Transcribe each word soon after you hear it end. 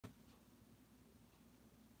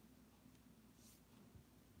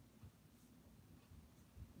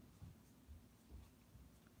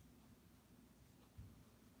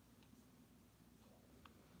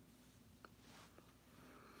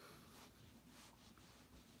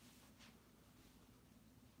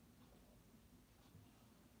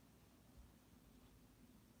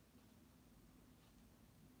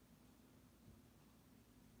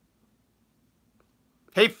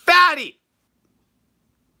Hey, fatty!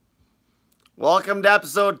 Welcome to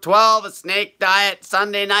episode 12 of Snake Diet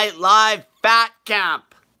Sunday Night Live Fat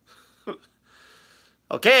Camp.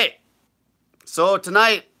 Okay, so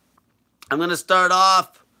tonight I'm going to start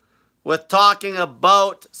off with talking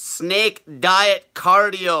about snake diet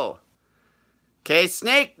cardio. Okay,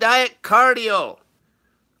 snake diet cardio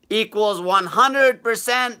equals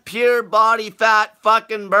 100% pure body fat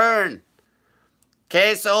fucking burn.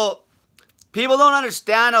 Okay, so people don't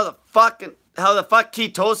understand how the fuck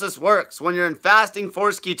ketosis works when you're in fasting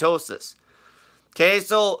forced ketosis. Okay,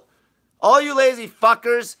 so all you lazy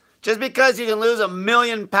fuckers, just because you can lose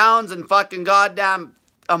 1,000,000 pounds in fucking goddamn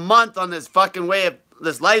a month on this fucking way of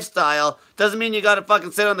this lifestyle, doesn't mean you gotta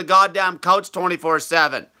fucking sit on the goddamn couch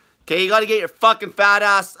 24/7. Okay, you gotta get your fucking fat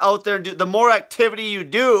ass out there and do. The more activity you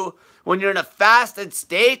do when you're in a fasted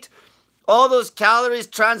state, all those calories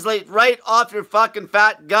translate right off your fucking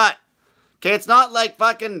fat gut. Okay, it's not like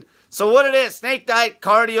fucking. So what it is, snake diet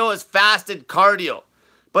cardio is fasted cardio.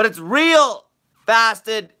 But it's real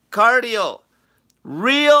fasted cardio.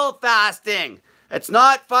 Real fasting. It's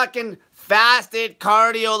not fucking fasted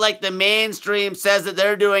cardio like the mainstream says that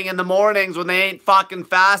they're doing in the mornings when they ain't fucking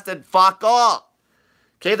fasted. Fuck all.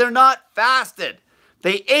 Okay, they're not fasted.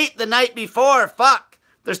 They ate the night before. Fuck.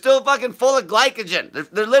 They're still fucking full of glycogen.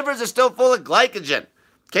 Their livers are still full of glycogen.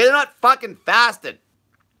 Okay, they're not fucking fasted.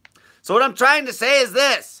 So what I'm trying to say is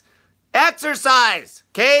this. Exercise,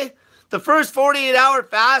 okay? The first 48-hour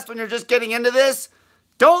fast when you're just getting into this,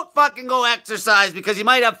 don't fucking go exercise because you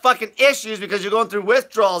might have fucking issues because you're going through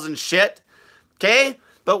withdrawals and shit, okay?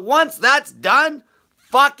 But once that's done,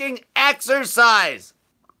 fucking exercise.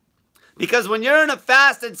 Because when you're in a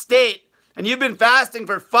fasted state and you've been fasting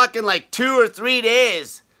for fucking like 2 or 3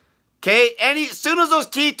 days, okay? As soon as those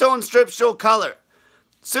ketone strips show color,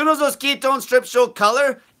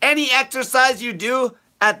 any exercise you do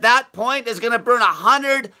at that point is going to burn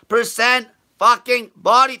 100% fucking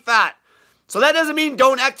body fat. So that doesn't mean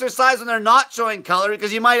don't exercise when they're not showing color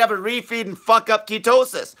because you might have a refeed and fuck up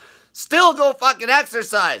ketosis. Still go fucking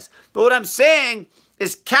exercise. But what I'm saying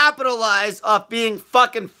is capitalize off being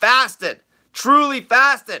fucking fasted. Truly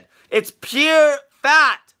fasted. It's pure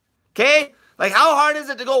fat. Okay? Like how hard is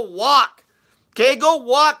it to go walk? Okay, go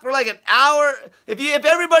walk for like an hour. If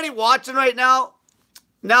everybody watching right now,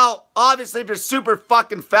 obviously if you're super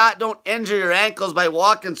fucking fat, don't injure your ankles by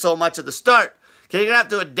walking so much at the start. Okay, you're gonna have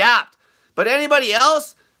to adapt. But anybody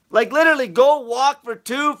else, like literally go walk for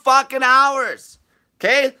 2 fucking hours.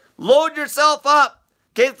 Okay, load yourself up.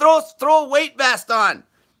 Okay, throw a weight vest on.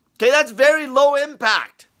 Okay, that's very low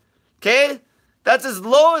impact. Okay, that's as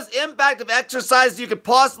low as impact of exercise you could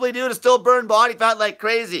possibly do to still burn body fat like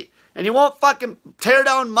crazy. And you won't fucking tear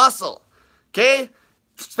down muscle. Okay?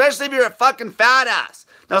 Especially if you're a fucking fat ass.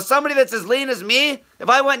 Now, somebody that's as lean as me, if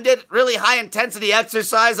I went and did really high intensity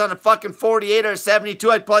exercise on a fucking 48 or 72,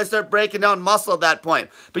 I'd probably start breaking down muscle at that point.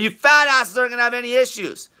 But you fat asses aren't going to have any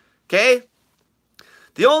issues. Okay?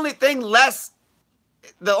 The only thing that's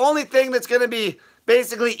going to be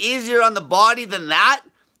basically easier on the body than that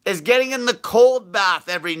is getting in the cold bath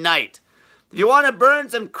every night. If you want to burn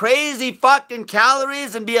some crazy fucking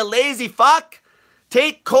calories and be a lazy fuck,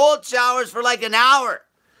 take cold showers for like an hour.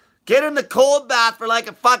 Get in the cold bath for like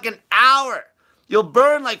a fucking hour. You'll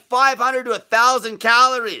burn like 500 to 1,000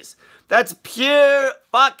 calories. That's pure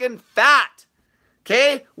fucking fat.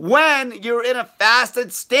 Okay? When you're in a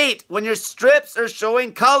fasted state, when your strips are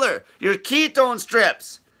showing color, your ketone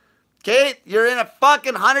strips. Okay? You're in a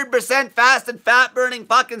fucking 100% fasted fat burning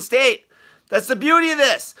fucking state. That's the beauty of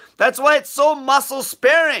this. That's why it's so muscle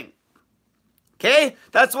sparing. Okay?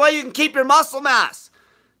 That's why you can keep your muscle mass.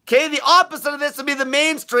 Okay? The opposite of this would be the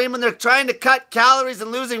mainstream when they're trying to cut calories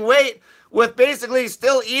and losing weight with basically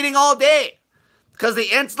still eating all day. Because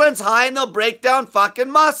the insulin's high and they'll break down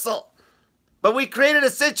fucking muscle. But we created a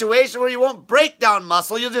situation where you won't break down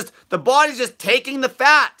muscle. The body's just taking the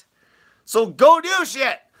fat. So go do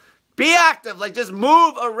shit. Be active. Like just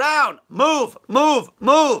move around. Move.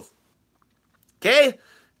 Okay?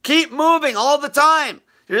 Keep moving all the time.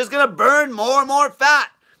 You're just going to burn more and more fat.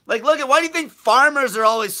 Like, look at, why do you think farmers are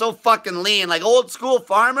always so fucking lean? Like old school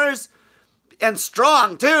farmers and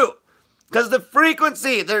strong too. Because the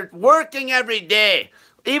frequency, they're working every day.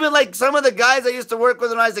 Even like some of the guys I used to work with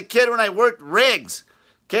when I was a kid when I worked rigs.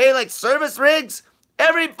 Okay, like service rigs.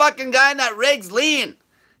 Every fucking guy in that rig's lean.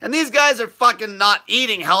 And these guys are fucking not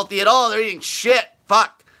eating healthy at all. They're eating shit.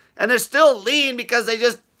 Fuck. And they're still lean because they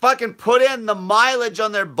just fucking put in the mileage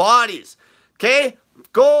on their bodies. Okay?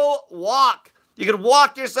 Go walk. You can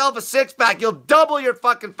walk yourself a 6-pack. You'll double your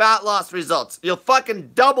fucking fat loss results. You'll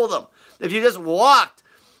fucking double them if you just walked.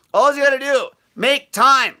 All you gotta do, Make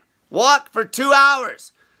time. Walk for 2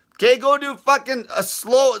 hours. Okay, go do fucking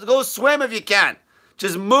go swim if you can.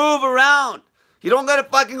 Just move around. You don't gotta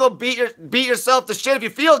fucking go beat yourself to shit. If you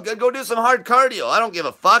feel good, go do some hard cardio. I don't give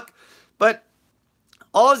a fuck. But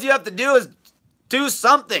all you have to do is do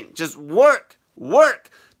something. Just work.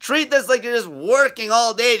 Treat this like you're just working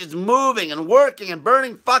all day, just moving and working and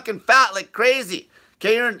burning fucking fat like crazy.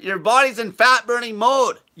 Okay, your body's in fat burning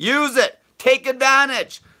mode. Use it. Take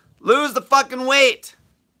advantage. Lose the fucking weight.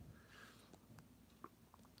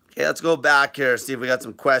 Okay, let's go back here, see if we got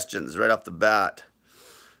some questions right off the bat.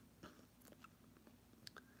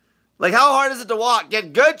 Like, how hard is it to walk?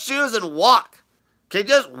 Get good shoes and walk. Okay,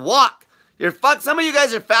 just walk. Some of you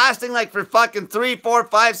guys are fasting like for fucking 3, 4,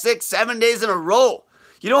 5, 6, 7 days in a row.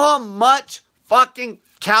 You know how much fucking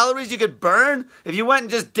calories you could burn if you went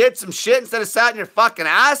and just did some shit instead of sat in your fucking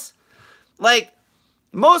ass? Like,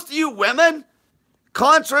 most of you women,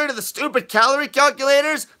 contrary to the stupid calorie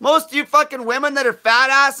calculators, most of you fucking women that are fat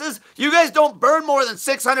asses, you guys don't burn more than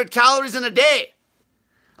 600 calories in a day.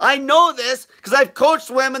 I know this because I've coached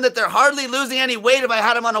women that they're hardly losing any weight. If I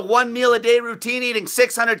had them on a 1 meal a day routine eating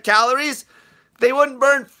 600 calories, they wouldn't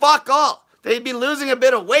burn fuck all. They'd be losing a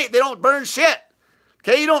bit of weight. They don't burn shit.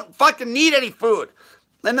 Okay, you don't fucking need any food.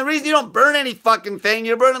 And the reason you don't burn any fucking thing,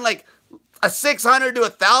 you're burning like a 600 to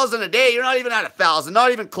 1,000 a day. You're not even at 1,000,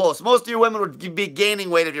 not even close. Most of you women would be gaining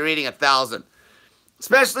weight if you're eating 1,000,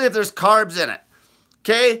 especially if there's carbs in it.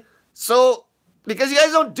 Okay, so because you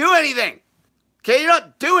guys don't do anything. Okay, you're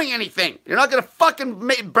not doing anything. You're not gonna fucking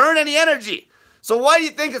burn any energy. So why do you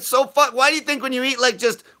think it's so why do you think when you eat like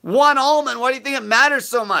just one almond, why do you think it matters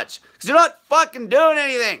so much? Because you're not fucking doing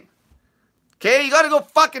anything. Okay, you gotta go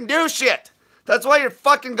fucking do shit. That's why your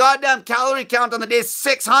fucking goddamn calorie count on the day is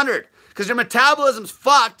 600. Because your metabolism's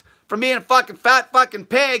fucked from being a fucking fat fucking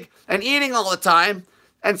pig and eating all the time.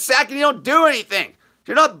 And second, you don't do anything.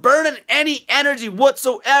 You're not burning any energy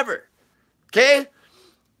whatsoever. Okay?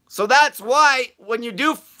 So that's why when you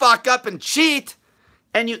do fuck up and cheat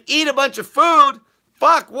and you eat a bunch of food,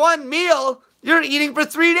 fuck, one meal, you're eating for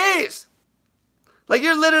 3 days. Like,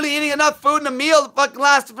 you're literally eating enough food in a meal that fucking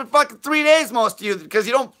lasts for fucking 3 days, most of you, because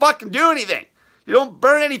you don't fucking do anything. You don't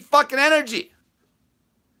burn any fucking energy.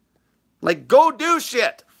 Like, go do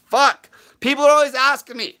shit. Fuck. People are always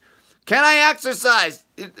asking me, can I exercise?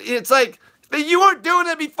 It's like, you weren't doing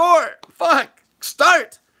it before. Fuck.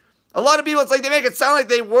 Start. A lot of people, it's like they make it sound like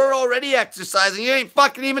they were already exercising. You ain't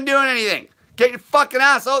fucking even doing anything. Get your fucking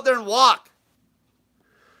ass out there and walk.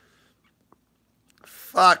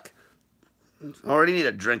 Fuck. I already need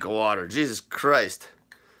a drink of water. Jesus Christ.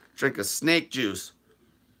 Drink of snake juice.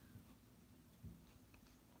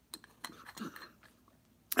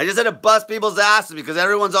 I just had to bust people's asses because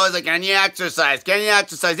everyone's always like, can you exercise? Can you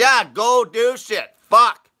exercise? Yeah, go do shit.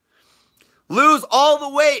 Fuck. Lose all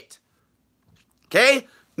the weight. Okay?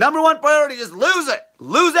 Number one priority, just lose it.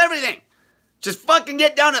 Lose everything. Just fucking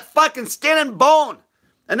get down to fucking skin and bone.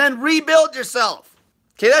 And then rebuild yourself.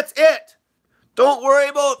 Okay, that's it. Don't worry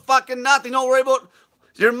about fucking nothing. Don't worry about...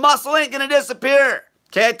 Your muscle ain't gonna disappear.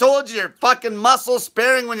 Okay, I told you, you're fucking muscle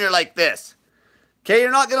sparing when you're like this. Okay,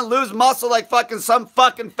 you're not gonna lose muscle like fucking some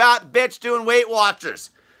fucking fat bitch doing Weight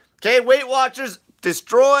Watchers. Okay, Weight Watchers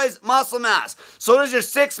destroys muscle mass. So does your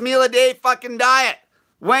 6 meal a day fucking diet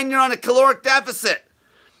when you're on a caloric deficit.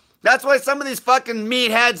 That's why some of these fucking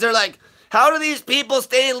meatheads are like, how do these people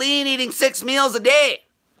stay lean eating 6 meals a day?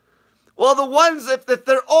 Well, the ones, if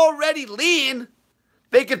they're already lean,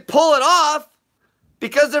 they could pull it off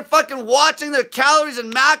because they're fucking watching their calories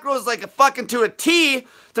and macros like a fucking to a T.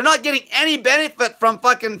 They're not getting any benefit from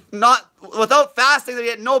fucking without fasting, they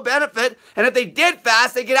get no benefit. And if they did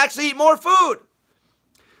fast, they could actually eat more food.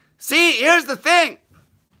 See, here's the thing.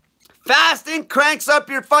 Fasting cranks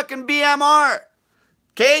up your fucking BMR.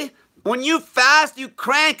 Okay? When you fast, you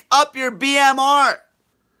crank up your BMR.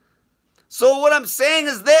 So what I'm saying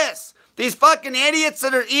is this. These fucking idiots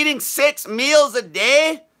that are eating 6 meals a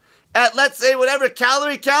day at, let's say, whatever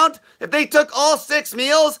calorie count, if they took all 6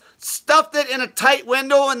 meals, stuffed it in a tight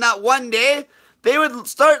window in that one day, they would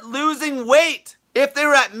start losing weight if they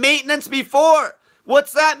were at maintenance before.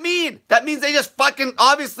 What's that mean? That means they just fucking,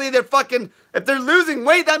 obviously they're fucking, if they're losing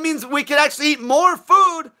weight, that means we could actually eat more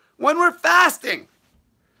food when we're fasting.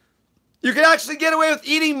 You can actually get away with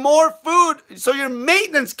eating more food, so your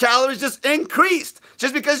maintenance calories just increased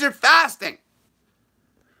just because you're fasting.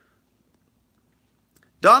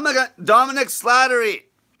 Dominic Slattery,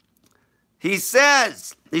 he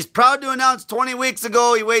says he's proud to announce 20 weeks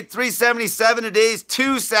ago he weighed 377, today's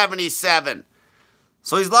 277.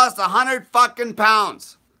 So he's lost 100 fucking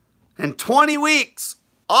pounds in 20 weeks.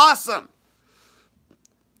 Awesome.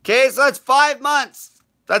 Okay, so that's 5 months.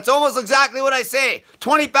 That's almost exactly what I say.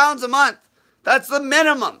 20 pounds a month. That's the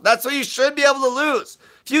minimum. That's what you should be able to lose.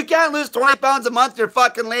 If you can't lose 20 pounds a month, you're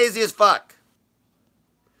fucking lazy as fuck.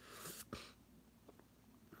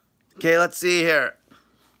 Okay, let's see here.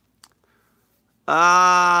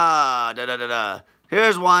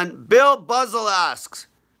 Here's one. Bill Buzzle asks.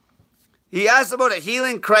 He asks about a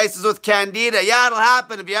healing crisis with candida. Yeah, it'll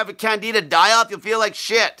happen. If you have a candida die-off, you'll feel like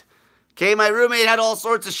shit. Okay, my roommate had all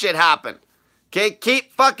sorts of shit happen. Okay,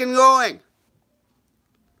 keep fucking going.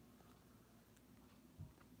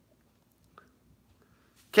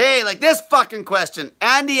 Okay, like this fucking question.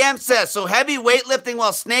 Andy M says, so heavy weightlifting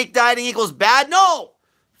while snake dieting equals bad? No!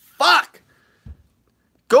 Fuck!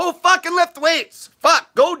 Go fucking lift weights.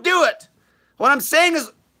 Fuck, go do it. What I'm saying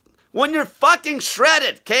is, when you're fucking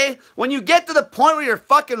shredded, okay? When you get to the point where you're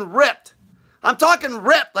fucking ripped. I'm talking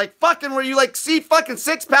ripped, like fucking where you like see fucking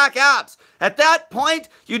 6-pack abs. At that point,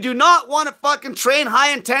 you do not want to fucking train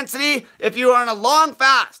high intensity if you are on a long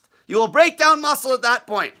fast. You will break down muscle at that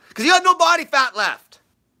point. Because you got no body fat left.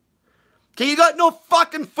 Okay, you got no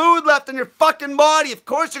fucking food left in your fucking body. Of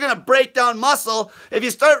course you're going to break down muscle if you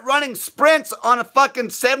start running sprints on a fucking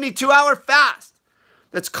 72-hour fast.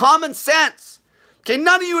 That's common sense. Okay,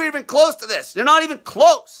 none of you are even close to this. You're not even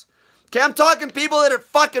close. Okay, I'm talking people that are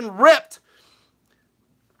fucking ripped.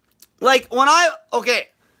 Like,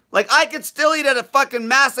 I could still eat at a fucking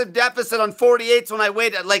massive deficit on 48s when I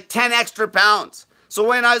weighed at like 10 extra pounds. So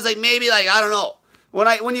when I was like, maybe like, I don't know,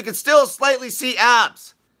 when you could still slightly see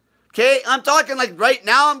abs. Okay, I'm talking like right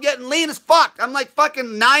now I'm getting lean as fuck. I'm like fucking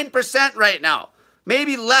 9% right now.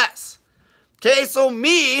 Maybe less. Okay, so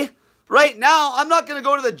me, right now, I'm not going to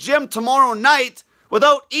go to the gym tomorrow night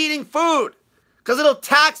without eating food. Because it'll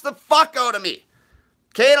tax the fuck out of me.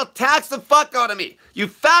 Okay, it'll tax the fuck out of me. You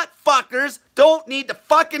fat fuckers don't need to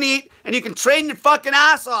fucking eat and you can train your fucking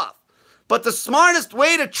ass off. But the smartest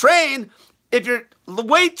way to train, if you're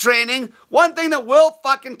weight training, one thing that will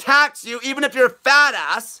fucking tax you, even if you're a fat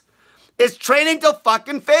ass, is training till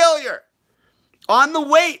fucking failure. On the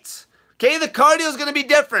weights. Okay, the cardio is going to be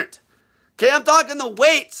different. Okay, I'm talking the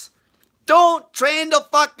weights. Don't train till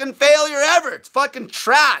fucking failure ever. It's fucking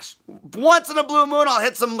trash. Once in a blue moon, I'll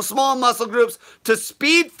hit some small muscle groups to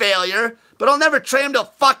speed failure, but I'll never train till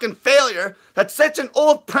fucking failure. That's such an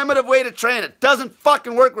old primitive way to train. It doesn't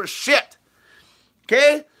fucking work with shit.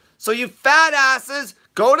 Okay? So you fat asses,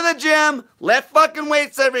 go to the gym, lift fucking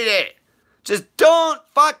weights every day. Just don't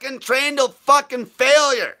fucking train till fucking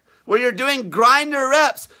failure, where you're doing grinder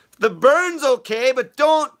reps. The burn's okay, but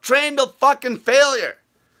don't train till fucking failure.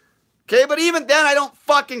 Okay, but even then, I don't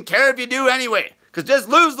fucking care if you do anyway. Because just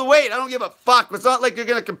lose the weight. I don't give a fuck. It's not like you're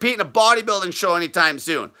going to compete in a bodybuilding show anytime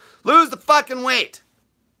soon. Lose the fucking weight.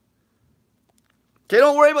 Okay,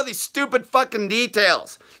 don't worry about these stupid fucking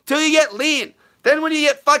details. Till you get lean. Then when you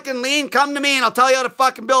get fucking lean, come to me and I'll tell you how to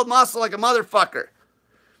fucking build muscle like a motherfucker.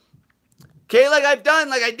 Okay, like I've done,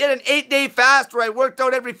 like I did an 8-day fast where I worked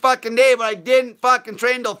out every fucking day, but I didn't fucking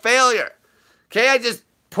train till failure. Okay, I just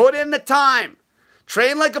put in the time.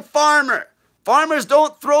 Train like a farmer. Farmers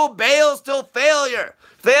don't throw bales till failure.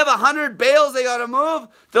 If they have 100 bales they gotta move,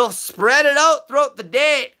 they'll spread it out throughout the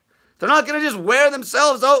day. They're not gonna just wear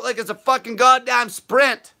themselves out like it's a fucking goddamn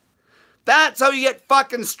sprint. That's how you get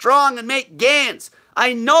fucking strong and make gains.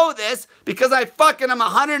 I know this because I'm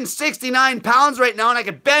 169 pounds right now and I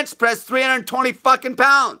can bench press 320 fucking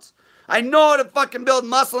pounds. I know how to fucking build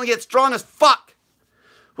muscle and get strong as fuck.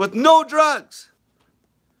 With no drugs.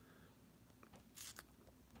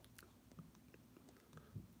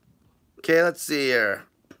 Okay, let's see here.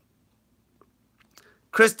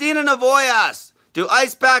 Christina Navoy asks, do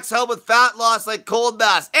ice packs help with fat loss like cold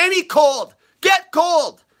baths? Any cold. Get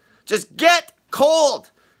cold. Just get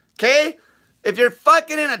cold. Okay? If you're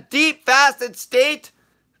fucking in a deep fasted state,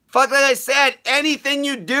 fuck like I said, anything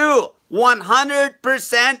you do,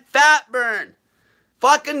 100% fat burn.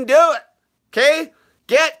 Fucking do it. Okay?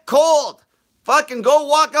 Get cold. Fucking go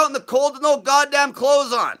walk out in the cold with no goddamn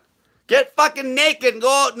clothes on. Get fucking naked and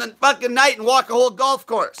go out in the fucking night and walk a whole golf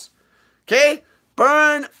course. Okay?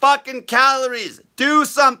 Burn fucking calories. Do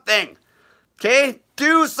something. Okay?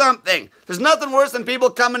 Do something. There's nothing worse than people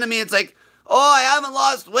coming to me. It's like, oh, I haven't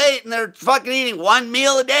lost weight, and they're fucking eating one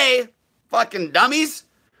meal a day. Fucking dummies.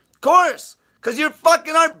 Of course. Because you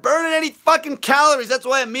fucking aren't burning any fucking calories. That's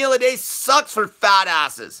why a meal a day sucks for fat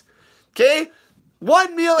asses. Okay?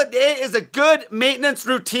 One meal a day is a good maintenance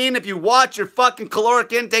routine if you watch your fucking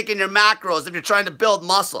caloric intake and your macros if you're trying to build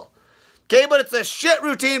muscle. Okay? But it's a shit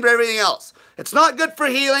routine for everything else. It's not good for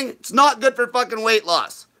healing. It's not good for fucking weight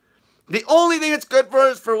loss. The only thing it's good for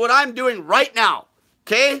is for what I'm doing right now.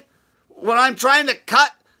 Okay? When I'm trying to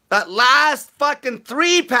cut That last fucking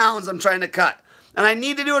 3 pounds I'm trying to cut. And I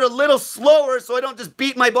need to do it a little slower so I don't just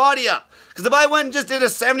beat my body up. Because if I went and just did a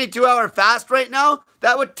 72-hour fast right now,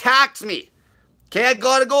 that would tax me. Okay, I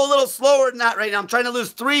gotta go a little slower than that right now. I'm trying to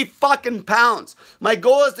lose 3 fucking pounds. My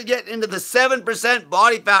goal is to get into the 7%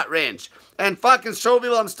 body fat range. And fucking show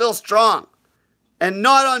people I'm still strong. And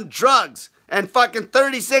not on drugs. And fucking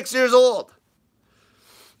 36 years old.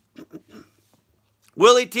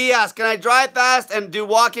 Willie T asks, can I drive fast and do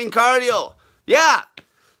walking cardio? Yeah,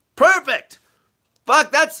 perfect.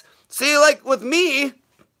 Fuck, that's, see, like with me,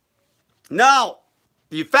 no,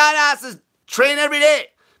 you fat asses train every day.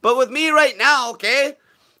 But with me right now, okay,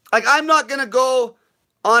 like I'm not going to go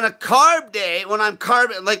on a carb day when I'm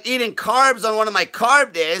like eating carbs on one of my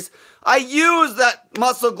carb days. I use that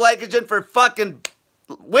muscle glycogen for fucking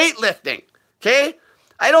weightlifting, okay?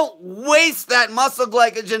 I don't waste that muscle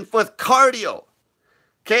glycogen with cardio.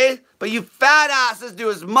 Okay? But you fat asses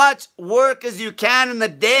do as much work as you can in the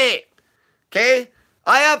day. Okay?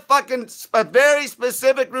 I have fucking a very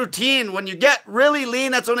specific routine. When you get really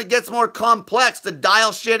lean, that's when it gets more complex to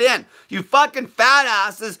dial shit in. You fucking fat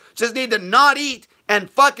asses just need to not eat and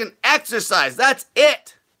fucking exercise. That's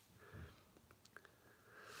it.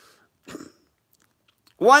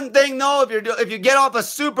 One thing though, if you get off a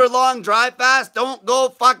super long drive fast, don't go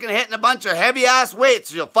fucking hitting a bunch of heavy ass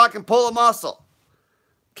weights. You'll fucking pull a muscle.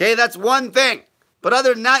 Okay, that's one thing. But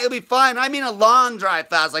other than that, you'll be fine. I mean a long drive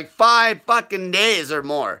fast, like 5 fucking days or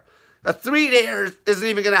more. A 3-dayer isn't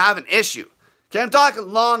even going to have an issue. Okay, I'm talking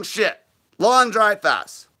long shit. Long drive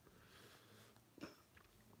fast.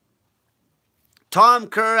 Tom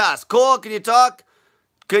Kerr asks, Cole, can you talk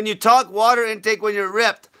water intake when you're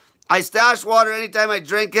ripped? I stash water anytime I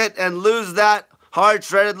drink it and lose that hard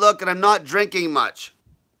shredded look, and I'm not drinking much.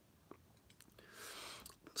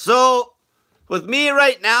 So, with me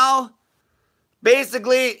right now,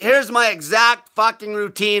 basically, here's my exact fucking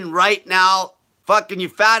routine right now. Fucking you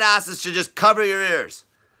fat asses should just cover your ears.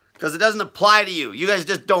 Because it doesn't apply to you. You guys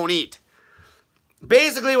just don't eat.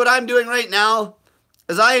 Basically, what I'm doing right now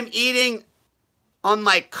is I am eating on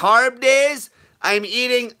my carb days. I'm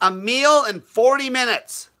eating a meal in 40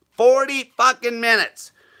 minutes. 40 fucking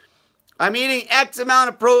minutes. I'm eating X amount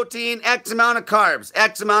of protein, X amount of carbs,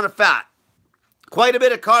 X amount of fat. Quite a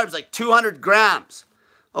bit of carbs, like 200 grams.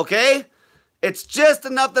 Okay? It's just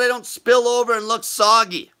enough that I don't spill over and look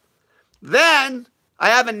soggy. Then, I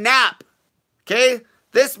have a nap. Okay?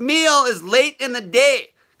 This meal is late in the day.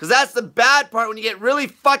 Because that's the bad part when you get really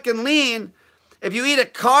fucking lean. If you eat a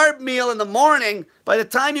carb meal in the morning, by the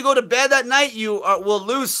time you go to bed that night, you will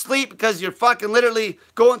lose sleep because you're fucking literally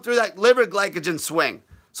going through that liver glycogen swing.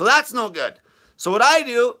 So that's no good. So what I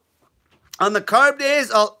do, on the carb days,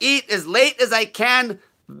 I'll eat as late as I can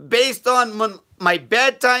based on when my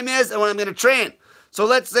bedtime is and when I'm going to train. So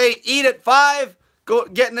let's say eat at 5, go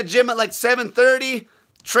get in the gym at like 7:30,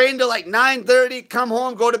 train till like 9:30, come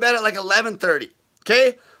home, go to bed at like 11:30.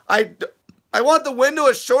 Okay? I want the window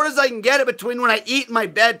as short as I can get it between when I eat and my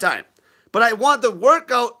bedtime. But I want the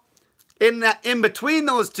workout in between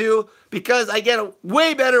those two because I get a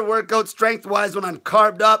way better workout strength-wise when I'm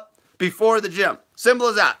carved up before the gym. Simple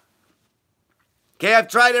as that. Okay, I've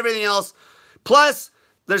tried everything else. Plus,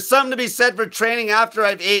 there's something to be said for training after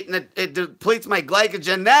I've eaten. It depletes my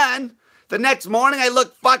glycogen. Then, the next morning, I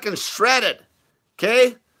look fucking shredded.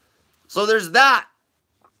 Okay? So there's that.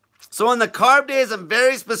 So on the carb days, I'm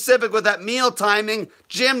very specific with that meal timing,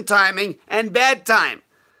 gym timing, and bedtime.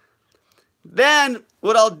 Then,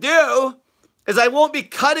 what I'll do is I won't be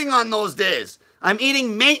cutting on those days. I'm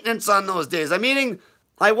eating maintenance on those days.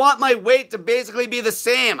 I want my weight to basically be the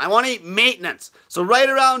same. I want to eat maintenance. So right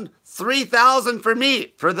around 3,000 for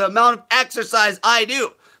me, for the amount of exercise I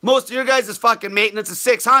do. Most of your guys' fucking maintenance is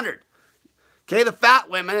 600. Okay, the fat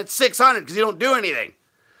women, it's 600 because you don't do anything.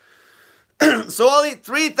 So I'll eat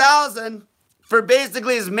 3,000 for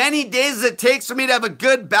basically as many days as it takes for me to have a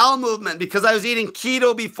good bowel movement because I was eating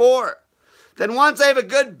keto before. Then once I have a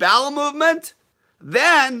good bowel movement,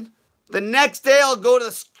 then the next day I'll go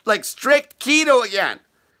to like strict keto again.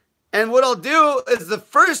 And what I'll do is the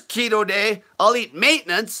first keto day, I'll eat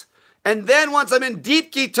maintenance. And then once I'm in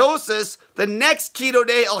deep ketosis, the next keto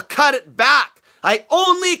day, I'll cut it back. I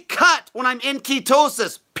only cut when I'm in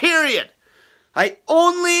ketosis, period. I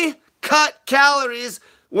only cut calories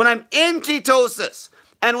when I'm in ketosis.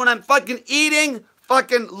 And when I'm fucking eating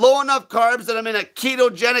fucking low enough carbs that I'm in a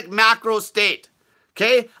ketogenic macro state.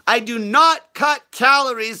 Okay? I do not cut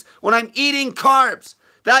calories when I'm eating carbs.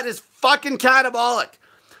 That is fucking catabolic.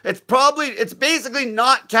 It's basically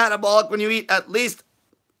not catabolic when you eat at least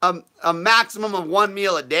a maximum of 1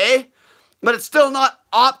 meal a day, but it's still not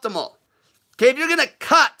optimal. Okay, if you're gonna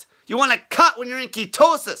cut You want to cut when you're in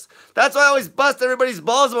ketosis. That's why I always bust everybody's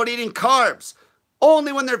balls about eating carbs.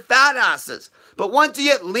 Only when they're fat asses. But once you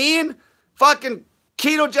get lean, fucking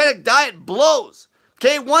ketogenic diet blows.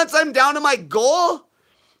 Okay, once I'm down to my goal,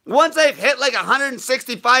 once I've hit like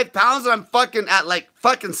 165 pounds and I'm fucking at like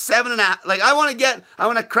fucking 7.5, like I want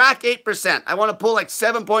to crack 8%. I want to pull like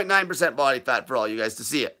 7.9% body fat for all you guys to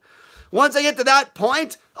see it. Once I get to that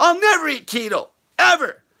point, I'll never eat keto,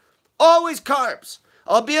 ever. Always carbs.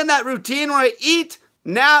 I'll be in that routine where I eat,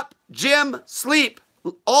 nap, gym, sleep,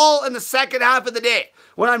 all in the second half of the day.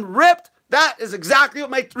 When I'm ripped, that is exactly what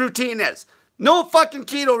my routine is. No fucking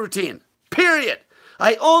keto routine, period.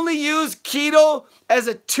 I only use keto as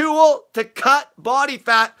a tool to cut body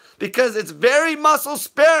fat because it's very muscle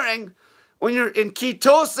sparing when you're in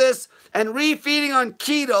ketosis and refeeding on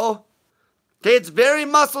keto. Okay, it's very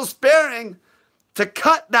muscle sparing to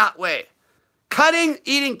cut that way.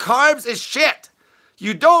 Eating carbs is shit.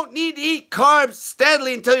 You don't need to eat carbs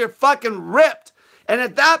steadily until you're fucking ripped. And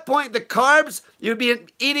at that point, the carbs, you'd be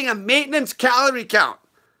eating a maintenance calorie count.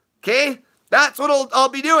 Okay? That's what I'll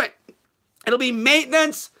be doing. It'll be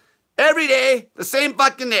maintenance every day, the same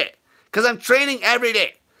fucking day. Because I'm training every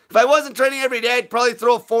day. If I wasn't training every day, I'd probably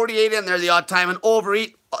throw 48 in there the odd time and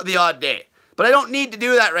overeat the odd day. But I don't need to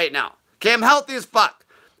do that right now. Okay, I'm healthy as fuck.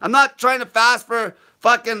 I'm not trying to fast for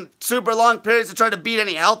fucking super long periods to try to beat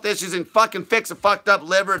any health issues and fucking fix a fucked up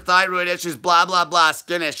liver, thyroid issues, blah, blah, blah,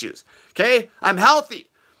 skin issues. Okay, I'm healthy.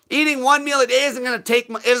 Eating one meal a day isn't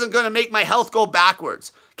gonna make my health go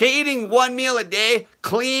backwards. Okay, eating one meal a day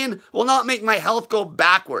clean will not make my health go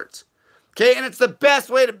backwards. Okay, and it's the best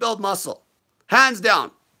way to build muscle. Hands down.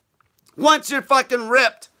 Once you're fucking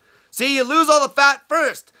ripped, see, you lose all the fat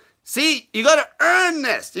first. See, you gotta earn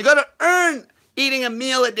this. You gotta earn eating a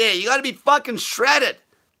meal a day. You gotta be fucking shredded.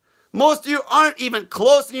 Most of you aren't even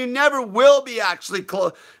close, and you never will be actually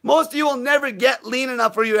close. Most of you will never get lean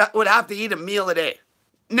enough where you would have to eat a meal a day.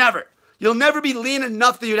 Never. You'll never be lean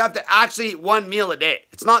enough that you'd have to actually eat one meal a day.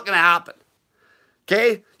 It's not gonna happen.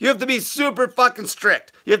 Okay? You have to be super fucking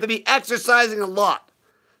strict. You have to be exercising a lot.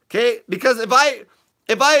 Okay? Because if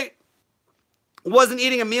I wasn't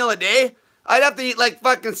eating a meal a day, I'd have to eat like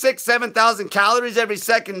fucking 7,000 calories every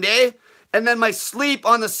second day, and then my sleep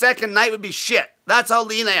on the second night would be shit. That's how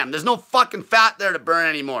lean I am. There's no fucking fat there to burn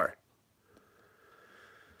anymore.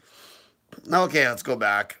 Okay, let's go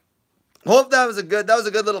back. Hope that was a good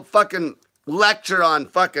little fucking lecture on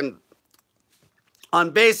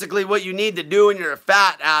basically what you need to do when you're a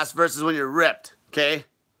fat ass versus when you're ripped, okay?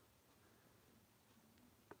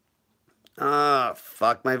 Ah,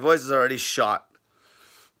 fuck, my voice is already shot.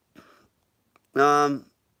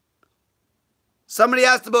 Somebody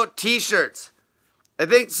asked about t-shirts. I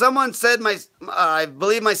think someone said I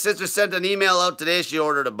believe my sister sent an email out today. She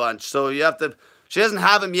ordered a bunch. So you have to, she doesn't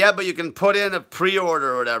have them yet, but you can put in a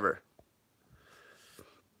pre-order or whatever.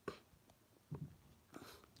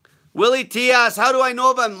 Willie T asks, how do I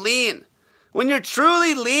know if I'm lean? When you're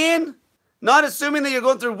truly lean, not assuming that you're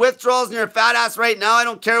going through withdrawals and you're a fat ass right now, I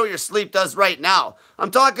don't care what your sleep does right now.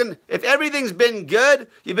 I'm talking, if everything's been good,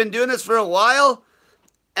 you've been doing this for a while,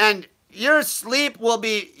 and your sleep will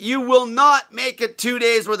be, you will not make it 2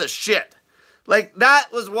 days worth of shit. Like, that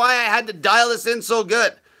was why I had to dial this in so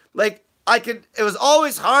good. Like, it was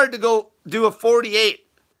always hard to go do a 48.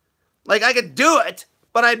 Like, I could do it,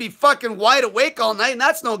 but I'd be fucking wide awake all night, and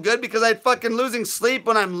that's no good because I'd fucking losing sleep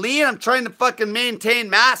when I'm lean. I'm trying to fucking maintain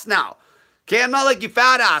mass now. Okay, I'm not like you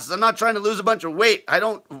fat asses. I'm not trying to lose a bunch of weight. I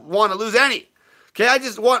don't want to lose any. Okay, I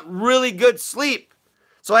just want really good sleep.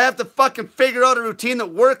 So I have to fucking figure out a routine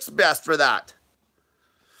that works best for that.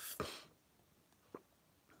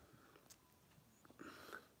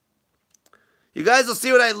 You guys will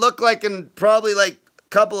see what I look like in probably like a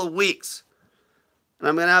couple of weeks. And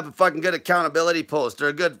I'm going to have a fucking good accountability post or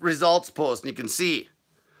a good results post, and you can see.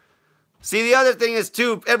 See, the other thing is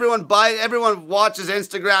too, everyone watches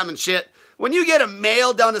Instagram and shit. When you get a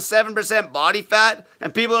male down to 7% body fat,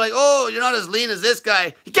 and people are like, oh, you're not as lean as this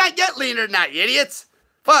guy. You can't get leaner than that, you idiots.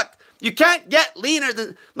 Fuck. You can't get leaner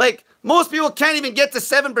than, like, most people can't even get to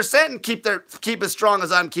 7% and keep as strong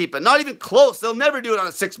as I'm keeping. Not even close. They'll never do it on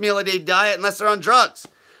a 6 meal a day diet unless they're on drugs.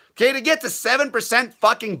 Okay, to get to 7%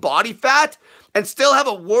 fucking body fat and still have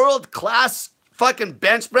a world-class fucking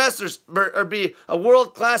bench press or be a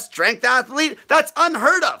world-class strength athlete, that's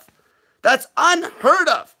unheard of. That's unheard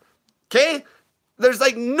of. Okay? There's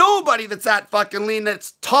like nobody that's that fucking lean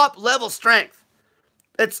that's top-level strength.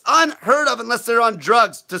 It's unheard of unless they're on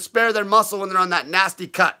drugs to spare their muscle when they're on that nasty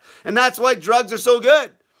cut. And that's why drugs are so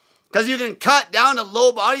good. Because you can cut down to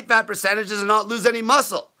low body fat percentages and not lose any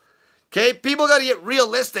muscle. Okay, people got to get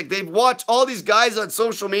realistic. They've watched all these guys on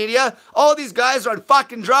social media. All these guys are on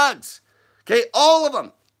fucking drugs. Okay, all of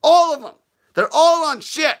them. All of them. They're all on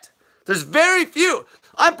shit. There's very few.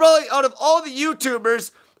 I'm probably, out of all the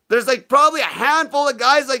YouTubers, there's like probably a handful of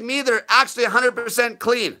guys like me that are actually 100%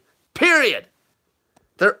 clean. Period.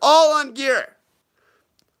 They're all on gear.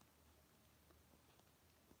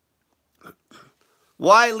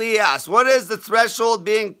 Why Lee asks, what is the threshold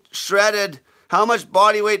being shredded? How much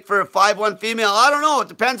body weight for a 5'1" female? I don't know. It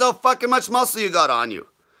depends how fucking much muscle you got on you.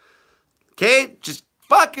 Okay? Just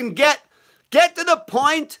fucking get to the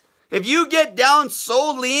point. If you get down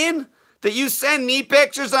so lean that you send me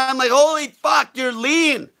pictures and I'm like, holy fuck, you're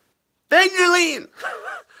lean. Then you're lean.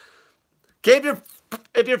 Okay?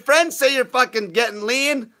 If your friends say you're fucking getting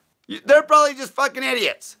lean, they're probably just fucking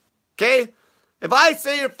idiots. Okay? If I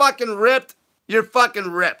say you're fucking ripped, you're fucking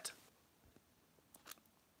ripped.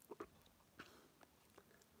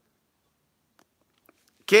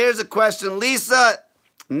 Okay, here's a question. Lisa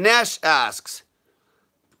Nesh asks,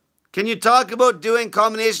 can you talk about doing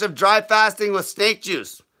combination of dry fasting with snake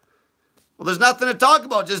juice? Well, there's nothing to talk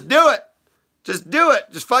about. Just do it. Just do it.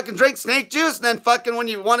 Just fucking drink snake juice, and then fucking when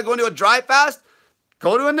you want to go into a dry fast,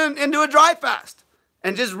 go into a dry fast.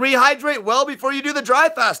 And just rehydrate well before you do the dry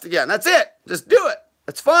fast again. That's it. Just do it.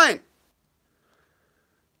 That's fine.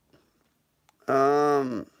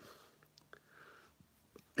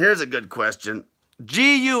 Here's a good question.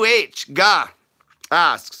 Guh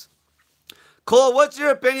asks, Cole, what's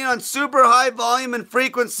your opinion on super high volume and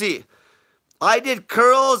frequency? I did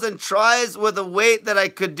curls and tries with a weight that I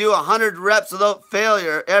could do 100 reps without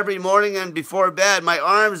failure every morning and before bed. My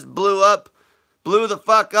arms blew the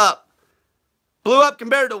fuck up. Blew up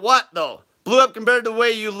compared to what, though? Blew up compared to the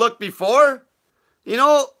way you looked before? You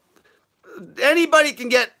know, anybody can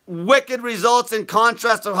get wicked results in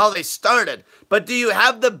contrast to how they started. But do you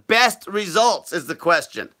have the best results is the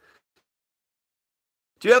question.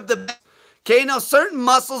 Do you have the best? Okay, now certain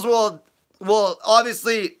muscles will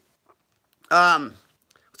obviously, what's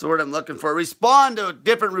the word I'm looking for? Respond to a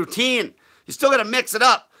different routine. You still got to mix it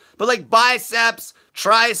up. But like biceps,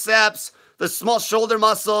 triceps, the small shoulder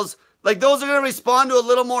muscles, like those are going to respond to a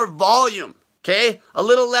little more volume. Okay? A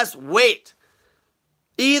little less weight.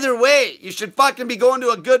 Either way, you should fucking be going to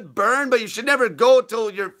a good burn, but you should never go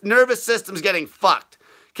till your nervous system's getting fucked.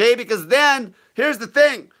 Okay? Because then, here's the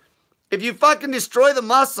thing. If you fucking destroy the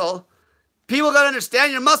muscle, people gotta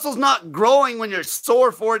understand your muscle's not growing when you're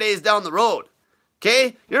sore 4 days down the road.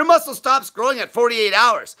 Okay? Your muscle stops growing at 48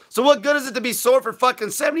 hours. So what good is it to be sore for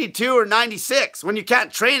fucking 72 or 96 when you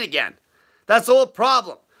can't train again? That's the whole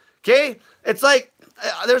problem. Okay? It's like,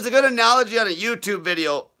 there's a good analogy on a YouTube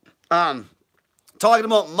video, talking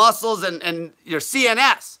about muscles and your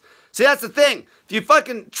CNS. See, that's the thing. If you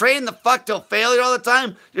fucking train the fuck till failure all the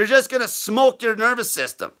time, you're just gonna smoke your nervous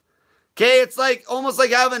system. Okay, it's like almost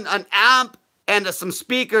like having an amp and some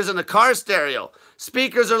speakers in a car stereo.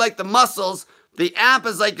 Speakers are like the muscles. The amp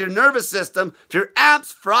is like your nervous system. If your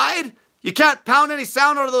amp's fried, you can't pound any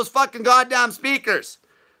sound out of those fucking goddamn speakers.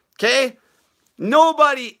 Okay?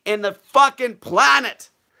 Nobody in the fucking planet,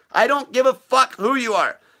 I don't give a fuck who you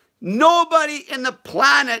are. Nobody in the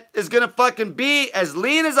planet is gonna fucking be as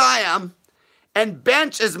lean as I am and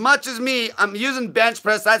bench as much as me. I'm using bench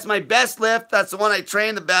press. That's my best lift. That's the one I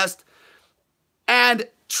train the best. And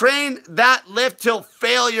train that lift till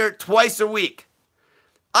failure twice a week.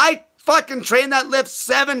 I fucking train that lift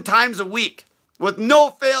 7 times a week with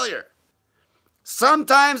no failure.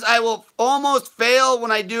 Sometimes I will almost fail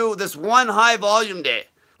when I do this one high volume day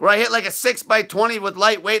where I hit like a 6x20 with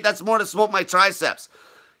lightweight. That's more to smoke my triceps.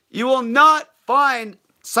 You will not find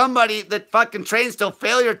somebody that fucking trains till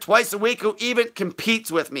failure twice a week who even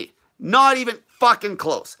competes with me. Not even fucking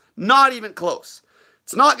close. Not even close.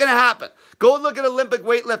 It's not going to happen. Go look at Olympic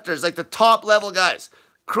weightlifters, like the top level guys.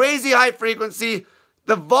 Crazy high frequency.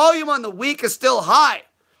 The volume on the week is still high.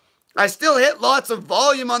 I still hit lots of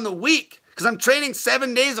volume on the week because I'm training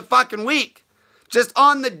 7 days a fucking week. Just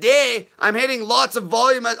on the day, I'm hitting lots of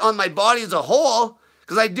volume on my body as a whole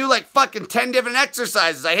because I do like fucking 10 different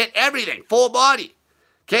exercises. I hit everything, full body.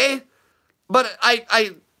 Okay? But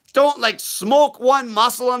I don't like smoke one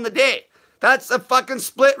muscle on the day. That's a fucking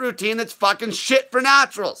split routine that's fucking shit for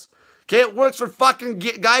naturals. Okay? It works for fucking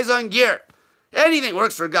guys on gear. Anything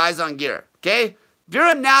works for guys on gear. Okay? If you're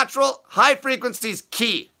a natural, high frequency is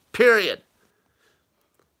key. Period.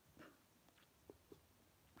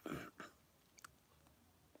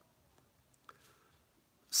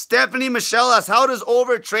 Stephanie Michelle asks, how does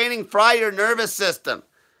overtraining fry your nervous system?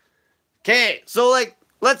 Okay, so like,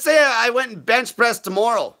 let's say I went and bench press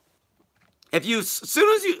tomorrow. If you, as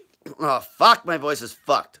soon as you, oh fuck, my voice is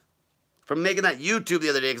fucked. from making that YouTube the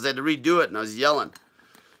other day because I had to redo it and I was yelling.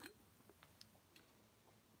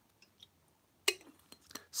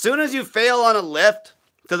 Soon as you fail on a lift,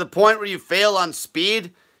 to the point where you fail on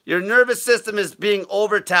speed, your nervous system is being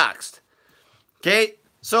overtaxed. Okay?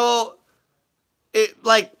 So,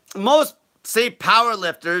 like most, say, power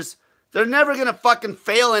lifters, they're never going to fucking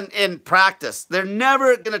fail in practice. They're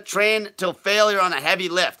never going to train till failure on a heavy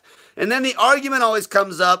lift. And then the argument always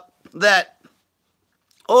comes up that,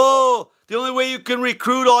 oh, the only way you can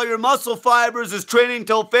recruit all your muscle fibers is training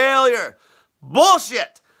till failure.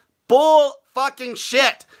 Bullshit. Bull fucking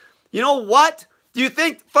shit. You know what? Do you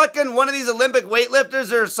think fucking one of these Olympic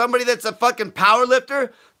weightlifters or somebody that's a fucking power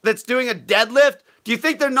lifter that's doing a deadlift, do you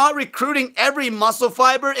think they're not recruiting every muscle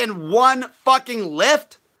fiber in one fucking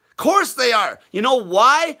lift? Of course they are. You know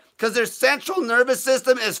why? Because their central nervous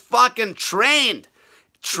system is fucking trained.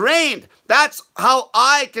 Trained. That's how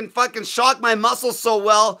I can fucking shock my muscles so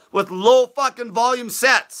well with low fucking volume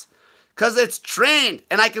sets. Because it's trained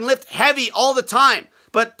and I can lift heavy all the time.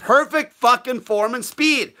 But perfect fucking form and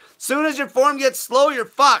speed. Soon as your form gets slow, you're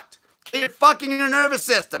fucked. You're fucking your nervous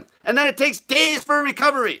system. And then it takes days for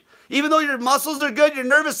recovery. Even though your muscles are good, your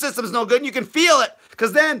nervous system's no good and you can feel it.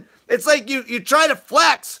 Because then it's like you try to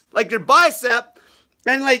flex like your bicep.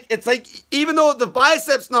 And like it's like even though the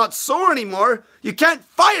bicep's not sore anymore, you can't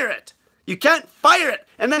fire it. You can't fire it.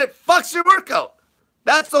 And then it fucks your workout.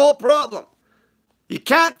 That's the whole problem. You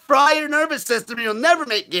can't fry your nervous system and you'll never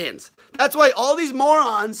make gains. That's why all these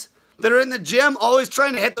morons that are in the gym always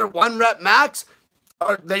trying to hit their 1 rep max,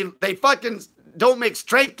 or they fucking don't make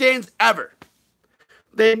strength gains ever.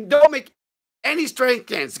 They don't make any strength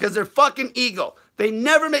gains because they're fucking ego. They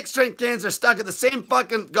never make strength gains. They're stuck at the same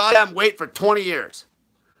fucking goddamn weight for 20 years.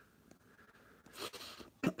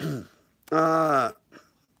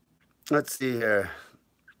 Let's see here.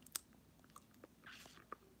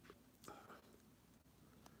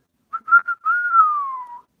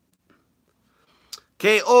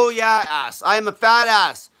 Okay, oh yeah, ass. I am a fat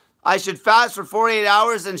ass. I should fast for 48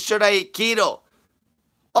 hours and should I eat keto?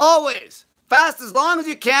 Always. Fast as long as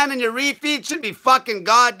you can and your refeed should be fucking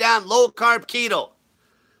goddamn low carb keto.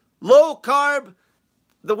 Low carb,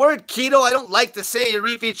 the word keto, I don't like to say your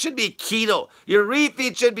refeed should be keto. Your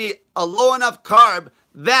refeed should be a low enough carb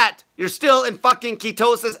that you're still in fucking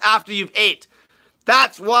ketosis after you've ate.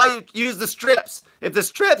 That's why you use the strips. If the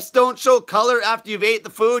strips don't show color after you've ate the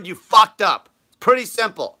food, you fucked up. Pretty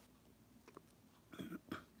simple.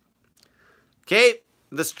 Okay,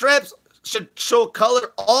 the strips should show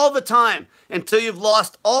color all the time until you've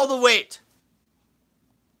lost all the weight.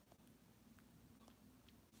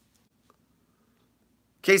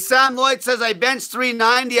 Okay, Sam Lloyd says, I bench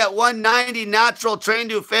 390 at 190 natural, train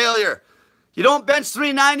to failure. You don't bench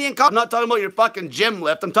 390 in I'm not talking about your fucking gym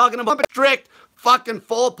lift. I'm talking about strict fucking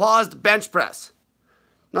full paused bench press.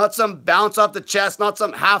 Not some bounce off the chest, not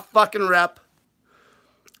some half fucking rep.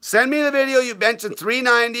 Send me the video you benching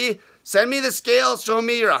 390. Send me the scale. Show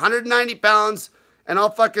me you're 190 pounds. And I'll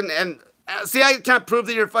fucking... And see, I can't prove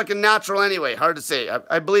that you're fucking natural anyway. Hard to say.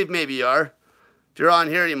 I believe maybe you are. If you're on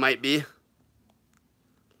here, you might be.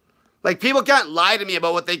 Like, people can't lie to me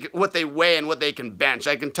about what they weigh and what they can bench.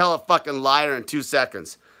 I can tell a fucking liar in 2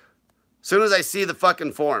 seconds. As soon as I see the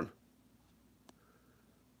fucking form.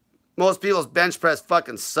 Most people's bench press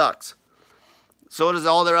fucking sucks. So does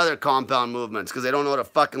all their other compound movements because they don't know how to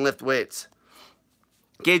fucking lift weights.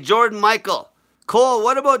 Okay, Jordan Michael. Cole,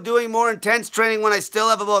 what about doing more intense training when I still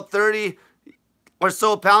have about 30 or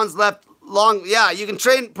so pounds left long? Yeah, you can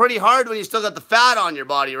train pretty hard when you still got the fat on your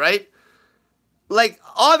body, right? Like,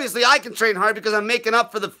 obviously I can train hard because I'm making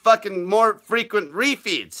up for the fucking more frequent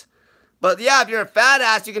refeeds. But yeah, if you're a fat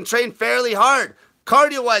ass, you can train fairly hard,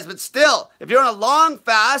 cardio-wise. But still, if you're on a long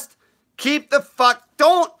fast,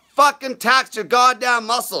 don't fucking tax your goddamn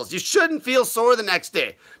muscles. You shouldn't feel sore the next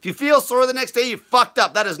day. If you feel sore the next day, you fucked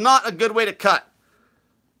up. That is not a good way to cut.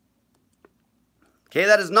 Okay,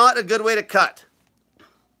 that is not a good way to cut.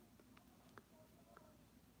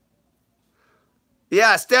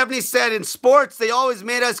 Yeah, Stephanie said in sports, they always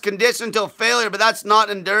made us condition until failure, but that's not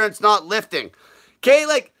endurance, not lifting. Okay,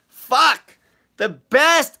 like, fuck. The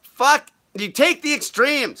best, you take the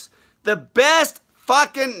extremes. The best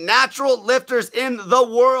fucking natural lifters in the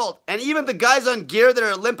world, and even the guys on gear that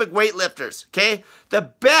are Olympic weightlifters, okay?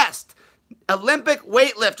 The best Olympic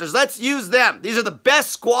weightlifters, let's use them. These are the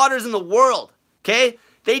best squatters in the world, okay?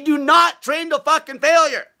 They do not train to fucking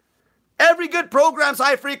failure. Every good program's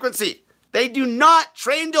high frequency. They do not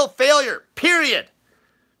train till failure, period.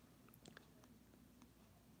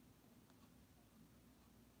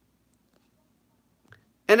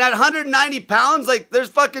 And at 190 pounds, like, there's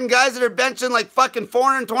fucking guys that are benching like fucking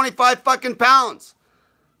 425 fucking pounds.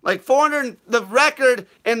 Like 400, the record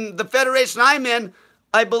in the federation I'm in,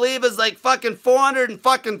 I believe is like fucking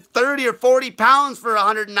 430 or 40 pounds for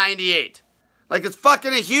 198. Like, it's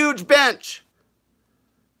fucking a huge bench.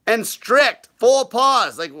 And strict, full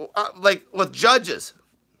pause, like with judges.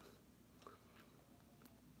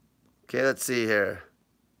 Okay, let's see here.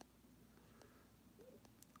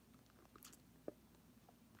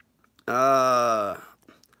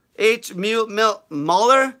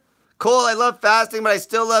 Muller? Cole, I love fasting, but I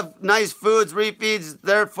still love nice foods, refeeds,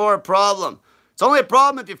 therefore a problem. It's only a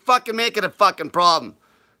problem if you fucking make it a fucking problem.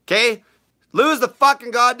 Okay? Lose the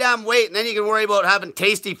fucking goddamn weight, and then you can worry about having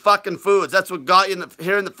tasty fucking foods. That's what got you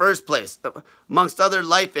here in the first place, amongst other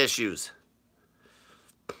life issues.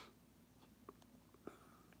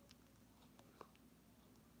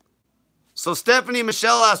 So Stephanie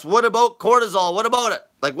Michelle asks, what about cortisol? What about it?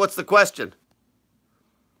 Like, what's the question?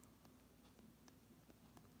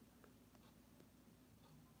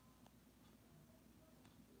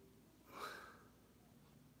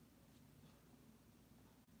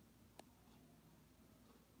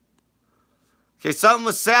 Okay, something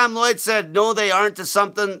with Sam Lloyd said, no, they aren't to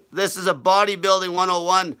something. This is a bodybuilding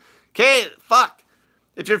 101. Okay, fuck.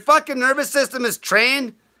 If your fucking nervous system is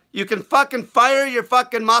trained, you can fucking fire your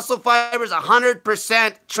fucking muscle fibers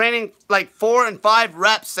 100%, training like 4 and 5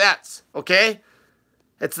 rep sets, okay?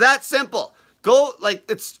 It's that simple. Go, like,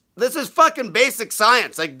 this is fucking basic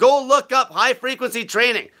science. Like, go look up high frequency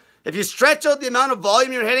training. If you stretch out the amount of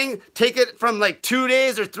volume you're hitting, take it from like 2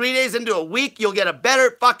 days or 3 days into a week, you'll get a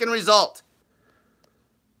better fucking result.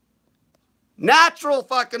 Natural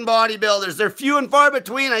fucking bodybuilders, they're few and far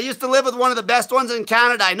between. I used to live with one of the best ones in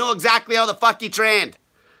Canada. I know exactly how the fuck he trained.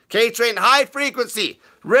 Okay, trained high frequency.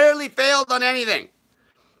 Rarely failed on anything.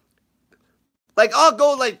 Like, I'll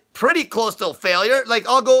go like pretty close to failure. Like,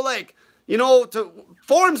 I'll go like, you know,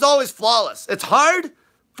 form's always flawless. It's hard.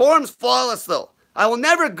 Form's flawless though. I will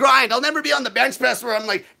never grind. I'll never be on the bench press where I'm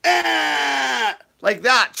like, like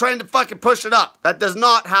that, trying to fucking push it up. That does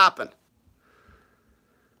not happen.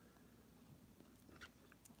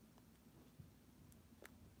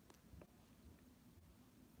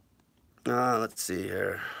 Let's see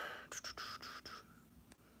here.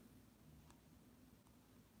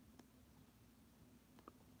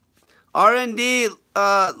 R&D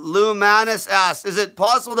Lou Manis asks, is it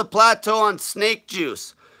possible to plateau on snake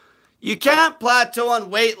juice? You can't plateau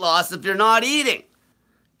on weight loss if you're not eating.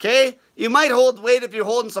 Okay? You might hold weight if you're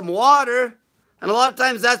holding some water. And a lot of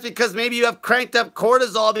times that's because maybe you have cranked up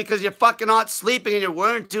cortisol because you're fucking not sleeping and you're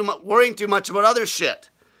worrying too much about other shit.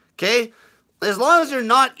 Okay? As long as you're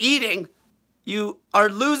not eating, you are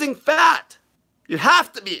losing fat. You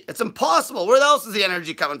have to be. It's impossible. Where else is the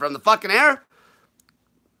energy coming from? The fucking air?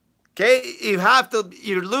 Okay?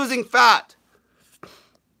 You're losing fat.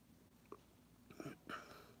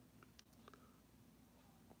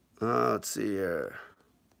 Let's see here.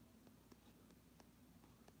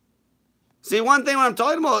 See, one thing when I'm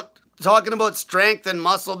talking about strength and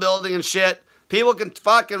muscle building and shit, people can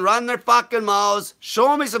fucking run their fucking mouths.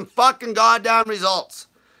 Show me some fucking goddamn results.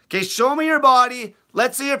 Okay, show me your body.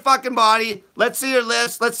 Let's see your fucking body. Let's see your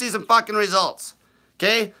lifts. Let's see some fucking results.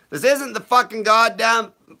 Okay? This isn't the fucking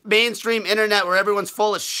goddamn mainstream internet where everyone's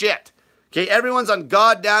full of shit. Okay? Everyone's on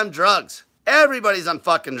goddamn drugs. Everybody's on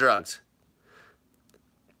fucking drugs.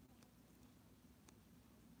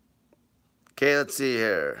 Okay, let's see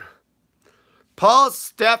here. Paul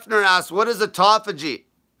Steffner asks, what is autophagy?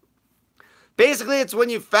 Basically, it's when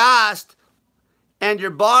you fast and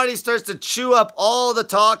your body starts to chew up all the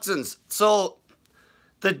toxins. So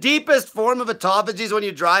the deepest form of autophagy is when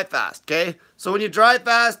you dry fast, okay? So when you dry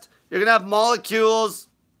fast, you're going to have molecules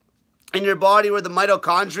in your body where the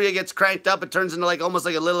mitochondria gets cranked up. It turns into like almost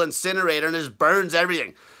like a little incinerator and it just burns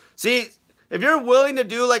everything. See, if you're willing to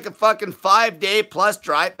do like a fucking 5-day plus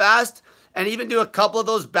dry fast and even do a couple of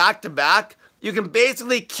those back to back, you can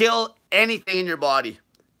basically kill anything in your body.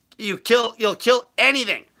 You'll kill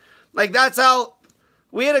anything. Like, that's how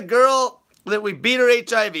we had a girl that we beat her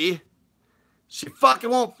HIV. She fucking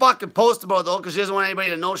won't fucking post about it though, because she doesn't want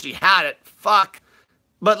anybody to know she had it. Fuck.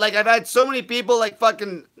 But like, I've had so many people, like,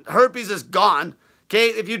 fucking herpes is gone. Okay,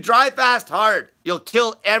 if you dry fast hard, you'll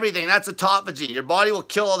kill everything. That's autophagy. Your body will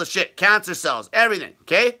kill all the shit. Cancer cells, everything.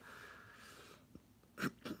 Okay?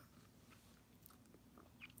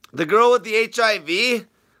 The girl with the HIV,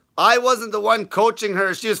 I wasn't the one coaching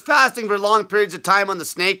her. She was fasting for long periods of time on the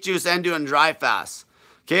snake juice and doing dry fasts.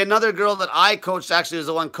 Okay, another girl that I coached actually was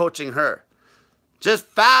the one coaching her. Just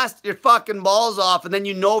fast your fucking balls off and then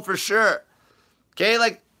you know for sure. Okay,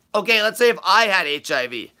 like, Okay, let's say if I had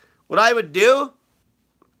HIV, what I would do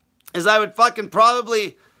is I would fucking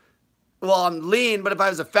probably, well, I'm lean, but if I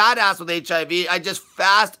was a fat ass with HIV, I'd just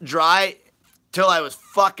fast dry till I was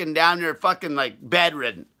fucking down near fucking like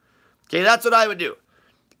bedridden. Okay, that's what I would do.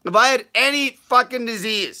 If I had any fucking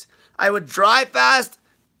disease, I would dry fast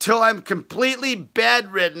till I'm completely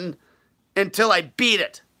bedridden until I beat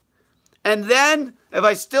it. And then, if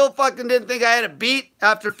I still fucking didn't think I had a beat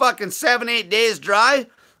after fucking 7-8 days dry,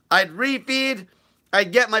 I'd refeed,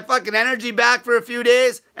 I'd get my fucking energy back for a few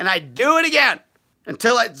days, and I'd do it again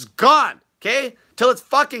until it's gone, okay? Till it's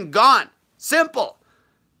fucking gone. Simple.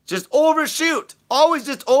 Just overshoot. Always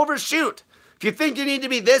just overshoot. If you think you need to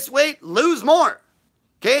be this weight, lose more,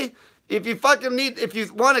 okay? If you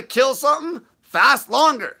want to kill something, fast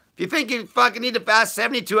longer. If you think you fucking need to fast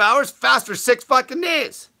 72 hours, fast for 6 fucking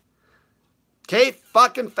days. Okay?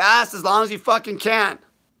 Fucking fast as long as you fucking can.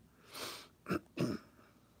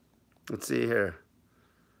 Let's see here.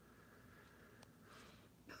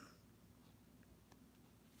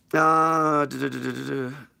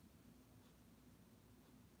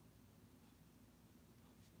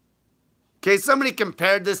 Okay, somebody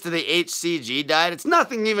compared this to the HCG diet. It's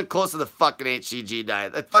nothing even close to the fucking HCG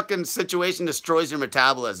diet. That fucking situation destroys your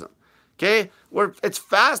metabolism. Okay? It's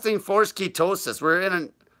fasting forced ketosis. We're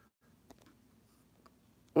in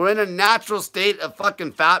a natural state of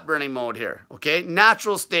fucking fat burning mode here. Okay?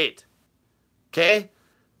 Natural state. Okay?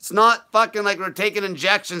 It's not fucking like we're taking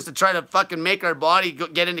injections to try to fucking make our body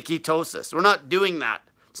get into ketosis. We're not doing that.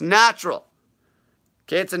 It's natural.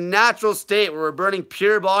 Okay, it's a natural state where we're burning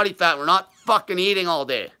pure body fat. We're not fucking eating all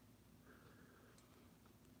day.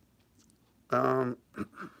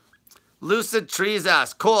 Lucid Trees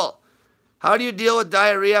asks, Cole, how do you deal with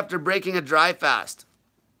diarrhea after breaking a dry fast?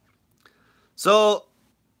 So,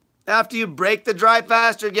 after you break the dry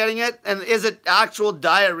fast, you're getting it? And is it actual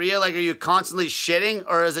diarrhea? Like, are you constantly shitting?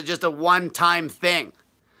 Or is it just a one-time thing?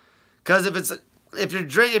 Because if you're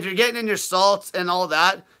getting in your salts and all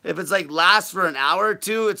that, if it's like lasts for an hour or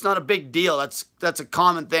two, it's not a big deal. That's a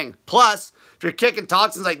common thing. Plus, if you're kicking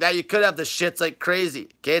toxins like that, you could have the shits like crazy.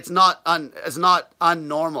 Okay, it's not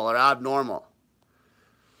unnormal or abnormal.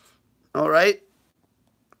 All right.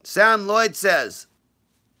 Sam Lloyd says,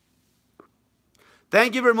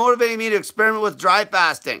 thank you for motivating me to experiment with dry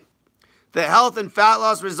fasting. The health and fat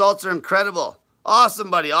loss results are incredible. Awesome,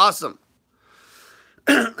 buddy. Awesome.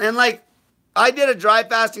 And like, I did a dry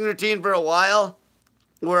fasting routine for a while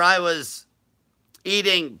where I was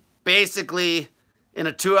eating basically in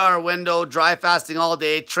a 2-hour window, dry fasting all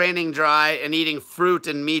day, training dry, and eating fruit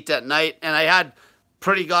and meat at night. And I had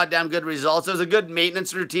pretty goddamn good results. It was a good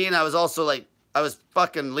maintenance routine. I was also like, I was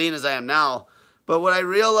fucking lean as I am now. But what I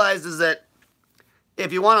realized is that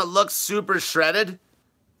if you want to look super shredded,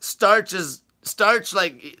 starch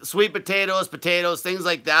like sweet potatoes, things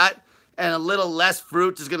like that, and a little less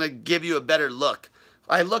fruit is going to give you a better look.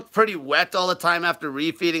 I look pretty wet all the time after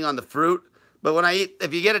refeeding on the fruit. But when I eat,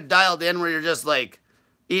 if you get it dialed in where you're just like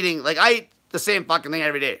eating, like I eat the same fucking thing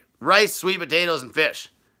every day. Rice, sweet potatoes, and fish.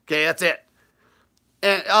 Okay, that's it.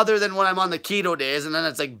 And other than when I'm on the keto days, and then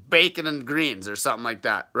it's like bacon and greens or something like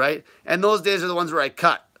that, right? And those days are the ones where I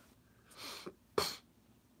cut.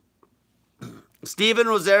 Steven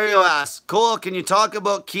Rosario asks, Cole, can you talk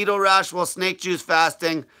about keto rash while snake juice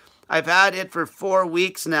fasting? I've had it for 4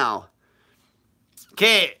 weeks now.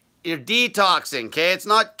 Okay, you're detoxing, okay? It's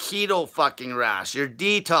not keto fucking rash. You're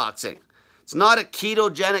detoxing. It's not a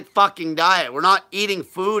ketogenic fucking diet. We're not eating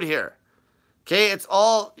food here. Okay, it's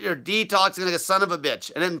all, you're detoxing like a son of a bitch.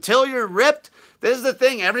 And until you're ripped, this is the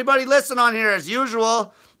thing. Everybody listen on here as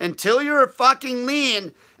usual. Until you're fucking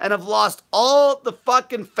lean and have lost all the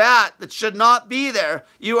fucking fat that should not be there,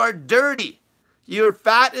 you are dirty. Your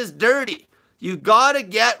fat is dirty. You gotta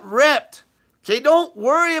get ripped. Okay, don't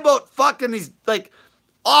worry about fucking these, like,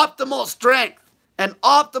 optimal strength and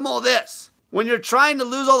optimal this. When you're trying to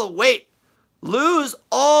lose all the weight, lose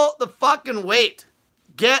all the fucking weight.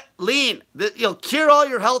 Get lean. You'll cure all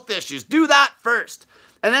your health issues. Do that first.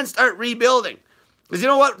 And then start rebuilding. Because you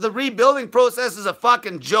know what? The rebuilding process is a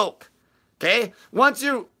fucking joke. Okay? Once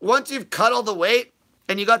you've cut all the weight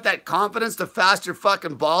and you got that confidence to fast your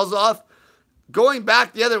fucking balls off, going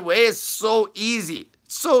back the other way is so easy.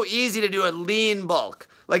 So easy to do a lean bulk,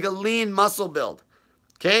 like a lean muscle build.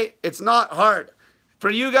 Okay? It's not hard. For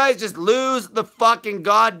you guys, just lose the fucking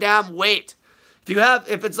goddamn weight.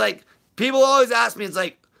 If it's like, people always ask me, it's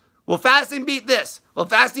like, will fasting beat this? Will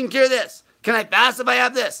fasting cure this? Can I fast if I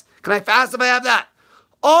have this? Can I fast if I have that?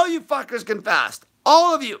 All you fuckers can fast.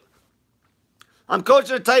 All of you. I'm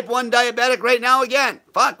coaching a type 1 diabetic right now again.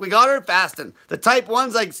 Fuck, we got her fasting. The type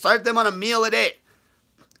 1s, like, start them on a meal a day.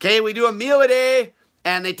 Okay, we do a meal a day,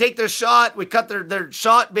 and they take their shot. We cut their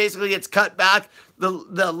shot, basically gets cut back.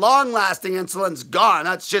 The long-lasting insulin's gone.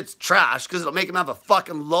 That shit's trash because it'll make them have a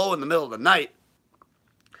fucking low in the middle of the night.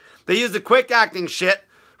 They use the quick-acting shit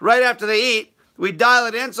right after they eat. We dial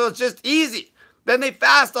it in so it's just easy. Then they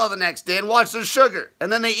fast all the next day and watch their sugar.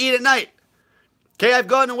 And then they eat at night. Okay, I've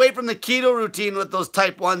gotten away from the keto routine with those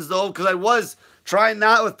type 1s though, because I was trying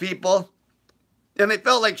that with people. And they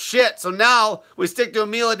felt like shit. So now we stick to a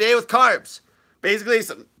meal a day with carbs. Basically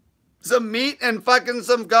some meat and fucking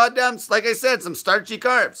some goddamn, like I said, some starchy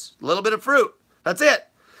carbs. A little bit of fruit. That's it.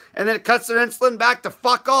 And then it cuts their insulin back to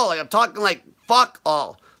fuck all. Like I'm talking like fuck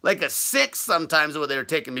all. Like a 6 sometimes what they were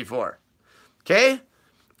taking before. Okay?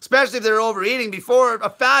 Especially if they're overeating before. A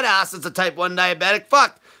fat ass that's a type 1 diabetic.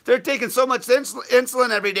 Fuck. They're taking so much insulin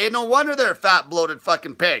every day. No wonder they're a fat, bloated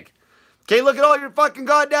fucking pig. Okay, look at all your fucking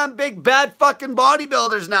goddamn big, bad fucking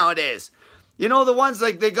bodybuilders nowadays. You know the ones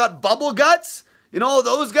like they got bubble guts? You know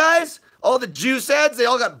those guys? All the juice heads, they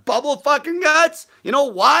all got bubble fucking guts. You know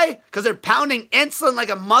why? Because they're pounding insulin like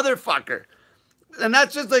a motherfucker. And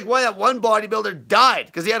that's just like why that one bodybuilder died.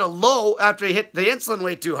 Because he had a low after he hit the insulin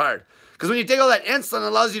way too hard. Because when you take all that insulin, it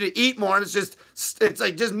allows you to eat more. And it's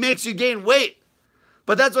like just makes you gain weight.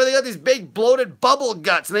 But that's why they got these big bloated bubble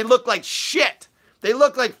guts. And they look like shit. They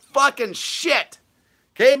look like fucking shit.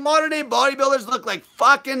 Okay, modern day bodybuilders look like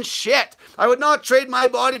fucking shit. I would not trade my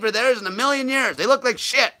body for theirs in a million years. They look like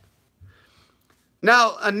shit.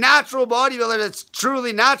 Now, a natural bodybuilder that's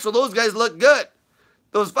truly natural, those guys look good.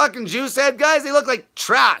 Those fucking juice head guys, they look like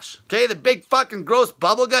trash. Okay, the big fucking gross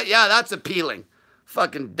bubble gut, yeah, that's appealing.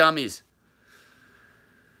 Fucking dummies.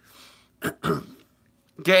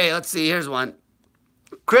 Okay, let's see, here's one.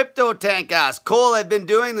 Crypto Tank asks, Cole, I've been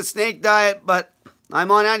doing the snake diet, but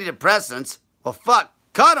I'm on antidepressants. Well, fuck,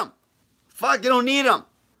 cut them. Fuck, you don't need them.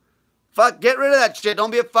 Fuck, get rid of that shit.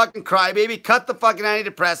 Don't be a fucking crybaby. Cut the fucking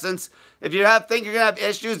antidepressants. If you think you're going to have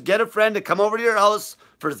issues, get a friend to come over to your house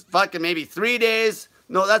for fucking maybe 3 days.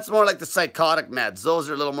 No, that's more like the psychotic meds. Those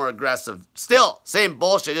are a little more aggressive. Still, same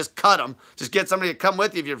bullshit. Just cut them. Just get somebody to come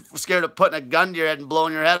with you if you're scared of putting a gun to your head and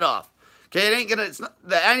blowing your head off. Okay, it ain't gonna,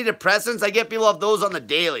 the antidepressants, I get people off those on the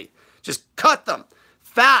daily. Just cut them.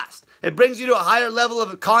 Fast. It brings you to a higher level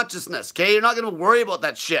of consciousness, okay? You're not going to worry about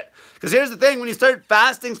that shit. Because here's the thing, when you start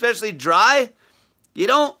fasting, especially dry, you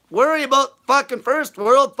don't worry about fucking first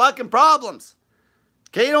world fucking problems.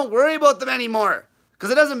 Okay, you don't worry about them anymore. Because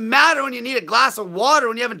it doesn't matter when you need a glass of water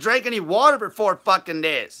when you haven't drank any water for 4 fucking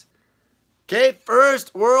days. Okay,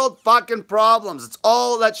 first world fucking problems. It's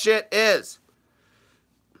all that shit is.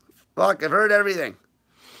 Fuck, I've heard everything.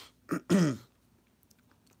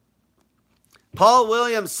 Paul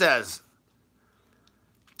Williams says,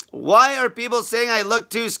 why are people saying I look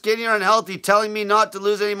too skinny or unhealthy, telling me not to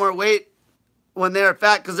lose any more weight when they're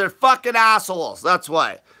fat? Because they're fucking assholes. That's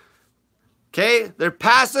why. Okay? They're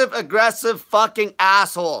passive-aggressive fucking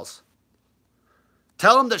assholes.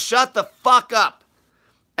 Tell them to shut the fuck up.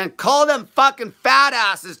 And call them fucking fat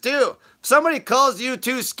asses, too. If somebody calls you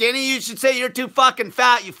too skinny, you should say you're too fucking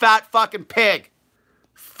fat, you fat fucking pig.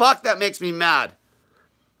 Fuck, that makes me mad.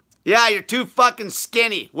 Yeah, you're too fucking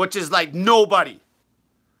skinny, which is like nobody.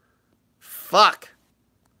 Fuck.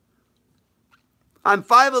 I'm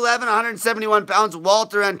 5'11", 171 pounds,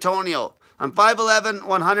 Walter Antonio. I'm 5'11",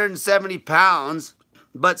 170 pounds,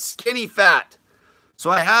 but skinny fat.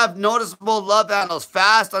 So I have noticeable love handles.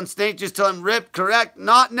 Fast on snake juice till I'm ripped. Correct?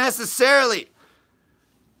 Not necessarily.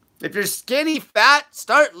 If you're skinny fat,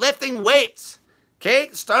 start lifting weights. Okay?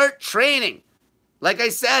 Start training. Like I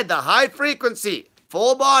said, the high frequency.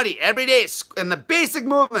 Full body, every day, and the basic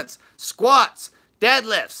movements, squats,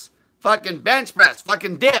 deadlifts, fucking bench press,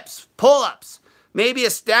 fucking dips, pull-ups, maybe a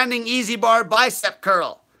standing easy bar bicep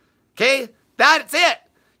curl, okay? That's it.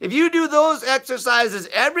 If you do those exercises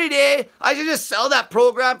every day, I should just sell that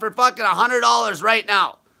program for fucking $100 right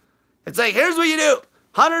now. It's like, here's what you do,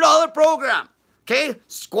 $100 program, okay?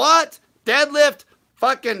 Squat, deadlift,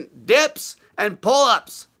 fucking dips, and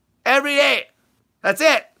pull-ups every day. That's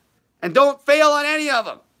it. And don't fail on any of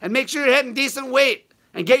them. And make sure you're hitting decent weight.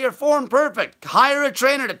 And get your form perfect. Hire a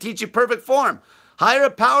trainer to teach you perfect form. Hire a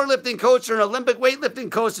powerlifting coach or an Olympic weightlifting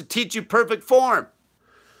coach to teach you perfect form.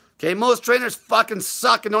 Okay, most trainers fucking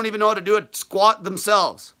suck and don't even know how to do a squat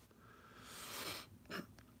themselves.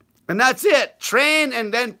 And that's it. Train,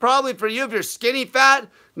 and then probably for you, if you're skinny fat,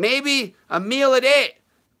 maybe a meal a day.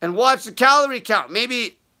 And watch the calorie count.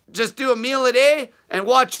 Maybe just do a meal a day and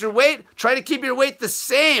watch your weight. Try to keep your weight the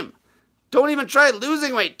same. Don't even try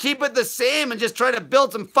losing weight. Keep it the same and just try to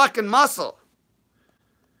build some fucking muscle.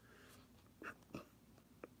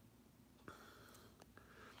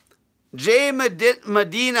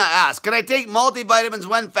 Medina asks, can I take multivitamins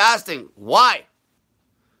when fasting? Why?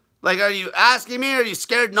 Like, are you asking me or are you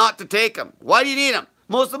scared not to take them? Why do you need them?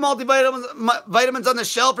 Most of the vitamins on the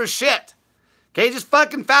shelf are shit. Okay, just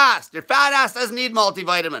fucking fast. Your fat ass doesn't need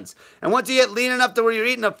multivitamins. And once you get lean enough to where you're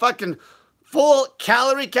eating a fucking full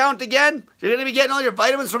calorie count again, you're going to be getting all your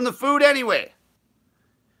vitamins from the food anyway.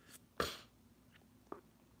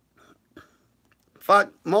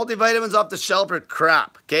 Fuck, multivitamins off the shelf are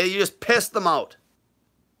crap. Okay, you just piss them out.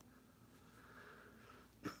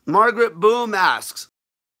 Margaret Boom asks,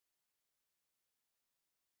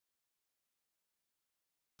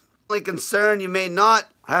 concern you may not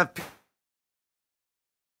have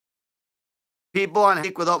people on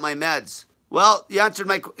week without my meds. Well, you answered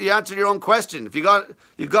your own question. If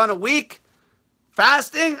you've gone a week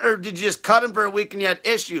fasting, or did you just cut them for a week and you had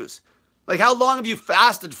issues? Like, how long have you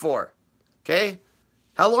fasted for? Okay,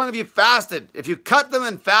 how long have you fasted? If you cut them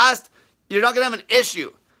and fast, you're not gonna have an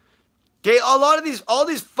issue. Okay, all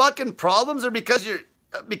these fucking problems are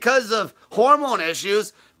because of hormone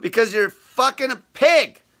issues, because you're fucking a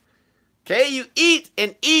pig. Okay, you eat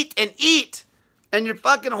and eat and eat, and your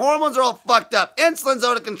fucking hormones are all fucked up. Insulin's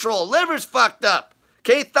out of control. Liver's fucked up.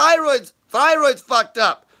 Okay, thyroid's fucked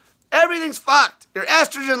up. Everything's fucked. Your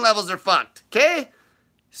estrogen levels are fucked. Okay,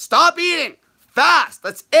 stop eating. Fast.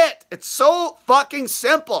 That's it. It's so fucking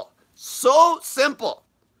simple. So simple.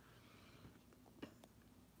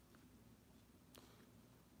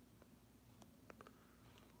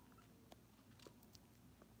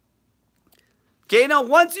 Okay, now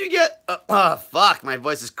once you get... fuck, my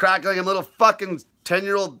voice is cracking like a little fucking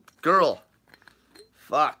 10-year-old girl.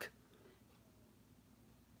 Fuck.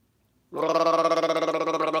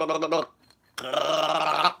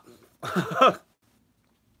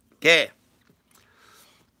 Okay.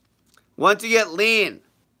 Once you get lean,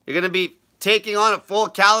 you're going to be taking on a full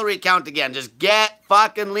calorie count again. Just get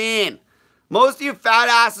fucking lean. Most of you fat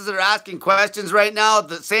asses that are asking questions right now,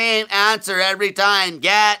 the same answer every time.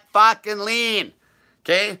 Get fucking lean.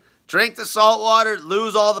 Okay? Drink the salt water,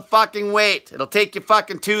 lose all the fucking weight. It'll take you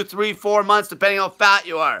fucking 2, 3, 4 months depending how fat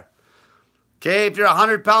you are. Okay? If you're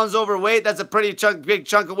 100 pounds overweight, that's a pretty big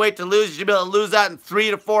chunk of weight to lose. You should be able to lose that in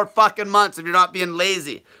 3 to 4 fucking months if you're not being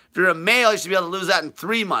lazy. If you're a male, you should be able to lose that in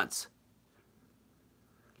 3 months.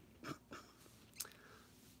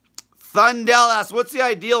 Thundell asks, what's the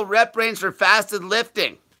ideal rep range for fasted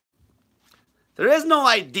lifting? There is no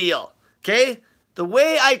ideal. Okay? The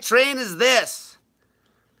way I train is this.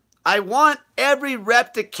 I want every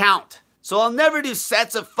rep to count. So I'll never do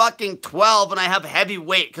sets of fucking 12 when I have heavy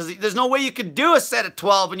weight. Because there's no way you could do a set of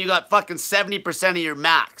 12 when you got fucking 70% of your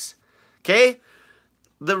max. Okay?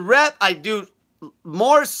 The rep, I do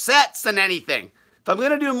more sets than anything. If I'm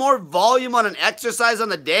going to do more volume on an exercise on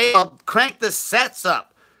the day, I'll crank the sets up.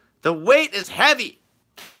 The weight is heavy.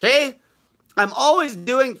 Okay? I'm always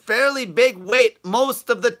doing fairly big weight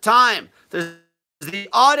most of the time. There's the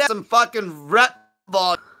odd some fucking rep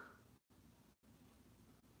volume.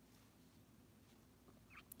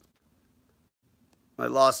 I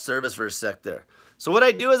lost service for a sec there. So what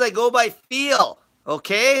I do is I go by feel,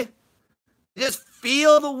 okay? Just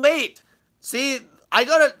feel the weight. See,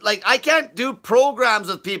 I can't do programs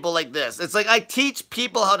with people like this. It's like I teach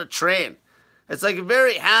people how to train. It's like a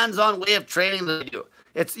very hands-on way of training that I do.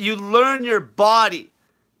 It's you learn your body.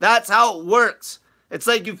 That's how it works. It's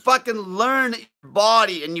like you fucking learn your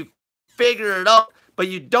body and you figure it out, but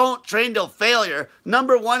you don't train till failure.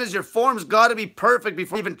 Number one is your form's got to be perfect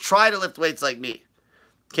before you even try to lift weights like me.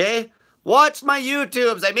 Okay? Watch my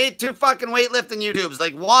YouTubes. I made 2 fucking weightlifting YouTubes.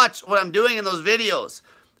 Like, watch what I'm doing in those videos.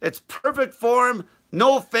 It's perfect form,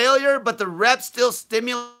 no failure, but the reps still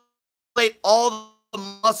stimulate all the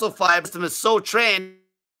muscle fibers and is so trained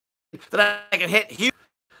that I can hit huge.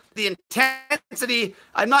 The intensity,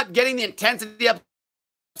 I'm not getting the intensity up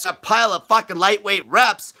a pile of fucking lightweight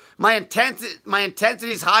reps. My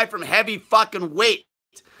intensity is high from heavy fucking weight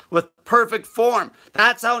with perfect form.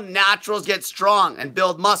 That's how naturals get strong and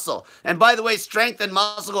build muscle. And by the way, strength and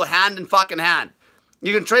muscle go hand in fucking hand.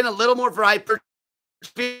 You can train a little more for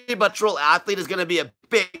hypertrophy, but true athlete is going to be a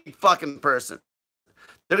big fucking person.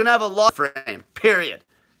 They're going to have a lot of frame, period.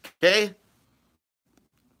 Okay?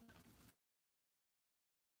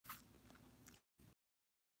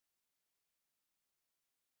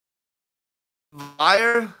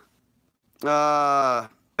 Fire.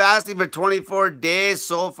 Fasting for 24 days.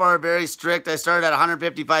 So far, very strict. I started at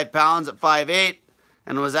 155 pounds at 5'8"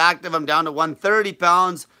 and was active. I'm down to 130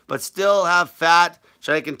 pounds, but still have fat.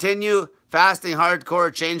 Should I continue fasting hardcore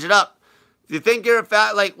or change it up? If you think you're a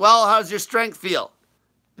fat, well, how's your strength feel?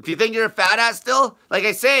 If you think you're a fat ass still, like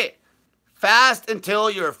I say, fast until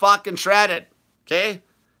you're fucking shredded. Okay?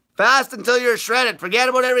 Fast until you're shredded. Forget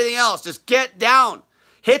about everything else. Just get down.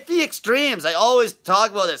 Hit the extremes. I always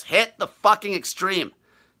talk about this. Hit the fucking extreme.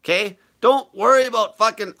 Okay? Don't worry about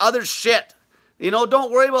fucking other shit. You know,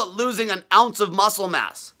 don't worry about losing an ounce of muscle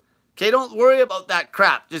mass. Okay? Don't worry about that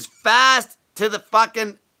crap. Just fast to the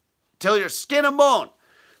fucking, till you're skin and bone.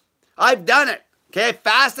 I've done it. Okay? I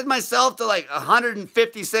fasted myself to like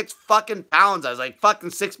 156 fucking pounds. I was like fucking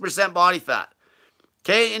 6% body fat.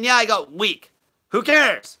 Okay? And yeah, I got weak. Who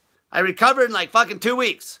cares? I recovered in like fucking 2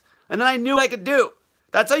 weeks. And then I knew I could do.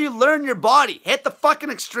 That's how you learn your body. Hit the fucking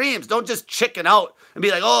extremes. Don't just chicken out and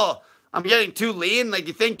be like, oh, I'm getting too lean like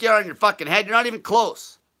you think you are in your fucking head. You're not even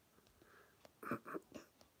close.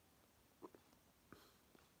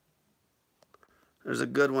 There's a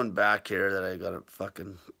good one back here that I got to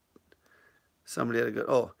fucking... Somebody had a good...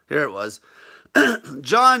 Oh, here it was.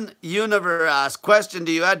 John Univer asked, question,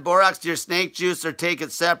 do you add borax to your snake juice or take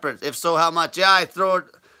it separate? If so, how much? Yeah, I throw it...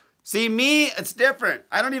 See, me, it's different.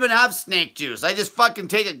 I don't even have snake juice. I just fucking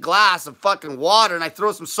take a glass of fucking water and I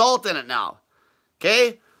throw some salt in it now.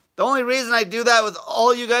 Okay? The only reason I do that with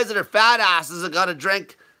all you guys that are fat asses that gotta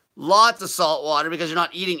drink lots of salt water because you're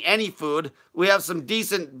not eating any food, we have some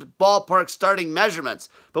decent ballpark starting measurements.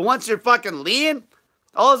 But once you're fucking lean,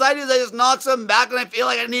 all I do is I just knock something back and I feel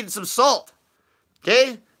like I needed some salt.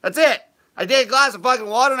 Okay? That's it. I take a glass of fucking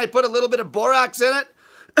water and I put a little bit of borax in it.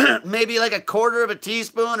 Maybe like a quarter of a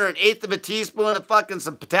teaspoon or an eighth of a teaspoon of fucking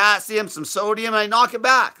some potassium, some sodium, and I knock it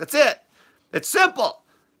back. That's it. It's simple.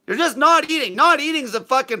 You're just not eating. Not eating is the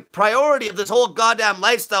fucking priority of this whole goddamn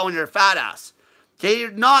lifestyle when you're a fat ass. Okay,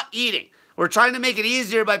 you're not eating. We're trying to make it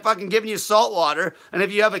easier by fucking giving you salt water, and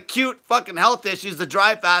if you have acute fucking health issues, the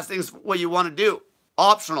dry fasting is what you want to do,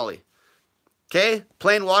 optionally. Okay?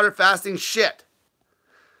 Plain water fasting, shit.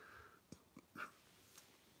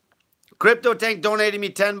 Crypto Tank donated me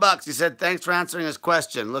 $10. He said, thanks for answering his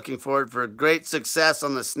question. Looking forward for great success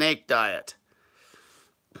on the snake diet.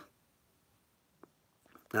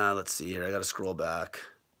 Let's see here. I got to scroll back.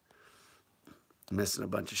 I'm missing a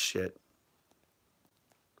bunch of shit.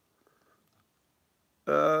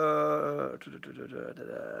 Oh,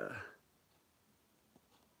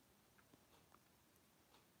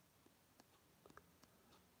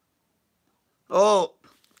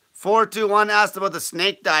 421 asked about the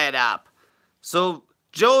snake diet app. So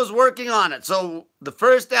Joe's working on it. So the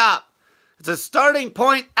first app, it's a starting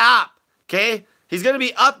point app, okay? He's going to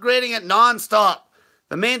be upgrading it nonstop.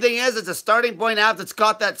 The main thing is it's a starting point app that's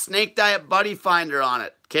got that snake diet buddy finder on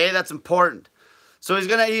it, okay? That's important. So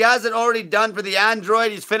he has it already done for the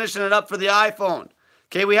Android. He's finishing it up for the iPhone.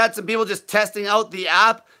 Okay, we had some people just testing out the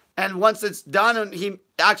app, and once it's done and he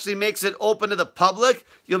actually makes it open to the public,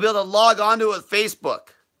 you'll be able to log onto it with Facebook.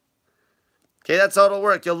 Okay, that's how it'll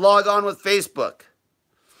work. You'll log on with Facebook.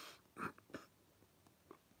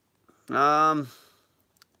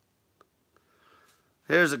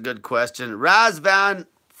 Here's a good question. Razvan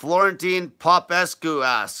Florentine Popescu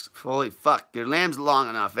asks, holy fuck, your name's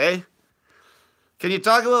long enough, eh? Can you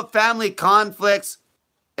talk about family conflicts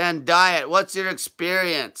and diet? What's your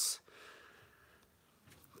experience?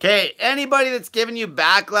 Okay, anybody that's giving you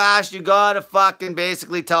backlash, you gotta fucking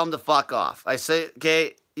basically tell them to fuck off. I say,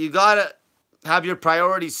 okay, you gotta have your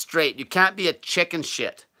priorities straight. You can't be a chicken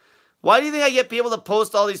shit. Why do you think I get people to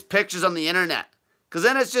post all these pictures on the internet? Because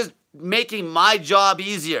then it's just making my job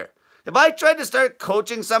easier. If I tried to start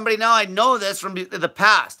coaching somebody now, I know this from the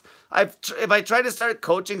past. If I try to start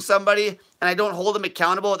coaching somebody and I don't hold them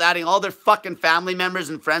accountable with adding all their fucking family members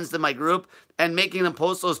and friends to my group and making them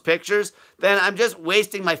post those pictures, then I'm just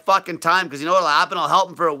wasting my fucking time because you know what'll happen? I'll help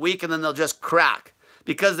them for a week and then they'll just crack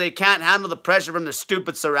because they can't handle the pressure from their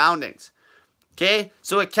stupid surroundings. Okay?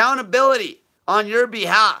 So accountability on your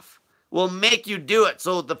behalf will make you do it.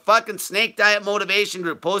 So the fucking Snake Diet Motivation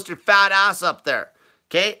Group, post your fat ass up there.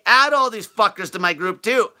 Okay? Add all these fuckers to my group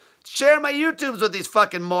too. Share my YouTubes with these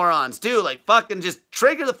fucking morons too. Like fucking just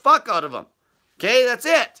trigger the fuck out of them. Okay? That's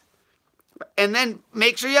it. And then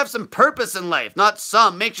make sure you have some purpose in life. Not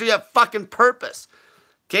some. Make sure you have fucking purpose.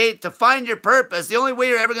 Okay? To find your purpose, the only way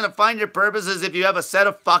you're ever going to find your purpose is if you have a set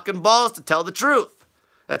of fucking balls to tell the truth.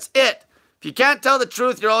 That's it. If you can't tell the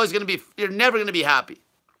truth, you're never going to be happy.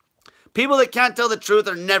 People that can't tell the truth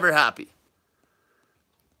are never happy.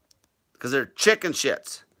 Because they're chicken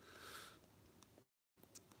shits.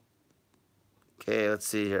 Okay, let's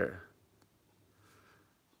see here.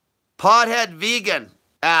 Pothead Vegan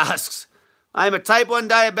asks, I'm a type 1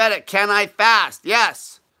 diabetic. Can I fast?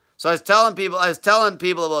 Yes. So I was telling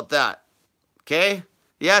people about that. Okay?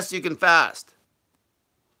 Yes, you can fast.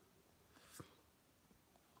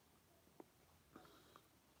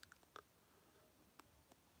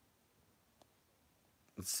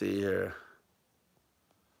 Let's see here.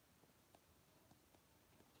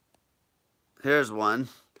 Here's one.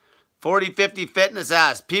 4050 Fitness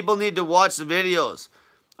asks, people need to watch the videos.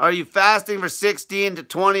 Are you fasting for 16 to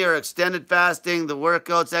 20 or extended fasting? The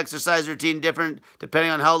workouts, exercise routine different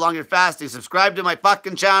depending on how long you're fasting. Subscribe to my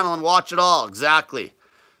fucking channel and watch it all. Exactly.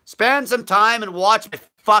 Spend some time and watch my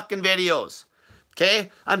fucking videos.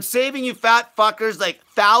 Okay? I'm saving you fat fuckers like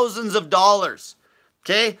thousands of dollars.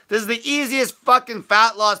 Okay? This is the easiest fucking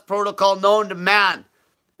fat loss protocol known to man.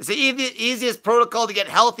 It's the easiest protocol to get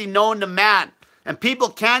healthy known to man. And people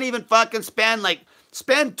can't even fucking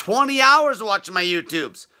spend 20 hours watching my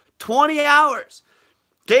YouTubes. 20 hours.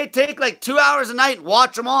 Okay? Take like 2 hours a night and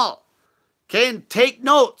watch them all. Okay? And take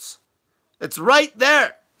notes. It's right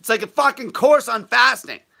there. It's like a fucking course on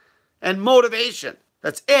fasting and motivation.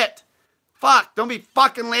 That's it. Fuck. Don't be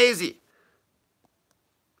fucking lazy.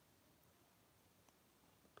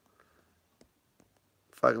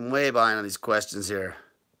 Fucking way behind on these questions here.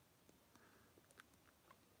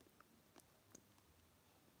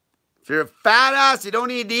 If you're a fat ass, you don't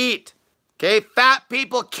need to eat. Okay? Fat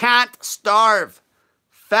people can't starve.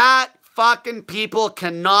 Fat fucking people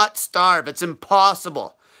cannot starve. It's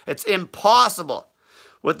impossible. It's impossible.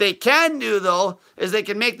 What they can do, though, is they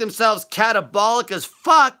can make themselves catabolic as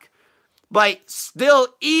fuck by still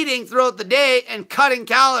eating throughout the day and cutting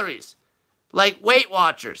calories. Like Weight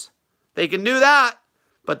Watchers. They can do that,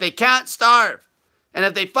 but they can't starve. And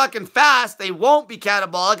if they fucking fast, they won't be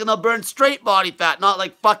catabolic and they'll burn straight body fat, not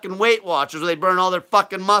like fucking Weight Watchers where they burn all their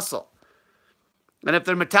fucking muscle. And if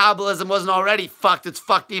their metabolism wasn't already fucked, it's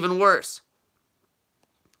fucked even worse.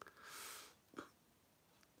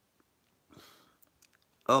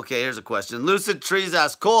 Okay, here's a question. Lucid Trees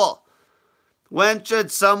asks, Cole, when should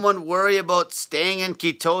someone worry about staying in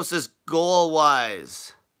ketosis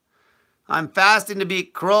goal-wise? I'm fasting to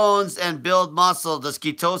beat Crohn's and build muscle. Does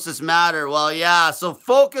ketosis matter? Well, yeah. So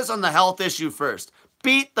focus on the health issue first.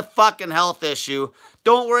 Beat the fucking health issue.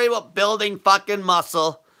 Don't worry about building fucking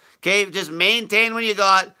muscle. Okay? Just maintain what you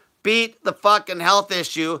got. Beat the fucking health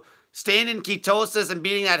issue. Staying in ketosis and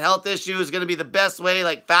beating that health issue is going to be the best way,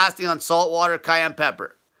 like fasting on salt water, cayenne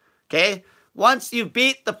pepper. Okay? Once you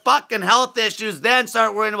beat the fucking health issues, then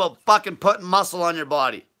start worrying about fucking putting muscle on your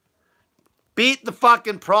body. Beat the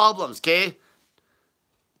fucking problems, okay?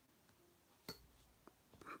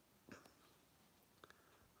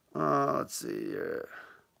 Let's see here.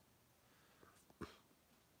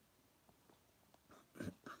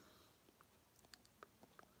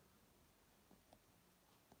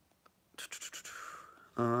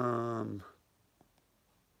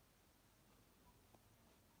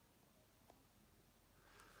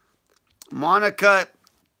 Monica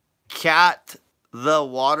Cat the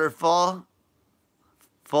Waterfall.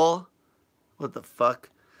 What the fuck?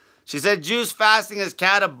 She said juice fasting is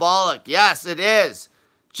catabolic. Yes, it is.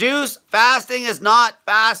 Juice fasting is not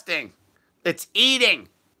fasting. It's eating.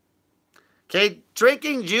 Okay?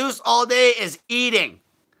 Drinking juice all day is eating.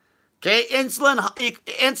 Okay? Insulin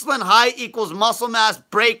high equals muscle mass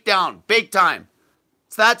breakdown. Big time.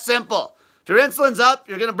 It's that simple. If your insulin's up,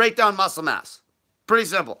 you're going to break down muscle mass. Pretty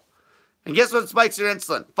simple. And guess what spikes your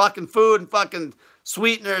insulin? Fucking food and fucking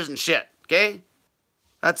sweeteners and shit. Okay?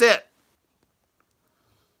 That's it.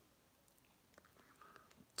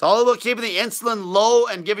 It's all about keeping the insulin low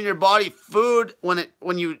and giving your body food when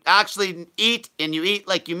you actually eat, and you eat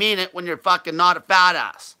like you mean it when you're fucking not a fat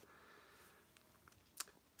ass.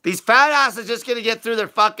 These fat asses just gonna get through their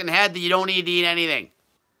fucking head that you don't need to eat anything.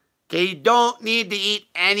 Okay, you don't need to eat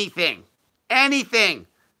anything. Anything.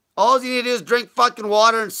 All you need to do is drink fucking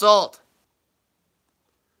water and salt.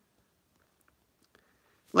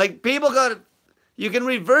 Like, you can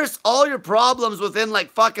reverse all your problems within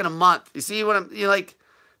like fucking a month. You see what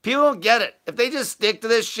people don't get it. If they just stick to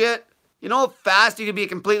this shit, you know how fast you can be a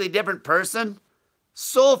completely different person?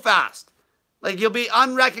 So fast. Like, you'll be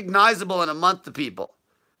unrecognizable in a month to people.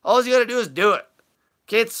 All you gotta do is do it.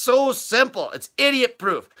 Okay, it's so simple. It's idiot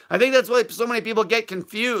proof. I think that's why so many people get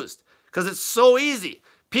confused. Because it's so easy.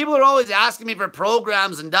 People are always asking me for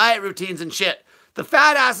programs and diet routines and shit. The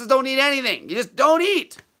fat asses don't eat anything. You just don't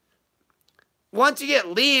eat. Once you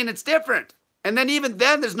get lean, it's different. And then even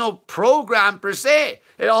then, there's no program per se.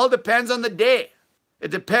 It all depends on the day.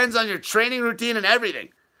 It depends on your training routine and everything.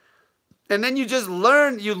 And then you just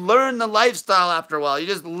learn the lifestyle after a while. You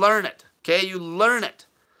just learn it. Okay? You learn it.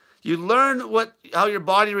 You learn how your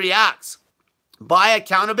body reacts. By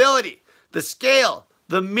accountability. The scale.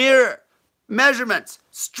 The mirror. Measurements.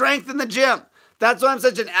 Strength in the gym. That's why I'm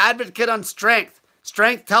such an advocate on strength.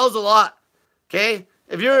 Strength tells a lot. Okay?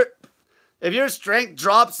 If your strength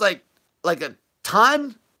drops like a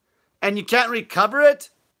ton, and you can't recover it,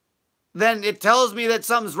 then it tells me that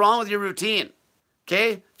something's wrong with your routine.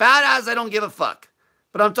 Okay? Fat ass, I don't give a fuck.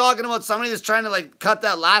 But I'm talking about somebody that's trying to like cut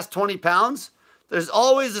that last 20 pounds. There's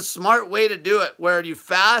always a smart way to do it where you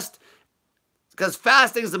fast, because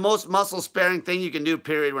fasting is the most muscle sparing thing you can do,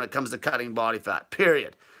 period, when it comes to cutting body fat,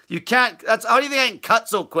 period. You can't, how do you think I can cut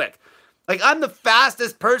so quick? Like, I'm the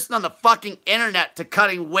fastest person on the fucking internet to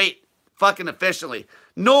cutting weight fucking efficiently.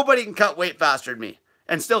 Nobody can cut weight faster than me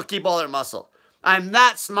and still keep all their muscle. I'm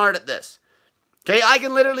that smart at this. Okay, I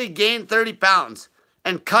can literally gain 30 pounds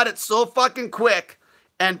and cut it so fucking quick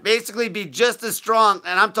and basically be just as strong.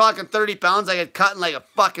 And I'm talking 30 pounds I could cut in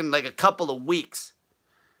like a couple of weeks.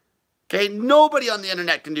 Okay, nobody on the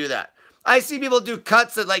internet can do that. I see people do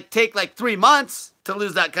cuts that like take like 3 months to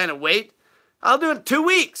lose that kind of weight. I'll do it in 2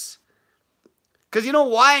 weeks. Because you know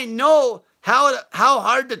why? I know how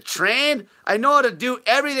hard to train. I know how to do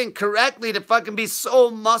everything correctly to fucking be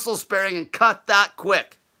so muscle sparing and cut that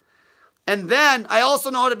quick. And then I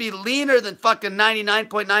also know how to be leaner than fucking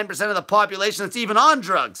 99.9% of the population that's even on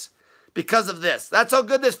drugs because of this. That's how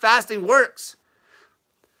good this fasting works.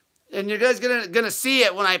 And you guys gonna see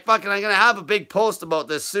it when I'm gonna have a big post about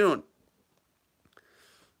this soon.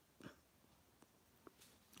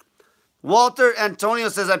 Walter Antonio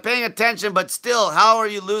says, I'm paying attention, but still, how are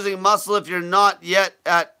you losing muscle if you're not yet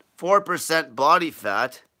at 4% body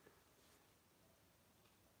fat?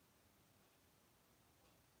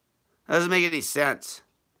 That doesn't make any sense.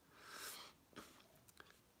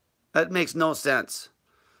 That makes no sense.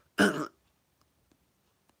 If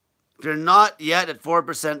you're not yet at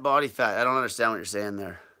 4% body fat, I don't understand what you're saying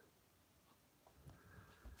there.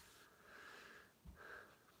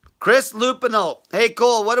 Chris Lupino. Hey,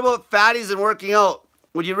 Cole, what about fatties and working out?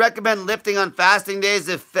 Would you recommend lifting on fasting days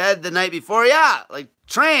if fed the night before? Yeah, like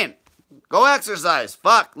train. Go exercise.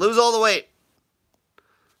 Fuck, lose all the weight.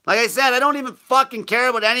 Like I said, I don't even fucking care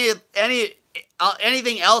about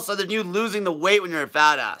anything else other than you losing the weight when you're a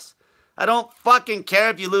fat ass. I don't fucking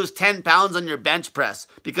care if you lose 10 pounds on your bench press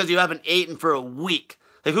because you haven't eaten for a week.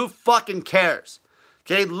 Like, who fucking cares?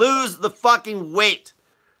 Okay, lose the fucking weight.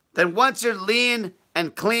 Then once you're lean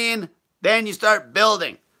and clean, then you start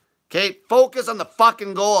building. Okay, focus on the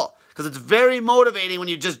fucking goal because it's very motivating when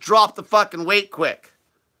you just drop the fucking weight quick.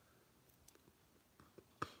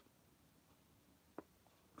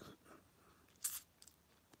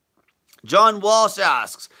 John Walsh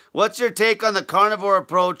asks, what's your take on the carnivore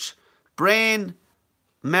approach? Brain,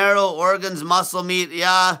 marrow, organs, muscle meat.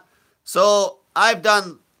 Yeah, so I've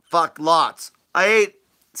done lots. I ate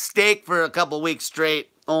steak for a couple weeks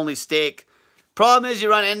straight, only steak. Problem is you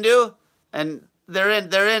run into, and they're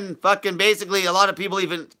in fucking basically a lot of people,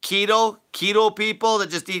 even keto people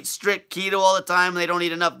that just eat strict keto all the time. They don't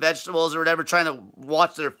eat enough vegetables or whatever, trying to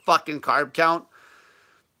watch their fucking carb count.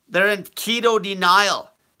 They're in keto denial.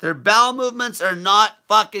 Their bowel movements are not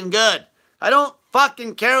fucking good. I don't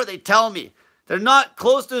fucking care what they tell me. They're not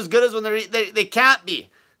close to as good as when they can't be.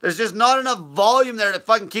 There's just not enough volume there to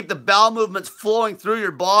fucking keep the bowel movements flowing through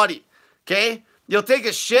your body. Okay? You'll take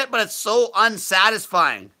a shit, but it's so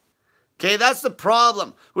unsatisfying. Okay? That's the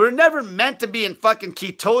problem. We were never meant to be in fucking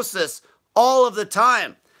ketosis all of the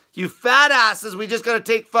time. You fat asses, we just gotta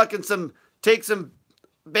take some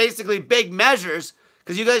basically big measures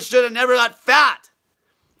because you guys should have never got fat.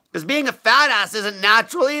 Because being a fat ass isn't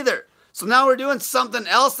natural either. So now we're doing something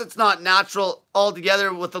else that's not natural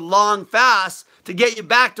altogether with a long fast to get you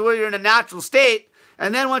back to where you're in a natural state.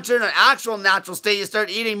 And then once you're in an actual natural state, you start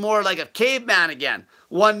eating more like a caveman again.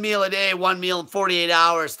 1 meal a day, 1 meal in 48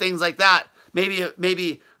 hours, things like that.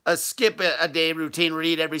 Maybe a skip a day routine where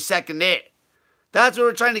you eat every second day. That's what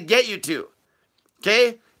we're trying to get you to.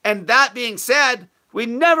 Okay? And that being said, we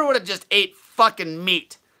never would have just ate fucking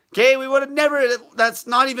meat. Okay, we would have never, that's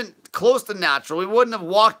not even close to natural. We wouldn't have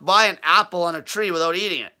walked by an apple on a tree without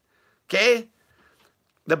eating it. Okay?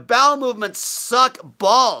 The bowel movements suck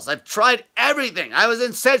balls. I've tried everything. I was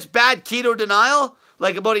in such bad keto denial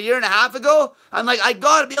like about 1.5 years ago. I'm like, I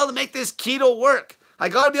gotta be able to make this keto work. I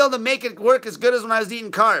gotta be able to make it work as good as when I was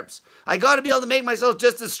eating carbs. I gotta be able to make myself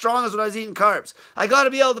just as strong as when I was eating carbs. I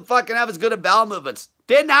gotta be able to fucking have as good of bowel movements.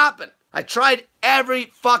 Didn't happen. I tried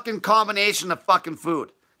every fucking combination of fucking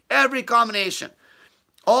food. Every combination.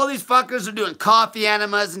 All these fuckers are doing coffee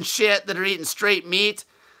enemas and shit that are eating straight meat.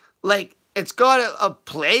 Like, it's got a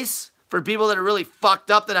place for people that are really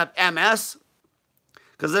fucked up that have MS.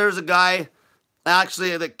 Because there's a guy,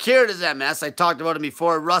 actually, that cured his MS. I talked about him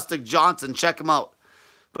before, Rustic Johnson. Check him out.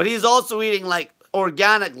 But he's also eating, like,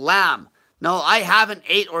 organic lamb. No, I haven't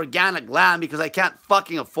ate organic lamb because I can't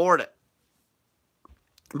fucking afford it.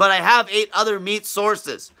 But I have ate other meat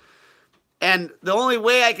sources. And the only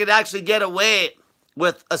way I could actually get away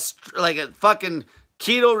with a fucking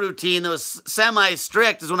keto routine that was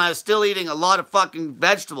semi-strict is when I was still eating a lot of fucking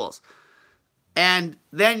vegetables. And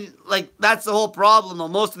then, like, that's the whole problem, though.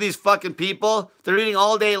 Most of these fucking people, they're eating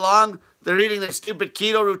all day long. They're eating their stupid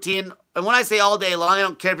keto routine. And when I say all day long, I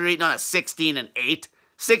don't care if you're eating on a 16 and 8.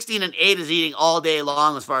 16 and 8 is eating all day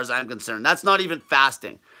long as far as I'm concerned. That's not even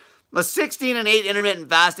fasting. The 16 and 8 intermittent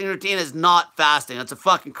fasting routine is not fasting. That's a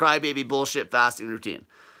fucking crybaby bullshit fasting routine.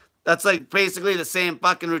 That's like basically the same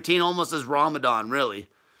fucking routine almost as Ramadan, really.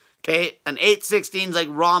 Okay? An 8-16 is like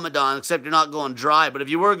Ramadan, except you're not going dry. But if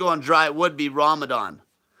you were going dry, it would be Ramadan.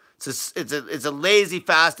 It's a lazy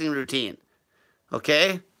fasting routine.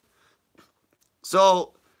 Okay?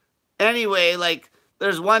 So, anyway, like,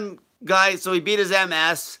 there's one guy, so he beat his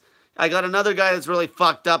MS. I got another guy that's really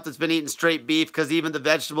fucked up that's been eating straight beef because even the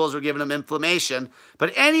vegetables were giving him inflammation.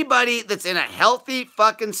 But anybody that's in a healthy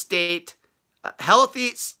fucking state, a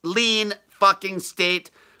healthy, lean fucking state,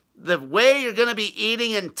 the way you're going to be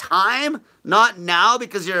eating in time, not now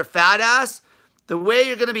because you're a fat ass, the way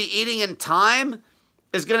you're going to be eating in time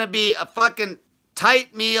is going to be a fucking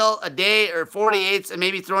tight meal a day or 48s and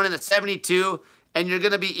maybe throwing in a 72, and you're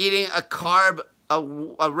going to be eating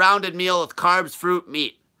a rounded meal with carbs, fruit,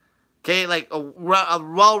 meat. Okay, like a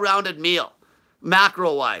well-rounded meal,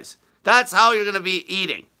 macro-wise. That's how you're going to be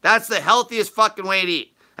eating. That's the healthiest fucking way to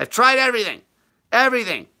eat. I've tried everything.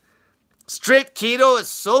 Everything. Strict keto is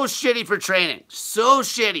so shitty for training. So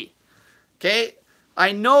shitty. Okay?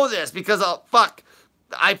 I know this because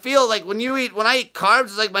I feel like when I eat carbs,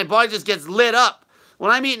 it's like my body just gets lit up. When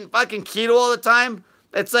I'm eating fucking keto all the time,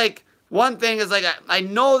 it's like, one thing is like, I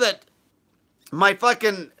know that my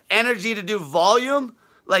fucking energy to do volume,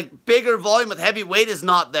 like bigger volume with heavy weight, is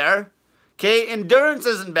not there. Okay, endurance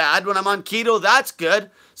isn't bad. When I'm on keto, that's good.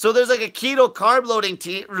 So there's like a keto carb loading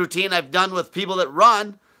routine I've done with people that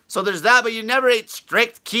run. So there's that, but you never ate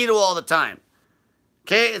strict keto all the time.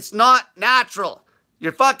 Okay, it's not natural.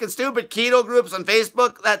 Your fucking stupid keto groups on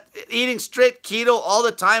Facebook, that eating strict keto all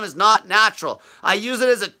the time is not natural. I use it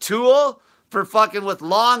as a tool for fucking with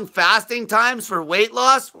long fasting times for weight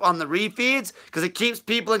loss on the refeeds because it keeps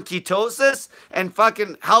people in ketosis and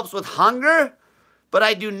fucking helps with hunger. But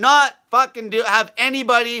I do not fucking have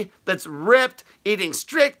anybody that's ripped eating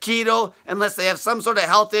strict keto unless they have some sort of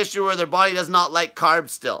health issue where their body does not like carbs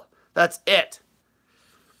still. That's it.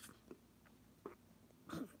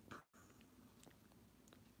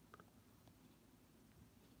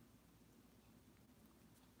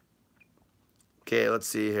 Okay, let's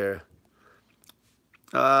see here.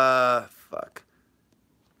 Fuck.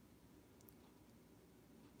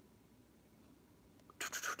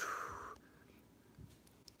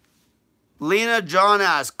 Lena John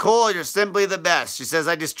asks, Cole, you're simply the best. She says,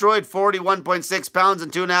 I destroyed 41.6 pounds in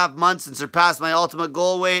 2.5 months and surpassed my ultimate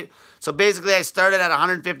goal weight. So basically I started at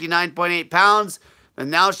 159.8 pounds and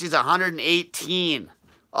now she's 118.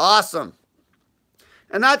 Awesome.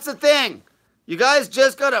 And that's the thing. You guys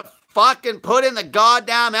just gotta fucking put in the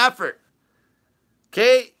goddamn effort.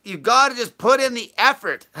 Okay? You gotta just put in the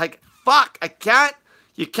effort. Like, fuck,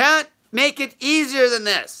 you can't make it easier than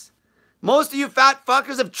this. Most of you fat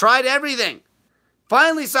fuckers have tried everything.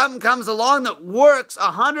 Finally, something comes along that works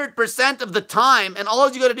 100% of the time, and all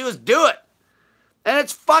you gotta do is do it. And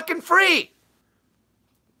it's fucking free.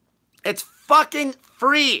 It's fucking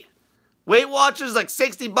free. Weight Watchers like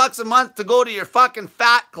 $60 a month to go to your fucking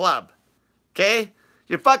fat club. Okay?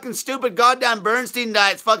 Your fucking stupid goddamn Bernstein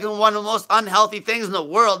diet's fucking one of the most unhealthy things in the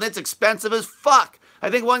world, and it's expensive as fuck.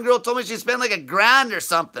 I think one girl told me she spent like $1,000 or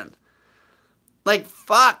something. Like,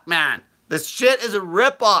 fuck, man. This shit is a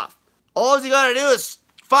ripoff. All you gotta do is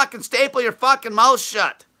fucking staple your fucking mouth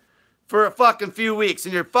shut for a fucking few weeks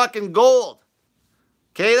and you're fucking gold.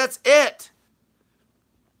 Okay, that's it.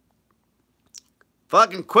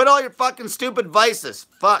 Fucking quit all your fucking stupid vices.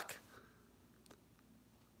 Fuck.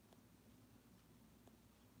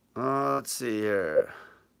 Let's see here.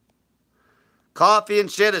 Coffee and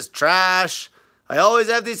shit is trash. I always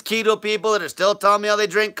have these keto people that are still telling me how they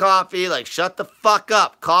drink coffee. Like, shut the fuck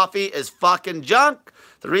up. Coffee is fucking junk.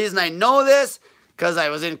 The reason I know this, because I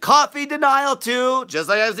was in coffee denial too, just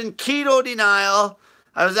like I was in keto denial.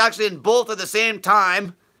 I was actually in both at the same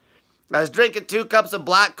time. I was drinking 2 cups of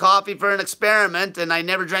black coffee for an experiment, and I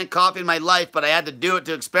never drank coffee in my life, but I had to do it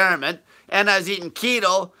to experiment. And I was eating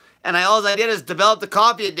keto, and all I did is develop the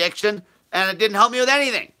coffee addiction, and it didn't help me with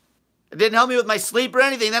anything. It didn't help me with my sleep or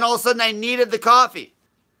anything. Then all of a sudden I needed the coffee.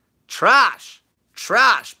 Trash.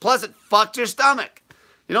 Trash. Plus it fucked your stomach.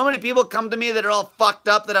 You know how many people come to me that are all fucked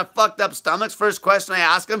up, that have fucked up stomachs? First question I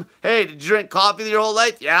ask them, hey, did you drink coffee your whole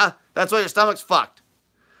life? Yeah, that's why your stomach's fucked.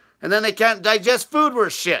 And then they can't digest food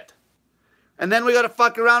worth shit. And then we got to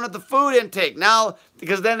fuck around with the food intake now,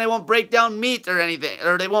 because then they won't break down meat or anything,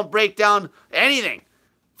 or they won't break down anything.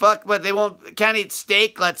 Fuck, but they can't eat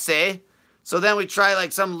steak, let's say. So then we try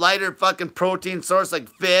like some lighter fucking protein source like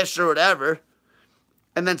fish or whatever.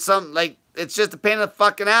 And then it's just a pain in the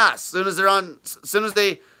fucking ass. As soon as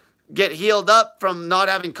they get healed up from not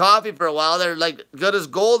having coffee for a while, they're like good as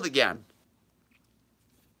gold again.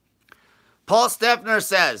 Paul Steffner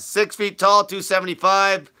says, 6 feet tall,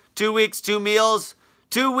 275, 2 weeks, 2 meals.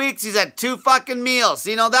 2 weeks, he's had 2 fucking meals.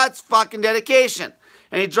 You know, that's fucking dedication.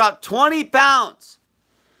 And he dropped 20 pounds.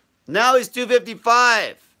 Now he's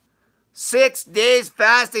 255. 6 days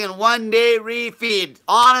fasting and 1 day refeed.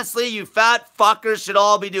 Honestly, you fat fuckers should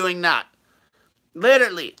all be doing that.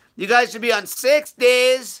 Literally. You guys should be on 6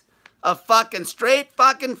 days of fucking straight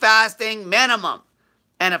fucking fasting minimum.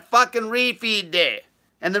 And a fucking refeed day.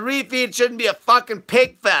 And the refeed shouldn't be a fucking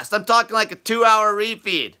pig fest. I'm talking like a 2-hour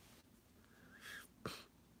refeed.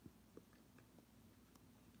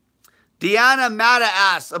 Deanna Mata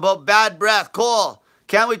asks about bad breath. Cole,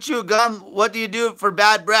 can't we chew gum? What do you do for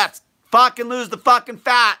bad breath? Fucking lose the fucking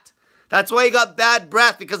fat. That's why you got bad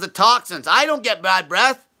breath, because of toxins. I don't get bad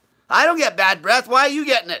breath. I don't get bad breath. Why are you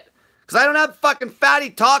getting it? Because I don't have fucking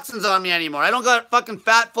fatty toxins on me anymore. I don't got fucking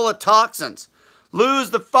fat full of toxins.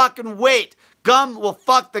 Lose the fucking weight. Gum will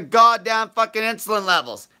fuck the goddamn fucking insulin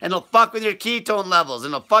levels. And it'll fuck with your ketone levels.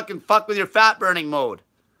 And it'll fucking fuck with your fat burning mode.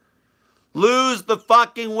 Lose the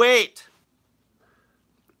fucking weight.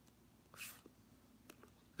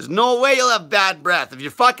 There's no way you'll have bad breath. If you're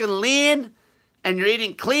fucking lean and you're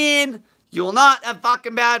eating clean, you will not have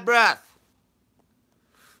fucking bad breath.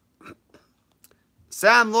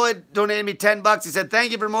 Sam Lloyd donated me $10. He said,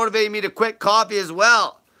 thank you for motivating me to quit coffee as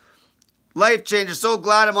well. Life changer. So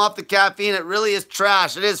glad I'm off the caffeine. It really is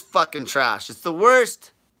trash. It is fucking trash. It's the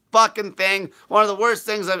worst fucking thing. One of the worst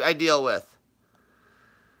things I deal with.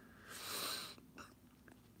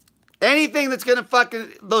 Anything that's gonna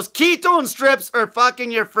fucking... Those ketone strips are fucking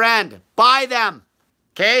your friend. Buy them.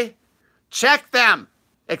 Okay? Check them.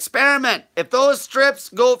 Experiment. If those strips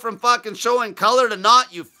go from fucking showing color to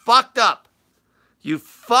not, you fucked up. You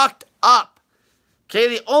fucked up. Okay,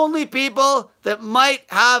 the only people that might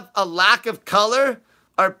have a lack of color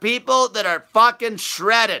are people that are fucking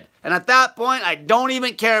shredded. And at that point, I don't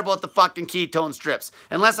even care about the fucking ketone strips.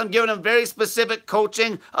 Unless I'm giving them very specific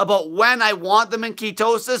coaching about when I want them in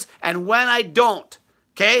ketosis and when I don't.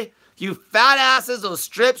 Okay? You fat asses, those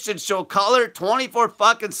strips should show color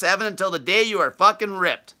 24/7 until the day you are fucking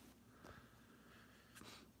ripped.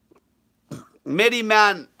 Midi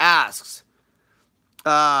Man asks,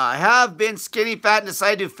 I have been skinny fat and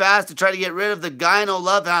decided to fast to try to get rid of the gyno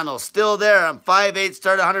love handle. Still there. I'm 5'8",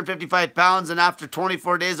 started 155 pounds, and after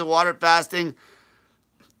 24 days of water fasting,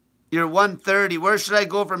 you're 130. Where should I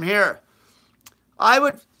go from here?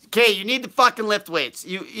 Okay, you need to fucking lift weights.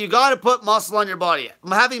 You got to put muscle on your body.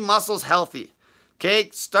 Having muscle's healthy. Okay,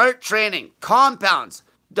 start training. Compounds.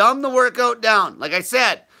 Dumb the workout down. Like I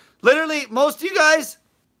said, literally, most of you guys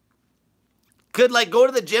could like go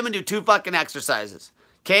to the gym and do 2 fucking exercises.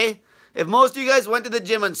 Okay? If most of you guys went to the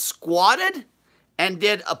gym and squatted and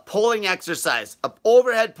did a pulling exercise, a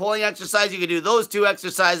overhead pulling exercise, you could do those 2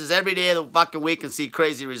 exercises every day of the fucking week and see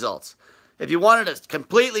crazy results. If you wanted to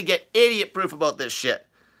completely get idiot proof about this shit,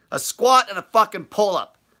 a squat and a fucking pull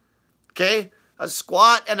up. Okay? A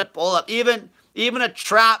squat and a pull up. Even a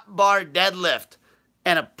trap bar deadlift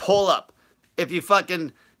and a pull up. If you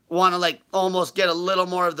fucking want to like almost get a little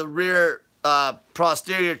more of the rear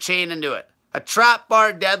posterior chain into it. A trap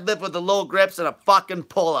bar deadlift with the low grips and a fucking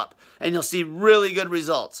pull up. And you'll see really good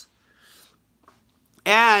results.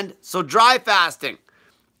 And so dry fasting.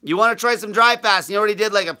 You want to try some dry fasting. You already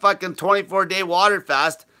did like a fucking 24-day water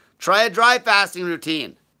fast. Try a dry fasting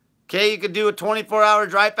routine. Okay, you could do a 24-hour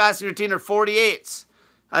dry fasting routine or 48s.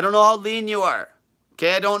 I don't know how lean you are.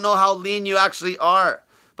 Okay, I don't know how lean you actually are.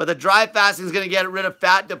 But the dry fasting is going to get rid of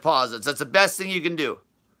fat deposits. That's the best thing you can do.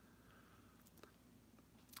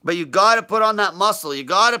 But you got to put on that muscle. You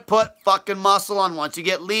got to put fucking muscle on once you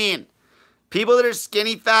get lean. People that are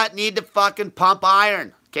skinny fat need to fucking pump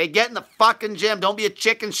iron. Okay, get in the fucking gym. Don't be a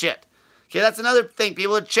chicken shit. Okay, that's another thing.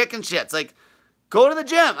 People are chicken shits. Like, go to the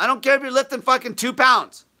gym. I don't care if you're lifting fucking 2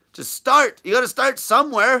 pounds. Just start. You got to start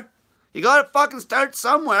somewhere. You got to fucking start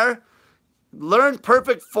somewhere. Learn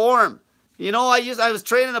perfect form. You know, I was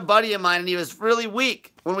training a buddy of mine and he was really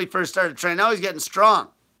weak when we first started training. Now he's getting strong.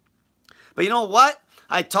 But you know what?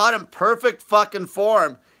 I taught him perfect fucking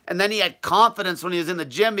form, and then he had confidence when he was in the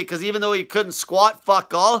gym because even though he couldn't squat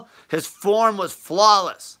fuck all, his form was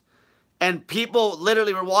flawless. And people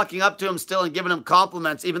literally were walking up to him still and giving him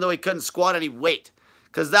compliments, even though he couldn't squat any weight.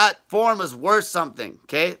 Because that form was worth something,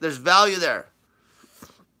 okay? There's value there.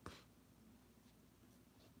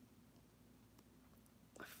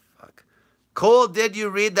 Fuck. Cole, did you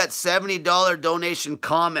read that $70 donation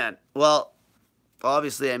comment? Well,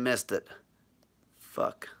 obviously I missed it.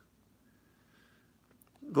 Fuck.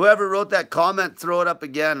 Whoever wrote that comment, throw it up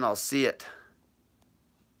again and I'll see it.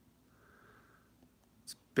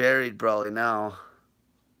 It's buried probably now.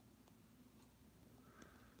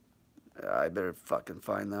 I better fucking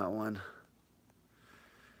find that one.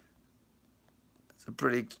 It's a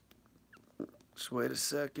pretty... Just wait a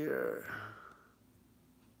sec here.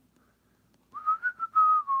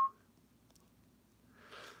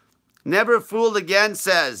 Never Fooled Again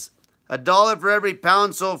says, $1 for every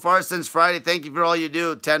pound so far since Friday. Thank you for all you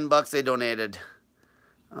do. $10 they donated.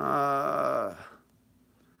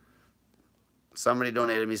 Somebody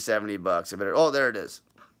donated me $70. I better... Oh, there it is.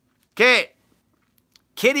 Okay.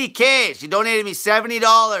 Kitty K, she donated me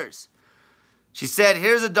 $70. She said,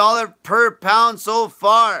 here's $1 per pound so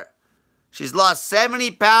far. She's lost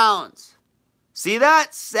 70 pounds. See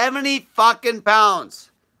that? 70 fucking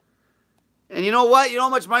pounds. And you know what? You know how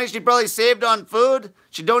much money she probably saved on food?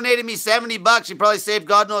 She donated me $70. She probably saved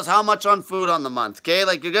God knows how much on food on the month, okay?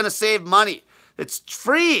 Like, you're going to save money. It's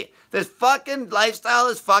free. This fucking lifestyle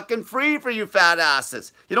is fucking free for you fat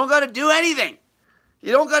asses. You don't got to do anything.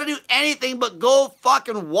 You don't got to do anything but go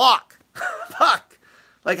fucking walk. Fuck.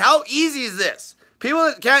 Like, how easy is this? People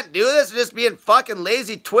that can't do this are just being fucking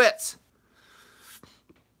lazy twits.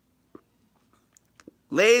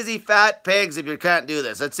 Lazy fat pigs if you can't do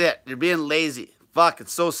this. That's it. You're being lazy. Fuck,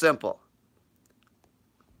 it's so simple.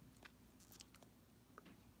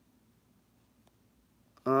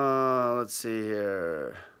 Let's see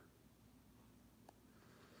here.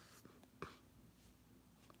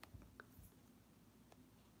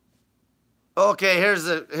 Okay,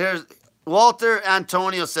 here's Walter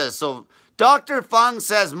Antonio says, so Dr. Fung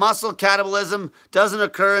says muscle catabolism doesn't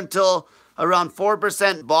occur until around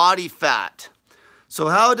 4% body fat. So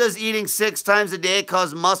how does eating 6 times a day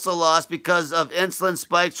cause muscle loss because of insulin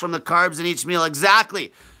spikes from the carbs in each meal?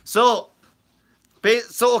 Exactly. So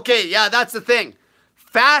okay, yeah, that's the thing.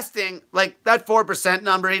 Fasting, like that 4%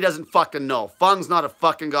 number, he doesn't fucking know. Fung's not a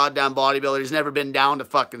fucking goddamn bodybuilder. He's never been down to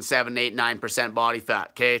fucking 7, 8, 9% body fat,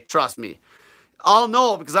 okay? Trust me. I'll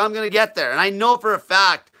know because I'm going to get there. And I know for a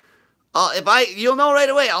fact, you'll know right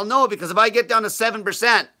away. I'll know because if I get down to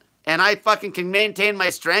 7% and I fucking can maintain my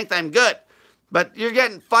strength, I'm good. But you're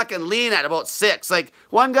getting fucking lean at about 6. Like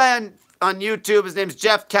one guy on YouTube, his name's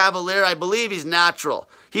Jeff Cavalier. I believe he's natural.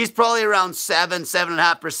 He's probably around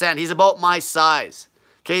 7.5%. He's about my size.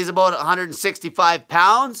 Okay, he's about 165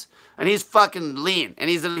 pounds and he's fucking lean. And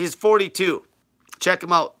he's 42. Check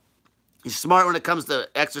him out. He's smart when it comes to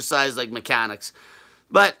exercise, like mechanics.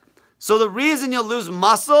 But, so the reason you'll lose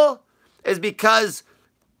muscle is because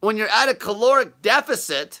when you're at a caloric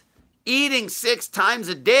deficit, eating 6 times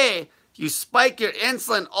a day, you spike your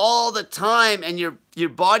insulin all the time and your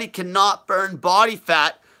body cannot burn body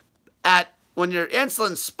fat when your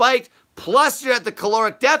insulin's spiked, plus you're at the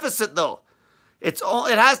caloric deficit though. It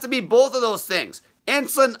has to be both of those things.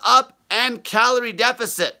 Insulin up and calorie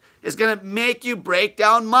deficit is going to make you break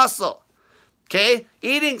down muscle. Okay,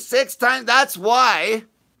 eating 6 times, that's why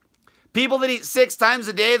people that eat 6 times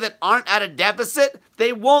a day that aren't at a deficit,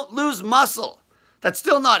 they won't lose muscle. That's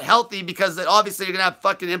still not healthy because obviously you're going to have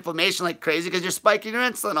fucking inflammation like crazy because you're spiking your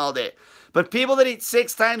insulin all day. But people that eat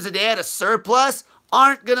 6 times a day at a surplus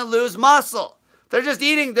aren't going to lose muscle. They're just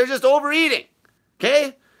eating, they're just overeating.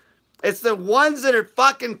 Okay? It's the ones that are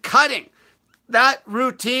fucking cutting. That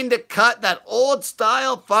routine to cut, that old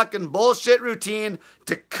style fucking bullshit routine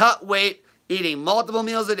to cut weight, eating multiple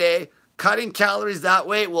meals a day, cutting calories that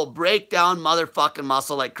way will break down motherfucking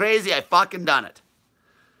muscle like crazy. I fucking done it.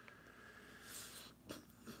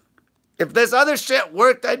 If this other shit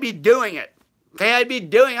worked, I'd be doing it. Okay, I'd be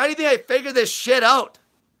doing it. How do you think I figured this shit out?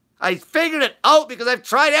 I figured it out because I've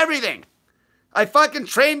tried everything. I fucking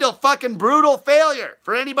trained till fucking brutal failure.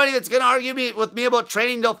 For anybody that's going to argue with me about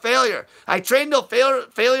training till failure. I trained till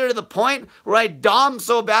failure to the point where I domed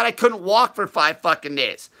so bad I couldn't walk for 5 fucking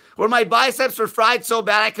days. Where my biceps were fried so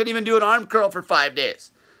bad I couldn't even do an arm curl for 5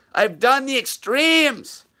 days. I've done the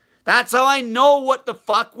extremes. That's how I know what the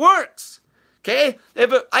fuck works. Okay?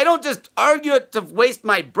 I don't just argue it to waste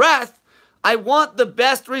my breath. I want the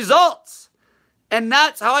best results. And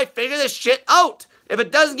that's how I figure this shit out. If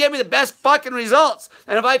it doesn't give me the best fucking results,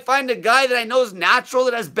 and if I find a guy that I know is natural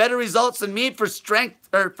that has better results than me for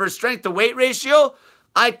strength to weight ratio,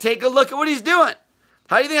 I take a look at what he's doing.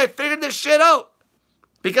 How do you think I figured this shit out?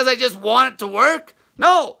 Because I just want it to work?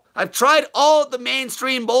 No, I've tried all the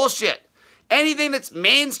mainstream bullshit. Anything that's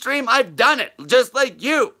mainstream, I've done it, just like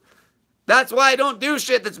you. That's why I don't do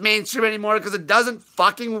shit that's mainstream anymore, because it doesn't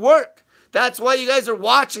fucking work. That's why you guys are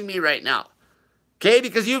watching me right now. Okay,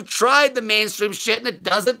 because you've tried the mainstream shit and it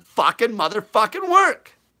doesn't fucking motherfucking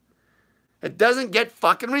work. It doesn't get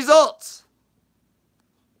fucking results.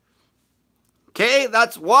 Okay,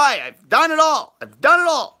 that's why I've done it all. I've done it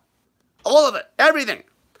all. All of it, everything.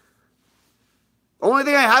 Only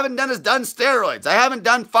thing I haven't done is done steroids. I haven't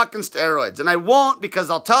done fucking steroids. And I won't,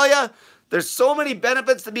 because I'll tell you, there's so many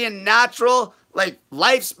benefits to being natural, like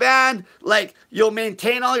lifespan, like you'll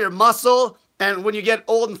maintain all your muscle, and when you get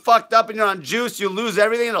old and fucked up and you're on juice, you'll lose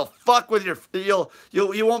everything. It'll fuck with your,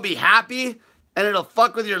 you won't be happy, and it'll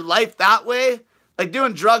fuck with your life that way. Like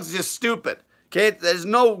doing drugs is just stupid. Okay, there's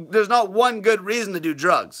not one good reason to do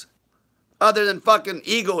drugs, other than fucking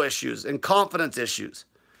ego issues and confidence issues.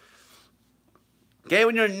 Okay,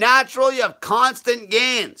 when you're natural, you have constant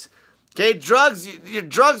gains. Okay, your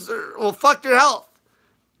drugs will fuck your health.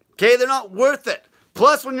 Okay, they're not worth it.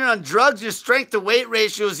 Plus, when you're on drugs, your strength to weight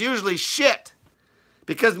ratio is usually shit.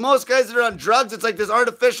 Because most guys that are on drugs, it's like this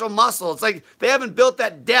artificial muscle. It's like they haven't built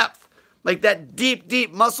that depth, like that deep,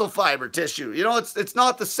 deep muscle fiber tissue. You know, it's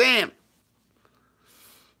not the same.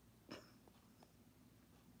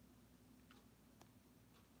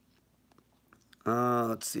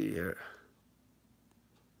 Let's see here.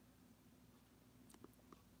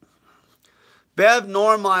 Bev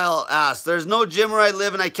Normile asks, there's no gym where I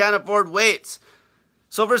live and I can't afford weights.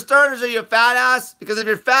 So for starters, are you a fat ass? Because if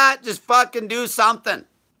you're fat, just fucking do something.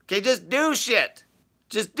 Okay, just do shit.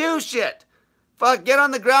 Just do shit. Fuck, get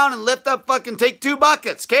on the ground and lift up fucking, take 2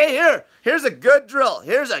 buckets. Okay, here's a good drill.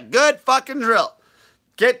 Here's a good fucking drill.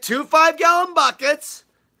 Get 2 5-gallon buckets,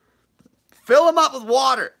 fill them up with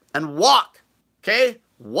water, and walk. Okay,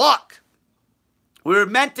 walk. We were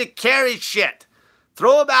meant to carry shit.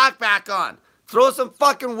 Throw a backpack on. Throw some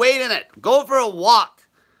fucking weight in it. Go for a walk.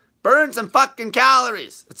 Burn some fucking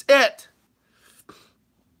calories. That's it.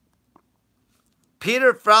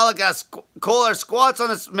 Peter Fralick asks, Cole, are squats on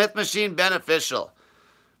a Smith machine beneficial?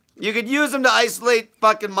 You could use them to isolate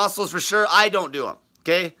fucking muscles for sure. I don't do them.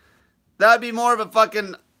 Okay? That'd be more of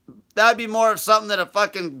something that a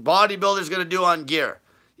fucking bodybuilder's gonna do on gear.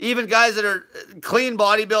 Even guys that are clean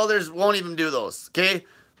bodybuilders won't even do those. Okay?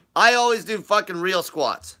 I always do fucking real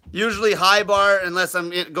squats. Usually high bar, unless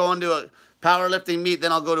I'm going to a powerlifting meet,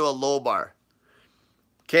 then I'll go to a low bar.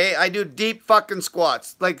 Okay, I do deep fucking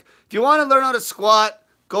squats. Like, if you want to learn how to squat,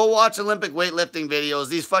 go watch Olympic weightlifting videos.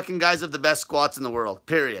 These fucking guys have the best squats in the world,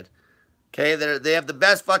 period. Okay, they have the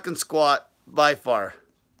best fucking squat by far.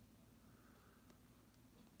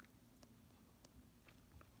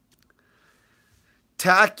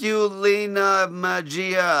 Taculina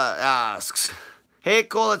Magia asks, hey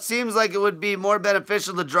Cole, it seems like it would be more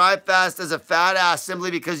beneficial to dry fast as a fat ass simply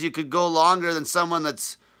because you could go longer than someone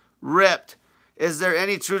that's ripped. Is there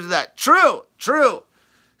any truth to that? True.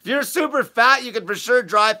 If you're super fat, you could for sure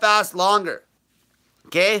dry fast longer.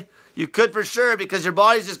 Okay? You could for sure, because your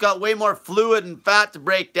body's just got way more fluid and fat to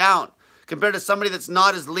break down compared to somebody that's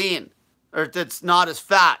not as lean or that's not as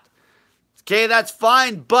fat. Okay, that's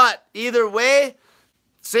fine, but either way,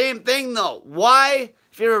 same thing though. Why,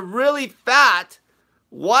 if you're really fat,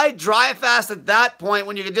 why dry fast at that point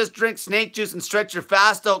when you can just drink snake juice and stretch your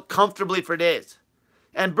fast out comfortably for days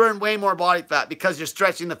and burn way more body fat because you're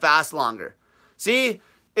stretching the fast longer? See,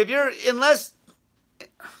 unless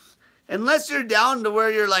you're down to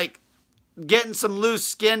where you're like getting some loose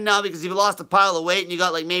skin now because you've lost a pile of weight and you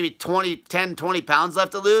got like maybe 20 pounds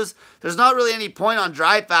left to lose, there's not really any point on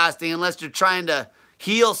dry fasting unless you're trying to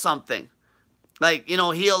heal something. Like,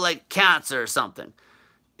 heal like cancer or something.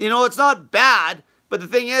 It's not bad, but the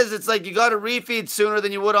thing is, it's like you got to refeed sooner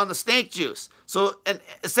than you would on the snake juice. So, and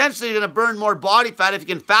essentially you're going to burn more body fat if you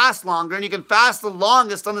can fast longer, and you can fast the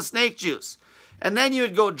longest on the snake juice. And then you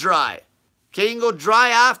would go dry. Okay, you can go dry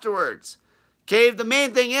afterwards. Okay, the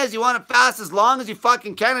main thing is you want to fast as long as you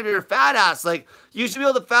fucking can if you're a fat ass. Like, you should be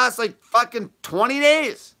able to fast like fucking 20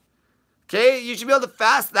 days. Okay, you should be able to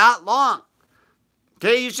fast that long.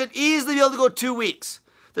 Okay, you should easily be able to go 2 weeks.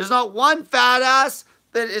 There's not one fat ass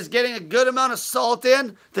that is getting a good amount of salt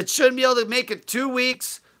in that shouldn't be able to make it 2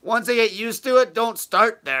 weeks. Once they get used to it, don't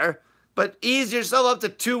start there. But ease yourself up to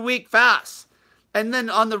 2-week fasts. And then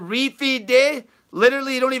on the refeed day,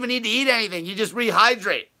 literally you don't even need to eat anything. You just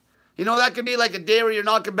rehydrate. That could be like a day where you're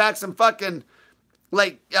knocking back some fucking,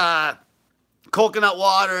 like, coconut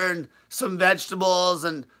water and some vegetables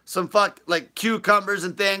and some like cucumbers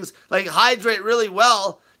and things. Like, hydrate really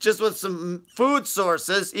well. just with some food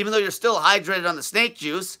sources, even though you're still hydrated on the snake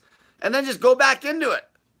juice, and then just go back into it.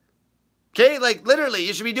 Okay, like literally,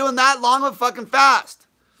 you should be doing that long of a fucking fast.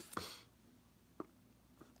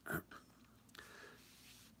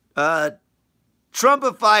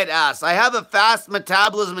 Trumpified asks, I have a fast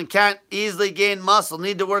metabolism and can't easily gain muscle.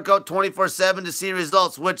 Need to work out 24/7 to see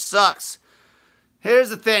results, which sucks. Here's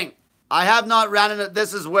the thing. I have not ran into,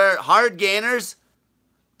 this is where hard gainers,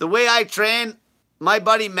 the way I train, my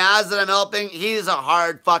buddy Maz that I'm helping, he's a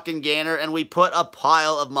hard fucking gainer, and we put a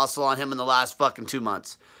pile of muscle on him in the last fucking 2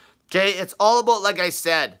 months. Okay, it's all about, like I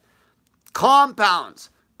said, compounds,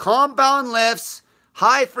 compound lifts,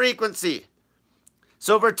 high frequency.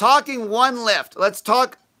 So if we're talking one lift, let's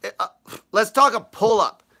talk a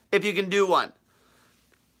pull-up, if you can do one.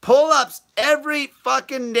 Pull-ups every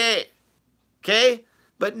fucking day, okay?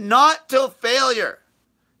 But not till failure.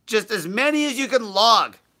 Just as many as you can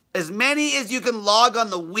log. As many as you can log on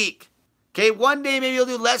the week. Okay, one day maybe you'll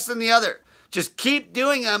do less than the other. Just keep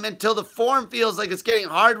doing them until the form feels like it's getting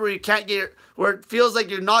hard, where you can't get, where it feels like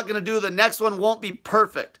you're not going to do, the next one won't be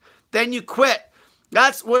perfect. Then you quit.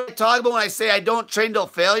 That's what I talk about when I say I don't train till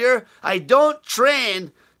failure. I don't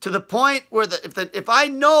train to the point where if I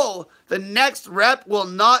know the next rep will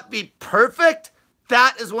not be perfect,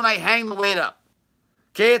 that is when I hang the weight up.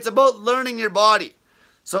 Okay, it's about learning your body.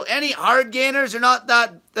 So any hard gainers, you're not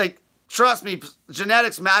that, like, trust me,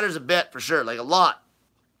 genetics matters a bit for sure, like a lot.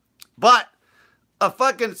 But a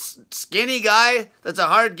fucking skinny guy that's a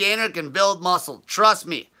hard gainer can build muscle. Trust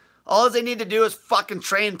me. All they need to do is fucking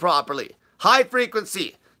train properly. High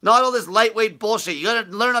frequency. Not all this lightweight bullshit. You gotta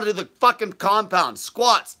learn how to do the fucking compounds.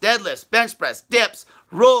 Squats, deadlifts, bench press, dips,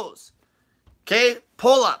 rows. Okay?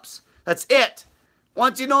 Pull-ups. That's it.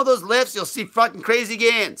 Once you know those lifts, you'll see fucking crazy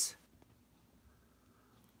gains.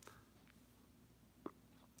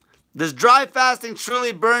 Does dry fasting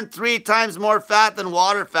truly burn 3 times more fat than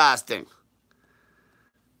water fasting?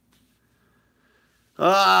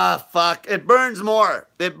 Ah, fuck. It burns more.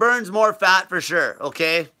 It burns more fat for sure,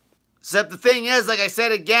 okay? Except the thing is, like I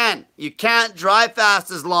said again, you can't dry fast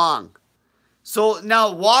as long. So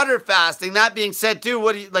now water fasting, that being said too,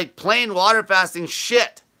 what do you, like plain water fasting,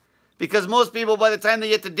 shit. Because most people, by the time they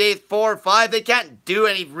get to day 4 or 5, they can't do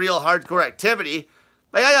any real hardcore activity.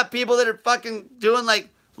 Like I got people that are fucking doing like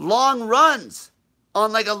long runs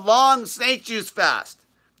on like a long snake juice fast.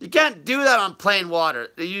 You can't do that on plain water.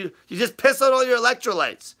 You just piss out all your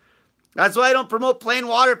electrolytes. That's why I don't promote plain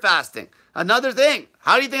water fasting. Another thing,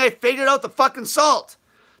 how do you think I figured out the fucking salt?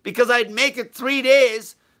 Because I'd make it 3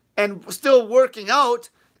 days and still working out,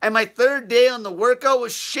 and my 3rd day on the workout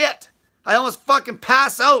was shit. I almost fucking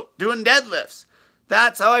pass out doing deadlifts.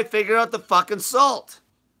 That's how I figured out the fucking salt.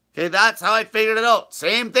 Okay, that's how I figured it out.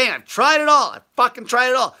 Same thing. I've tried it all. I fucking tried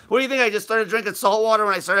it all. What do you think? I just started drinking salt water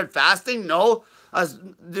when I started fasting? No. I was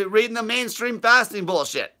reading the mainstream fasting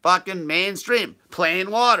bullshit. Fucking mainstream.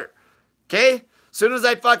 Plain water. Okay? As soon as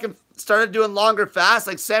I fucking started doing longer fasts,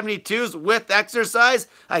 like 72s with exercise,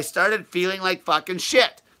 I started feeling like fucking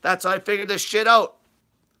shit. That's how I figured this shit out.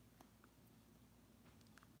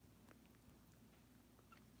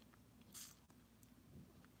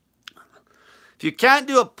 If you can't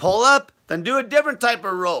do a pull-up, then do a different type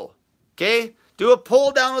of row. Okay? Do a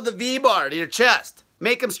pull down with a V-bar to your chest.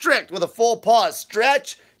 Make them strict with a full pause.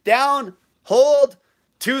 Stretch, down, hold,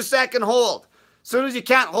 2-second hold. As soon as you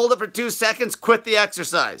can't hold it for 2 seconds, quit the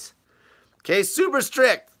exercise. Okay, super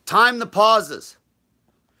strict. Time the pauses.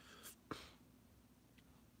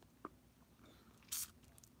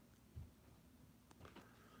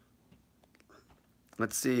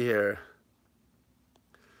 Let's see here.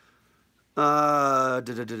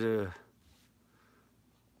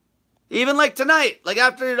 Even like tonight, like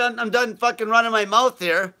after I'm done fucking running my mouth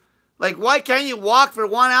here, like why can't you walk for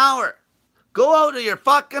 1 hour? Go out of your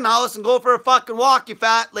fucking house and go for a fucking walk, you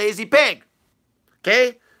fat lazy pig.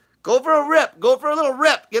 Okay? Go for a rip. Go for a little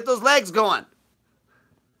rip. Get those legs going.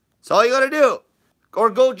 That's all you gotta do. Or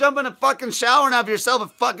go jump in a fucking shower and have yourself a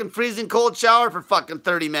fucking freezing cold shower for fucking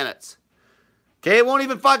 30 minutes. Okay? It won't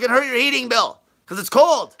even fucking hurt your heating bill. Because it's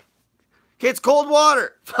cold. Okay? It's cold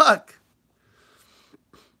water. Fuck.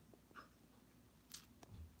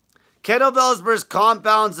 Kettlebells versus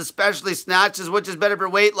compounds, especially snatches, which is better for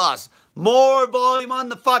weight loss? More volume on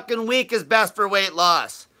the fucking week is best for weight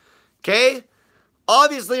loss. Okay?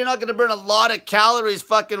 Obviously, you're not going to burn a lot of calories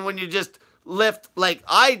fucking when you just lift like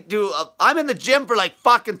I do. I'm in the gym for like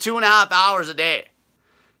fucking 2.5 hours a day.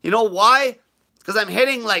 You know why? Because I'm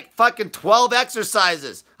hitting like fucking 12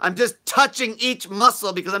 exercises. I'm just touching each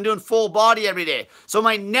muscle because I'm doing full body every day. So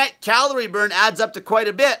my net calorie burn adds up to quite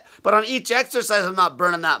a bit. But on each exercise, I'm not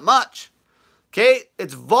burning that much. Okay?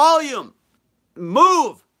 It's volume.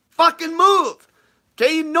 Move. Fucking move.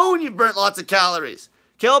 Okay? You know when you've burnt lots of calories.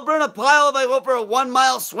 Okay? I'll burn a pile if I go for a 1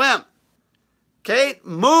 mile swim. Okay?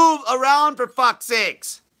 Move around for fuck's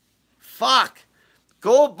sakes. Fuck.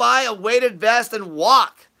 Go buy a weighted vest and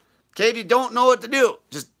walk. Okay? If you don't know what to do,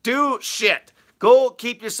 just do shit. Go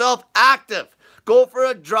keep yourself active. Go for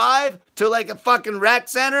a drive to like a fucking rec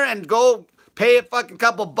center and go pay a fucking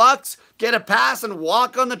couple bucks, get a pass and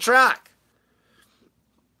walk on the track.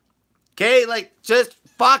 Okay? Like just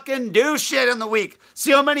fucking do shit in the week.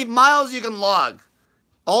 See how many miles you can log.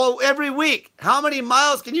 Every week. How many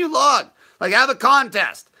miles can you log? Like have a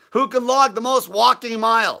contest. Who can log the most walking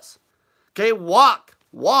miles? Okay, walk.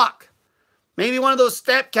 Maybe one of those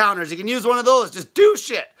step counters. You can use one of those. Just do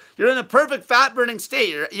shit. You're in a perfect fat burning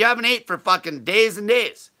state. You haven't ate for fucking days and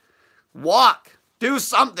days. Walk. Do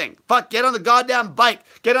something. Fuck, get on the goddamn bike.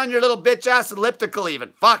 Get on your little bitch ass elliptical even.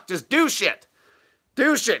 Fuck, just do shit.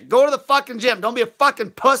 Do shit. Go to the fucking gym. Don't be a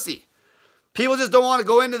fucking pussy. People just don't want to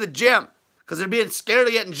go into the gym because they're being scared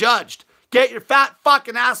of getting judged. Get your fat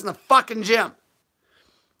fucking ass in the fucking gym.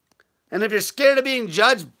 And if you're scared of being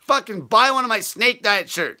judged, fucking buy one of my snake diet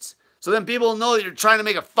shirts. So then people will know that you're trying to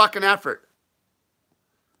make a fucking effort.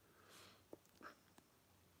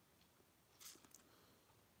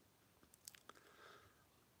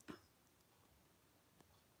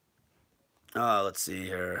 Let's see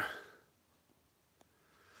here.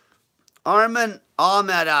 Armin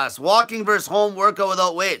Ahmed asks, walking versus home workout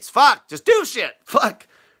without weights. Fuck, just do shit. Fuck.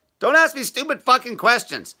 Don't ask me stupid fucking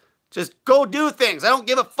questions. Just go do things. I don't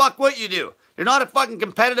give a fuck what you do. You're not a fucking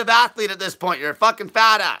competitive athlete at this point. You're a fucking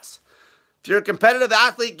fat ass. If you're a competitive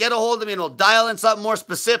athlete, get a hold of me and we'll dial in something more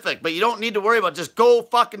specific. But you don't need to worry about it. Just go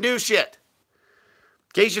fucking do shit.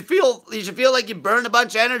 Okay, you should feel like you burned a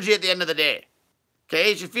bunch of energy at the end of the day.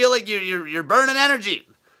 Okay, you should feel like you're burning energy.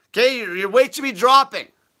 Okay, your weight should be dropping.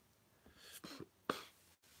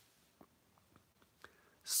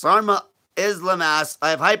 Sarma Islam asks,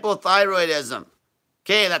 I have hypothyroidism.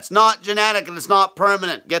 Okay, that's not genetic and it's not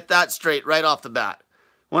permanent. Get that straight right off the bat.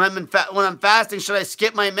 When I'm fasting, should I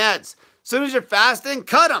skip my meds? As soon as you're fasting,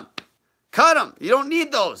 cut them. Cut them. You don't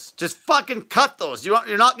need those. Just fucking cut those.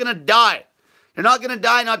 You're not going to die. You're not going to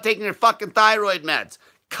die not taking your fucking thyroid meds.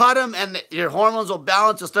 Cut them and your hormones will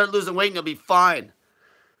balance. You'll start losing weight and you'll be fine.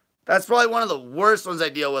 That's probably one of the worst ones I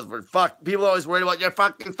deal with. Where people are always worried about your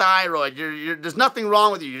fucking thyroid. There's nothing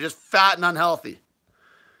wrong with you. You're just fat and unhealthy.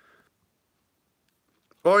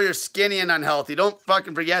 Or you're skinny and unhealthy. Don't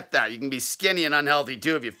fucking forget that. You can be skinny and unhealthy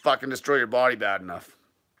too if you fucking destroy your body bad enough.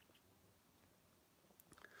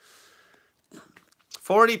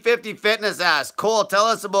 4050 Fitness asks, Cole, tell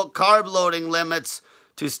us about carb loading limits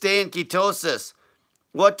to stay in ketosis.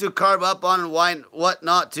 What to carb up on and why, what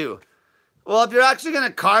not to. Well, if you're actually going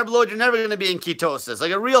to carb load, you're never going to be in ketosis.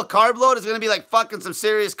 Like a real carb load is going to be like fucking some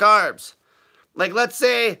serious carbs. Like let's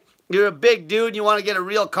say you're a big dude and you want to get a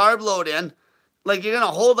real carb load in. Like you're going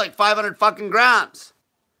to hold like 500 fucking grams.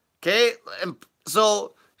 Okay? And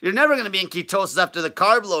so you're never going to be in ketosis after the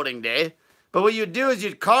carb loading day. But what you'd do is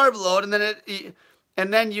you'd carb load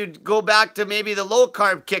and then you'd go back to maybe the low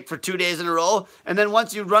carb kick for 2 days in a row. And then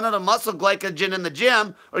once you run out of muscle glycogen in the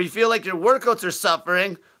gym or you feel like your workouts are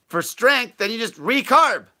suffering for strength, then you just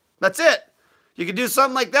recarb. That's it. You can do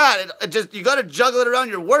something like that. You got to juggle it around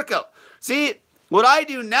your workout. See, what I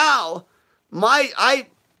do now, I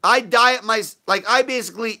diet I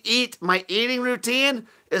basically eat, my eating routine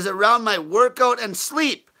is around my workout and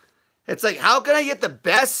sleep. It's like, how can I get the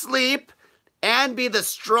best sleep and be the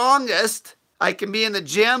strongest I can be in the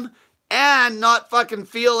gym and not fucking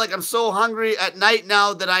feel like I'm so hungry at night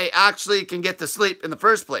now that I actually can get to sleep in the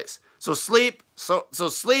first place. So sleep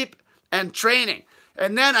and training.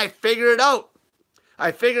 And then I figured it out.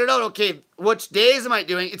 Okay, which days am I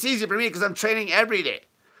doing? It's easy for me because I'm training every day.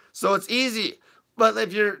 So it's easy. But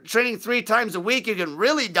if you're training 3 times a week, you can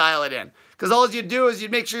really dial it in. Because all you do is you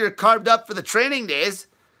make sure you're carved up for the training days.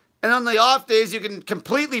 And on the off days, you can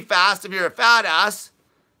completely fast if you're a fat ass.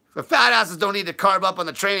 The fat asses don't need to carb up on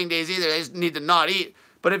the training days either. They just need to not eat.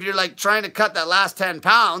 But if you're like trying to cut that last 10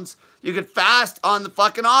 pounds, you could fast on the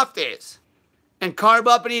fucking off days. And carb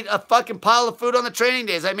up and eat a fucking pile of food on the training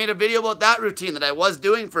days. I made a video about that routine that I was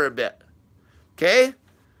doing for a bit. Okay?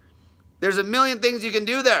 There's a million things you can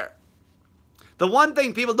do there. The one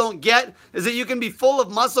thing people don't get is that you can be full of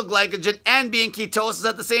muscle glycogen and be in ketosis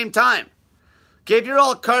at the same time. Okay, if you're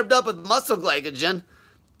all carved up with muscle glycogen,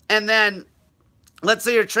 and then let's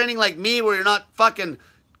say you're training like me where you're not fucking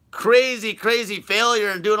crazy failure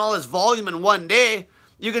and doing all this volume in one day,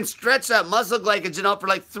 you can stretch that muscle glycogen out for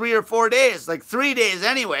like 3 or 4 days, like 3 days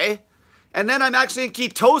anyway. And then I'm actually in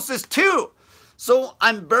ketosis too. So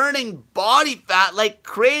I'm burning body fat like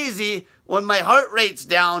crazy when my heart rate's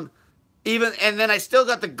down, and then I still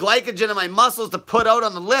got the glycogen in my muscles to put out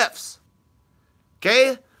on the lifts.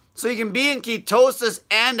 Okay? So you can be in ketosis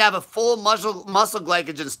and have a full muscle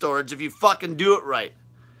glycogen storage if you fucking do it right.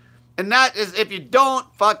 And that is if you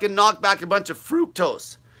don't fucking knock back a bunch of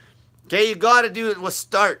fructose. Okay, you gotta do it with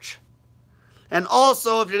starch. And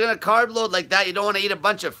also, if you're gonna carb load like that, you don't want to eat a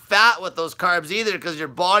bunch of fat with those carbs either, because your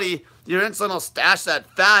body, your insulin will stash that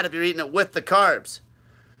fat if you're eating it with the carbs.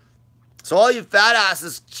 So all you fat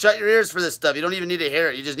asses, shut your ears for this stuff. You don't even need to hear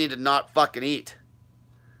it. You just need to not fucking eat.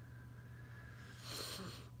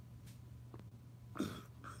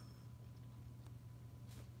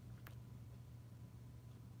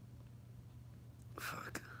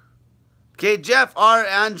 Fuck. Okay, Jeff R.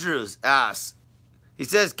 Andrews asks, he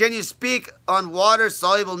says, can you speak on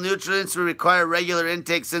water-soluble nutrients we require regular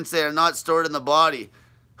intake since they are not stored in the body?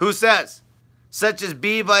 Who says? Such as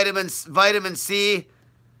B vitamins, vitamin C.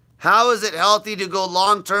 How is it healthy to go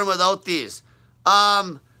long-term without these?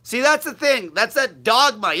 See, that's the thing. That's that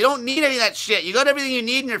dogma. You don't need any of that shit. You got everything you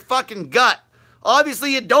need in your fucking gut.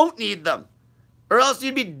 Obviously, you don't need them. Or else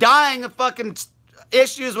you'd be dying of fucking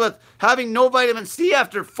issues with having no vitamin C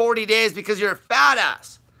after 40 days because you're a fat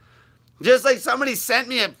ass. Just like somebody sent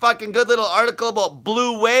me a fucking good little article about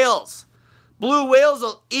blue whales. Blue whales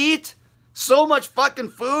will eat so much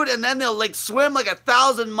fucking food and then they'll like swim like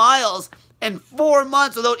 1,000 miles in 4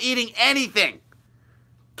 months without eating anything.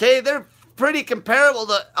 Okay, they're pretty comparable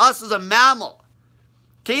to us as a mammal.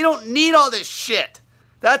 Okay, you don't need all this shit.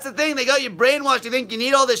 That's the thing, they got you brainwashed. You think you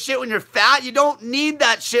need all this shit when you're fat? You don't need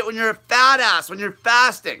that shit when you're a fat ass, when you're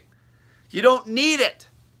fasting. You don't need it.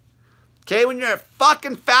 Okay, when you're a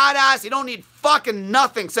fucking fat ass, you don't need fucking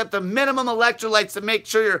nothing except the minimum electrolytes to make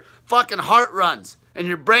sure your fucking heart runs and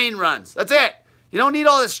your brain runs. That's it. You don't need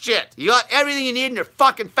all this shit. You got everything you need in your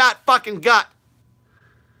fucking fat fucking gut.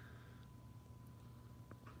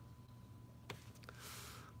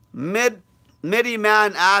 Midi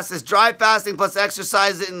Man asks, is dry fasting plus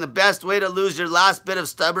exercising the best way to lose your last bit of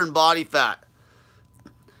stubborn body fat?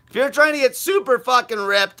 If you're trying to get super fucking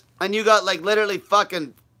ripped and you got like literally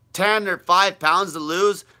fucking 10 or 5 pounds to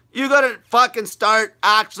lose, you gotta fucking start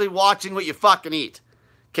actually watching what you fucking eat.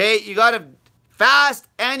 Okay? You gotta fast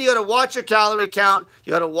and you gotta watch your calorie count,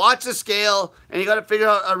 you gotta watch the scale, and you gotta figure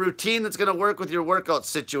out a routine that's gonna work with your workout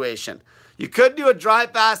situation. You could do a dry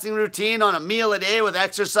fasting routine on a meal a day with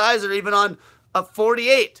exercise or even on a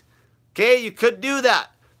 48. Okay? You could do that.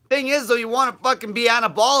 Thing is though, you wanna fucking be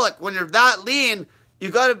anabolic when you're that lean. You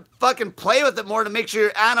gotta fucking play with it more to make sure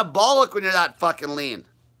you're anabolic when you're that fucking lean.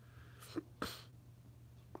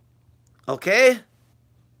 Okay?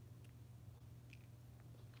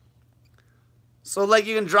 So like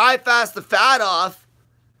you can dry fast the fat off,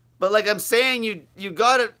 but like I'm saying, you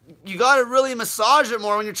gotta really massage it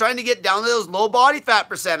more when you're trying to get down to those low body fat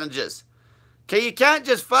percentages. Okay, you can't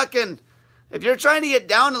just fucking, if you're trying to get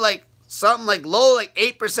down to like something like low, like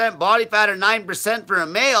 8% body fat or 9% for a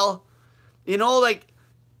male, you know, like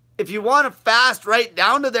if you want to fast right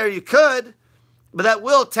down to there, you could, but that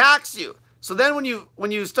will tax you. So then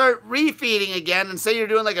when you start refeeding again and say you're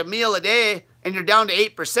doing like a meal a day and you're down to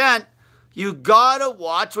 8%, you gotta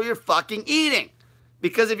watch what you're fucking eating.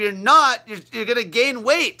 Because if you're not, you're gonna gain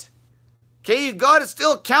weight. Okay, you gotta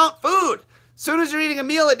still count food. As soon as you're eating a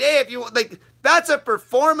meal a day, if you like, that's a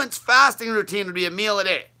performance fasting routine, would be a meal a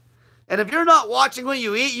day. And if you're not watching what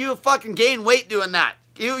you eat, you fucking gain weight doing that.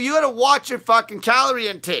 You gotta watch your fucking calorie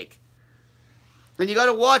intake. And you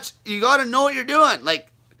gotta know what you're doing. Like,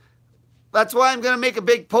 that's why I'm going to make a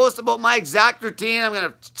big post about my exact routine. I'm going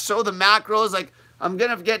to show the macros. Like, I'm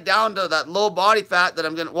going to get down to that low body fat that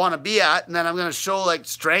I'm going to want to be at. And then I'm going to show, like,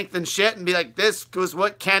 strength and shit and be like, this is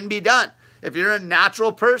what can be done if you're a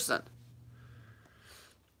natural person.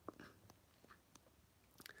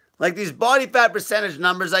 Like, these body fat percentage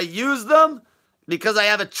numbers, I use them because I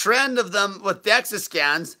have a trend of them with DEXA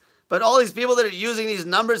scans. But all these people that are using these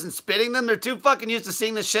numbers and spitting them, they're too fucking used to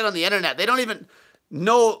seeing this shit on the internet. They don't even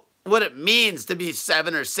know what it means to be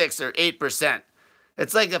 7 or 6 or 8%.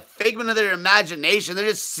 It's like a figment of their imagination. They're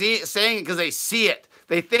just saying it because they see it.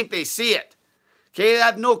 They think they see it. Okay, they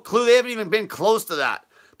have no clue. They haven't even been close to that.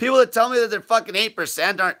 People that tell me that they're fucking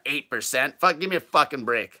 8% aren't 8%. Fuck, give me a fucking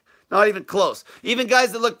break. Not even close. Even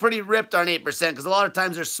guys that look pretty ripped aren't 8% because a lot of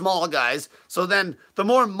times they're small guys. So then the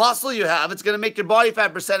more muscle you have, it's going to make your body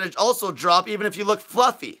fat percentage also drop even if you look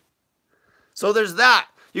fluffy. So there's that.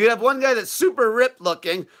 You can have one guy that's super ripped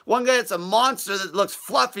looking, one guy that's a monster that looks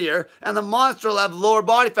fluffier, and the monster will have lower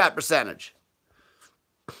body fat percentage.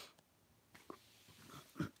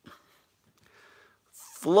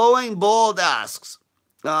 Flowing Bold asks,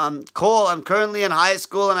 Cole, I'm currently in high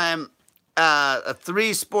school and I'm a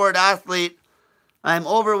 3-sport athlete. I'm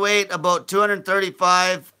overweight, about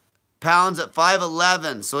 235 pounds at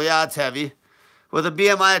 5'11". So yeah, it's heavy. With a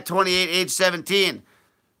BMI of 28, age 17.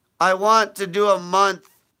 I want to do a month,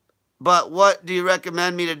 but what do you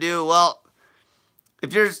recommend me to do? Well,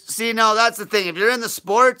 if you're, see, now that's the thing. If you're in the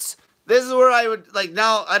sports, this is where I would, like,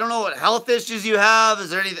 now, I don't know what health issues you have.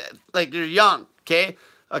 Is there anything, like, you're young, okay?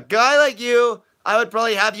 A guy like you, I would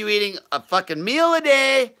probably have you eating a fucking meal a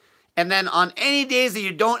day, and then on any days that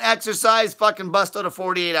you don't exercise, fucking bust out a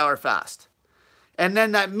 48-hour fast. And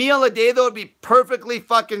then that meal a day, though, would be perfectly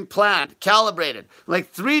fucking planned, calibrated. Like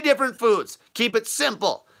 3 different foods. Keep it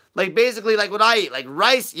simple. Like basically like what I eat, like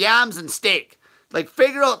rice, yams, and steak. Like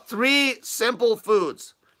figure out 3 simple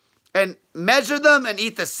foods and measure them and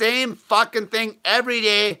eat the same fucking thing every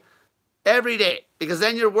day. Every day. Because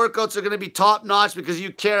then your workouts are going to be top notch because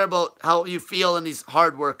you care about how you feel in these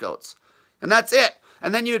hard workouts. And that's it.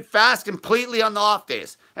 And then you'd fast completely on the off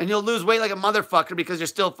days. And you'll lose weight like a motherfucker because you're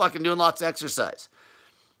still fucking doing lots of exercise.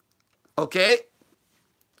 Okay?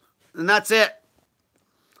 And that's it.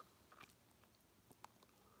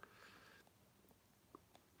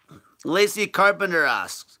 Lacey Carpenter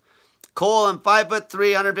asks, Cole, I'm 5'3",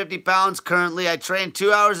 150 pounds currently. I train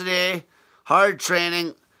 2 hours a day, hard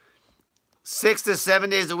training, 6 to 7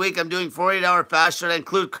 days a week. I'm doing 48-hour fast. Should I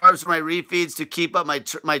include carbs for my refeeds to keep up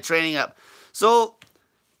my training up? So,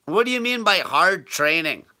 what do you mean by hard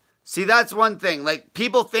training? See, that's one thing. Like,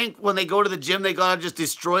 people think when they go to the gym, they gotta just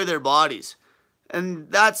destroy their bodies. And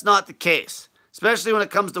that's not the case. Especially when it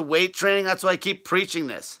comes to weight training. That's why I keep preaching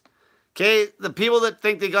this. Okay, the people that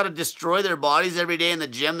think they got to destroy their bodies every day in the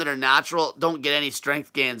gym that are natural don't get any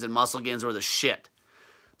strength gains and muscle gains or the shit.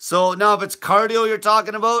 So now if it's cardio you're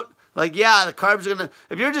talking about, like yeah, the carbs are going to,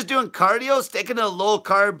 if you're just doing cardio, sticking to a low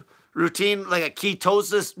carb routine, like a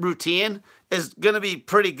ketosis routine is going to be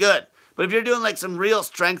pretty good. But if you're doing like some real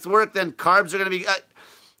strength work, then carbs are going to be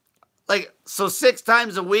like, so 6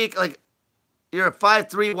 times a week, like you're a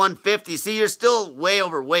 5'3", 150. See, you're still way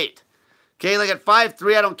overweight. Okay, like at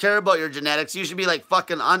 5'3", I don't care about your genetics. You should be like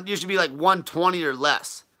you should be like 120 or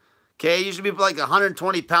less. Okay, you should be like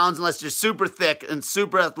 120 pounds unless you're super thick and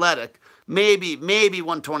super athletic. Maybe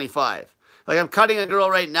 125. Like I'm cutting a girl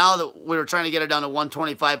right now that we were trying to get her down to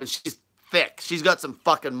 125 and she's thick. She's got some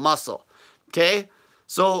fucking muscle. Okay,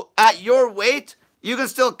 so at your weight, you can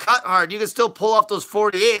still cut hard. You can still pull off those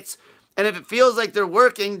 48s. And if it feels like they're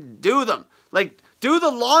working, do them. Like do the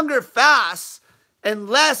longer fasts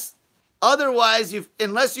unless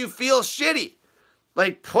you feel shitty.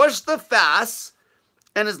 Like push the fasts,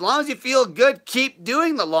 and as long as you feel good, keep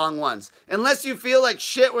doing the long ones. Unless you feel like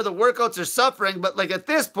shit where the workouts are suffering, but like at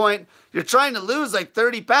this point, you're trying to lose like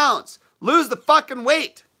 30 pounds. Lose the fucking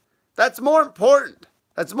weight. That's more important.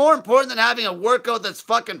 That's more important than having a workout that's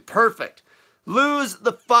fucking perfect. Lose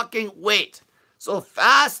the fucking weight. So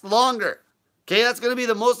fast longer. Okay, that's going to be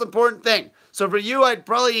the most important thing. So for you, I'd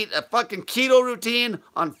probably eat a fucking keto routine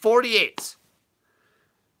on 48s.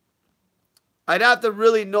 I'd have to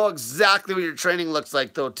really know exactly what your training looks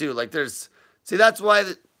like though too. Like see that's why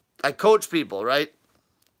I coach people, right?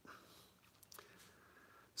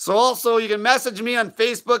 So also you can message me on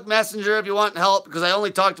Facebook Messenger if you want help because I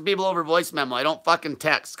only talk to people over voice memo. I don't fucking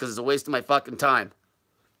text because it's a waste of my fucking time.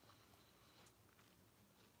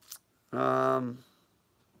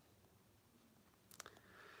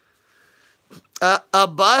 A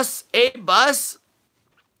bus,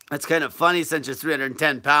 that's kind of funny since you're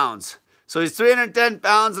 310 pounds. So he's 310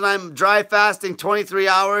 pounds and I'm dry fasting 23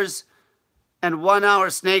 hours and 1 hour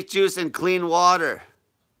snake juice and clean water.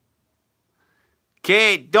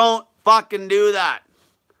 Okay, don't fucking do that.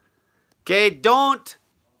 Okay, don't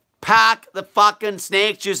pack the fucking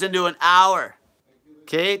snake juice into an hour.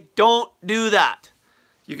 Okay, don't do that.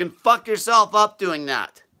 You can fuck yourself up doing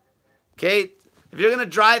that. Okay, if you're going to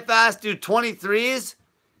dry fast, do 23s,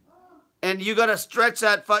 and you got to stretch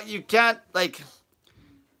that, you can't, like,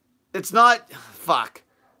 it's not, fuck.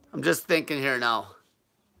 I'm just thinking here now.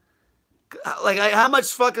 Like, how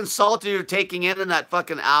much fucking salt are you taking in that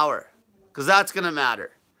fucking hour? Because that's going to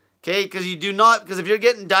matter. Okay, because if you're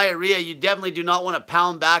getting diarrhea, you definitely do not want to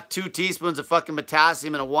pound back 2 teaspoons of fucking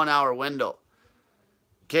potassium in a 1 hour window.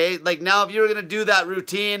 Okay, like now if you were going to do that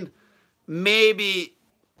routine, maybe...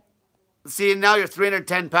 See, now you're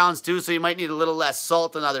 310 pounds too, so you might need a little less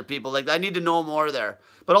salt than other people. Like, I need to know more there.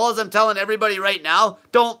 But all I'm telling everybody right now,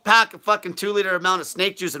 don't pack a fucking 2-liter amount of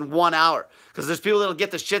snake juice in 1 hour. Because there's people that'll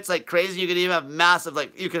get the shits like crazy. You could even have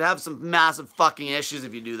you could have some massive fucking issues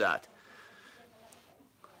if you do that.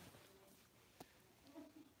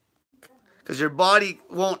 because your body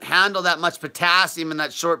won't handle that much potassium in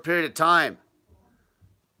that short period of time.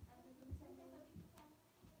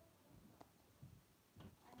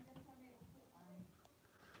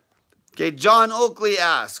 Okay, John Oakley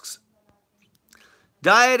asks,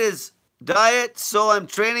 diet, so I'm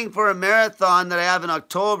training for a marathon that I have in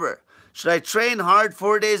October. Should I train hard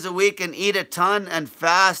 4 days a week and eat a ton and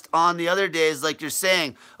fast on the other days like you're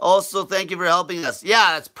saying? Also, thank you for helping us.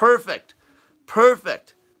 Yeah, that's perfect.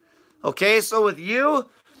 Perfect. Okay, so with you,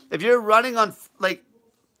 if you're running on, like,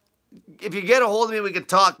 if you get a hold of me, we could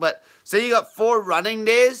talk, but say you got 4 running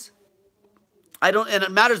days, and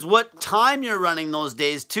it matters what time you're running those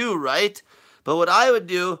days too, right? But what I would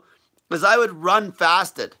do is I would run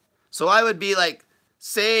fasted. So I would be like,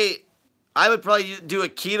 say, I would probably do a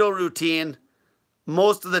keto routine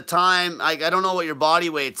most of the time. I don't know what your body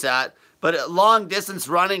weight's at, but long distance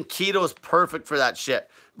running, keto is perfect for that shit.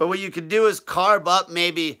 But what you could do is carb up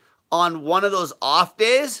maybe on one of those off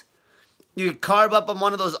days. You could carb up on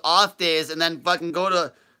one of those off days and then fucking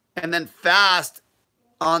and then fast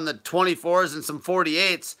on the 24s and some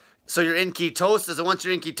 48s. So you're in ketosis, and once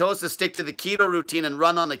you're in ketosis, stick to the keto routine and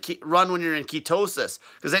run when you're in ketosis,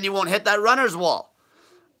 because then you won't hit that runner's wall,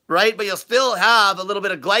 right? But you'll still have a little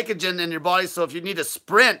bit of glycogen in your body, so if you need to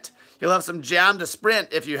sprint, you'll have some jam to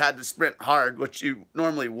sprint if you had to sprint hard, which you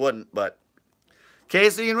normally wouldn't. But okay,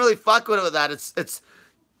 so you can really fuck with it with that.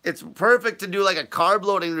 It's perfect to do like a carb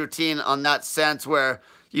loading routine on that sense, where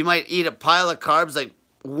you might eat a pile of carbs like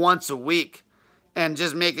once a week. And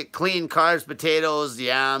just make it clean carbs, potatoes,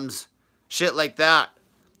 yams, shit like that.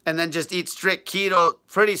 And then just eat strict keto.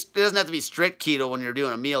 It doesn't have to be strict keto when you're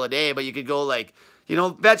doing a meal a day, but you could go like,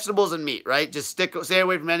 vegetables and meat, right? Just stay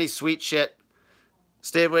away from any sweet shit.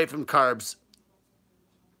 Stay away from carbs.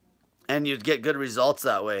 And you'd get good results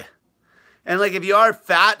that way. And like if you are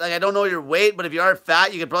fat, like I don't know your weight, but if you are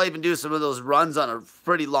fat, you could probably even do some of those runs on a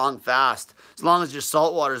pretty long fast. As long as your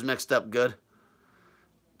salt water is mixed up good.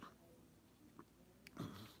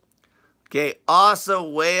 Okay, Asa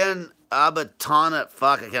Wayan Abatana.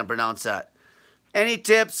 Fuck, I can't pronounce that. Any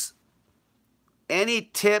tips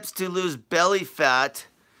to lose belly fat?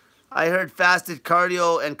 I heard fasted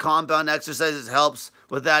cardio and compound exercises helps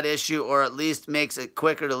with that issue, or at least makes it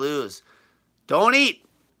quicker to lose. Don't eat.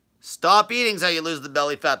 Stop eating is how you lose the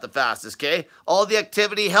belly fat the fastest, okay? All the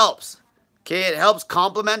activity helps. Okay, it helps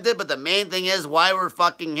complement it, but the main thing is why we're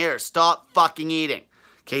fucking here. Stop fucking eating.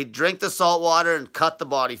 Okay, drink the salt water and cut the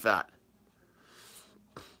body fat.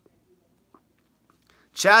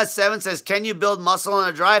 Chaz7 says, can you build muscle on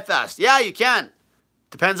a dry fast? Yeah, you can.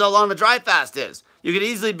 Depends how long the dry fast is. You could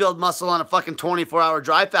easily build muscle on a fucking 24-hour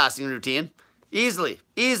dry fasting routine. Easily.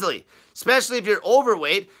 Especially if you're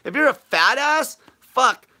overweight. If you're a fat ass,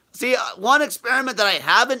 fuck. See, one experiment that I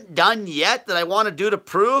haven't done yet that I want to do to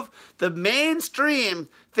prove, the mainstream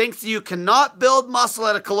thinks you cannot build muscle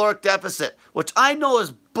at a caloric deficit, which I know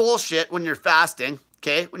is bullshit when you're fasting.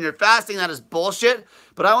 Okay, when you're fasting, that is bullshit.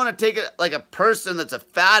 But I want to take it like a person that's a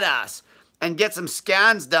fat ass and get some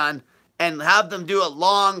scans done and have them do a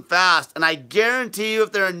long fast. And I guarantee you,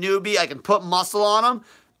 if they're a newbie, I can put muscle on them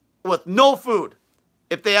with no food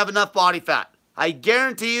if they have enough body fat. I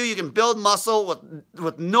guarantee you can build muscle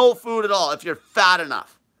with no food at all if you're fat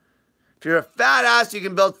enough. If you're a fat ass, you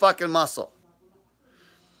can build fucking muscle.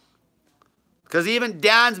 Because even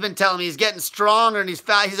Dan's been telling me he's getting stronger and he's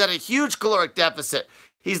fat. He's at a huge caloric deficit.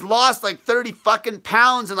 He's lost like 30 fucking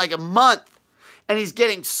pounds in like a month. And he's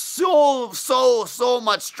getting so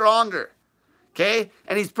much stronger. Okay?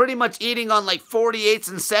 And he's pretty much eating on like 48s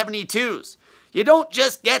and 72s. You don't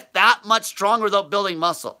just get that much stronger without building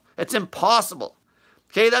muscle. It's impossible.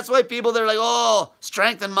 Okay? That's why people, they're like, oh,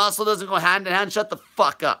 strength and muscle doesn't go hand in hand. Shut the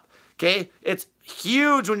fuck up. Okay? It's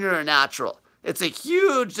huge when you're a natural. It's a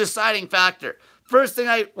huge deciding factor. First thing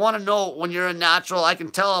I want to know when you're a natural, I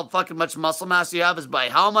can tell how fucking much muscle mass you have is by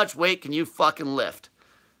how much weight can you fucking lift.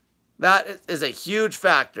 That is a huge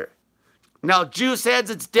factor. Now, juice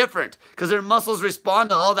heads, it's different because their muscles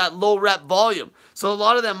respond to all that low rep volume. So a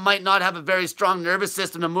lot of them might not have a very strong nervous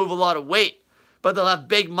system to move a lot of weight, but they'll have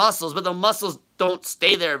big muscles, but the muscles don't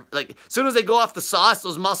stay there. Like, as soon as they go off the sauce,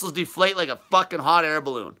 those muscles deflate like a fucking hot air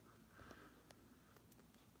balloon.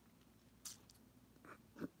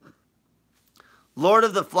 Lord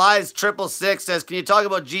of the Flies 666 says, can you talk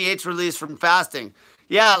about GH release from fasting?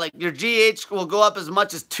 Yeah, like your GH will go up as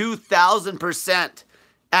much as 2,000%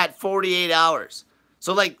 at 48 hours.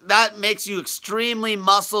 So like that makes you extremely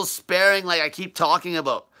muscle sparing, like I keep talking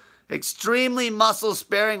about. Extremely muscle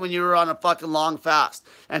sparing when you're on a fucking long fast.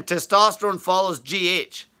 And testosterone follows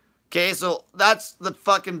GH. Okay, so that's the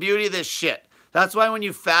fucking beauty of this shit. That's why when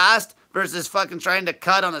you fast, versus fucking trying to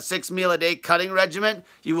cut on a 6-meal-a-day cutting regimen,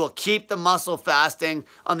 you will keep the muscle fasting.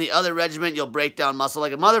 On the other regimen, you'll break down muscle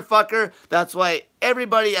like a motherfucker. That's why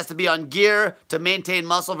everybody has to be on gear to maintain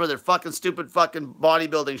muscle for their fucking stupid fucking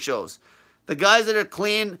bodybuilding shows. The guys that are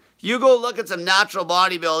clean, you go look at some natural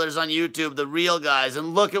bodybuilders on YouTube, the real guys,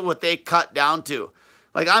 and look at what they cut down to.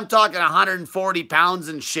 Like, I'm talking 140 pounds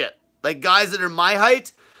and shit. Like, guys that are my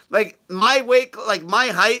height, like, my weight, like, my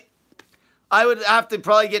height, I would have to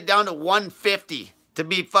probably get down to 150 to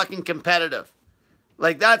be fucking competitive.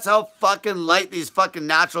 Like, that's how fucking light these fucking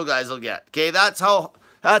natural guys will get. Okay, that's how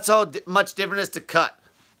much different it is to cut.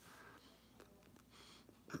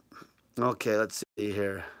 Okay, let's see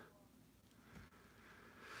here.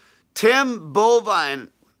 Tim Bovine,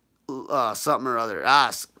 something or other,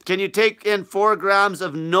 asks, can you take in 4 grams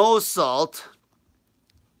of no salt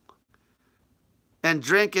and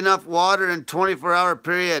drink enough water in 24-hour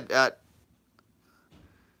period at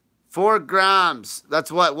 4 grams?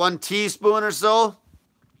 That's what, 1 teaspoon or so?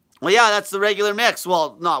 Well, yeah, that's the regular mix.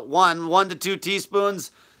 Well, not 1 to 2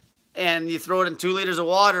 teaspoons, and you throw it in 2 liters of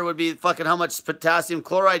water would be fucking how much potassium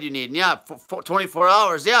chloride you need. And yeah, 24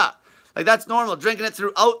 hours, yeah. Like, that's normal. Drinking it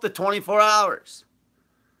throughout the 24 hours.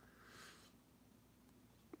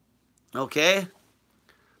 Okay.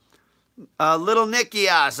 Little Nicky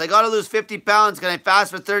asks, I gotta lose 50 pounds. Can I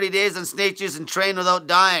fast for 30 days on snake juice and train without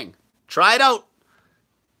dying? Try it out.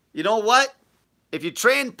 You know what? If you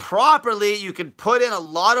train properly, you can put in a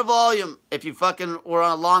lot of volume if you fucking were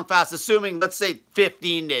on a long fast, assuming, let's say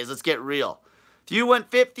 15 days. Let's get real. If you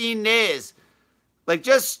went 15 days, like,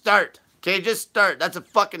 just start. Okay, just start. That's a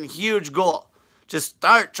fucking huge goal. Just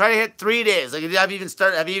start. Try to hit 3 days. Like, have you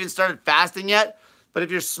even started fasting yet? But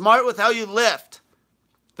if you're smart with how you lift,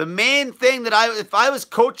 the main thing that if I was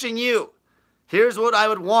coaching you, here's what I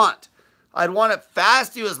would want. I'd want to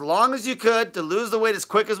fast you as long as you could to lose the weight as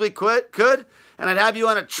quick as we could. And I'd have you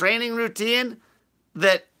on a training routine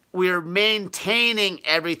that we're maintaining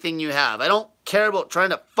everything you have. I don't care about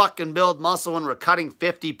trying to fucking build muscle when we're cutting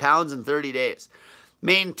 50 pounds in 30 days.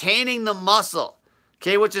 Maintaining the muscle,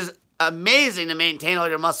 okay, which is amazing to maintain all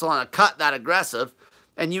your muscle on a cut that aggressive.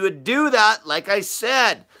 And you would do that, like I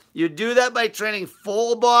said, you do that by training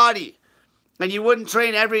full body. And you wouldn't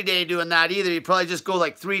train every day doing that either. You'd probably just go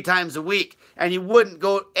like 3 times a week. And you wouldn't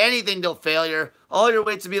go anything till failure. All your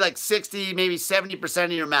weights would be like 60, maybe 70%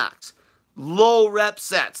 of your max. Low rep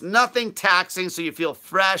sets. Nothing taxing so you feel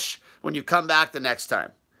fresh when you come back the next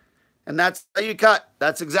time. And that's how you cut.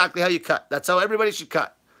 That's exactly how you cut. That's how everybody should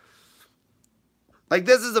cut. Like,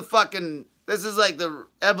 this is like the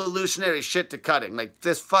evolutionary shit to cutting. Like,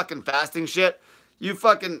 this fucking fasting shit.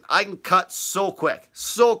 I can cut so quick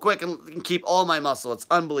and keep all my muscle. It's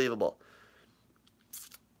unbelievable.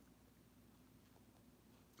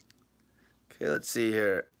 Okay, let's see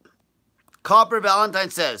here. Copper Valentine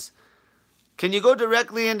says, can you go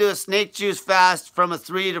directly into a snake juice fast from a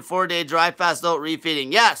 3 to 4 day dry fast without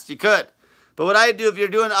refeeding? Yes, you could. But what I'd do if you're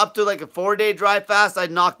doing up to like a 4 day dry fast,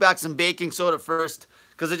 I'd knock back some baking soda first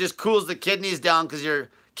because it just cools the kidneys down because your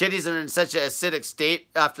kidneys are in such an acidic state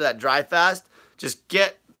after that dry fast. Just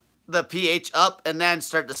get the pH up and then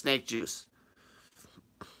start the snake juice.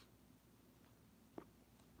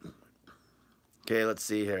 Okay, let's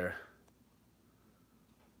see here.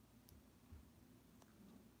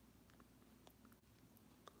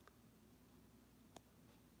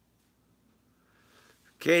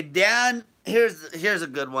 Okay, Dan, here's a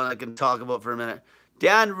good one I can talk about for a minute.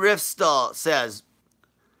 Dan Riffstall says,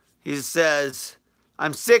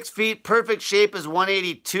 I'm 6 feet, perfect shape is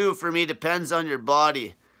 182 for me, depends on your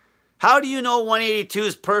body. How do you know 182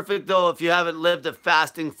 is perfect, though, if you haven't lived a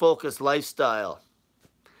fasting-focused lifestyle?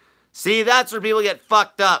 See, that's where people get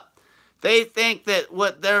fucked up. They think that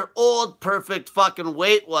what their old perfect fucking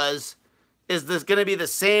weight was is this going to be the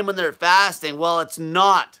same when they're fasting. Well, it's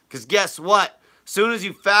not, because guess what? As soon as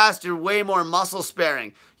you fast, you're way more muscle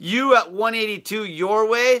sparing. You at 182 your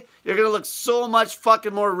way, you're going to look so much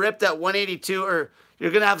fucking more ripped at 182, or you're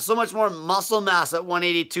going to have so much more muscle mass at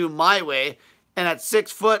 182 my way. And at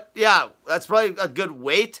 6 foot, yeah, that's probably a good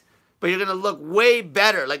weight, but you're going to look way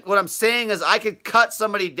better. Like, what I'm saying is I could cut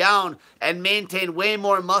somebody down and maintain way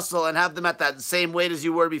more muscle and have them at that same weight as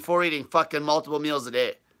you were before eating fucking multiple meals a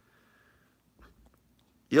day.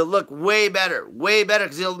 You'll look way better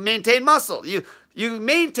because you'll maintain muscle. You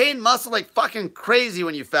maintain muscle like fucking crazy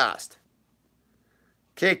when you fast.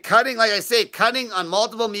 Okay, cutting, like I say, cutting on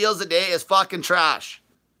multiple meals a day is fucking trash.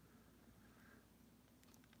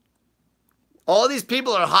 All these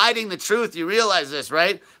people are hiding the truth. You realize this,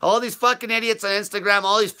 right? All these fucking idiots on Instagram,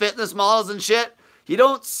 all these fitness models and shit. You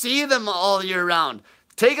don't see them all year round.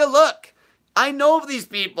 Take a look. I know these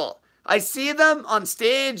people. I see them on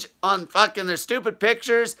stage on fucking their stupid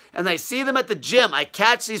pictures, and I see them at the gym. I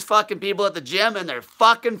catch these fucking people at the gym, and they're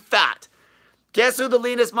fucking fat. Guess who the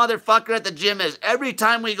leanest motherfucker at the gym is every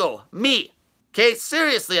time we go? Me. Okay,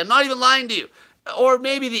 seriously, I'm not even lying to you. Or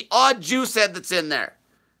maybe the odd juice head that's in there.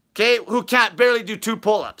 Okay, who can't barely do 2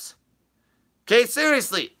 pull-ups. Okay,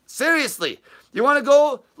 seriously. You want to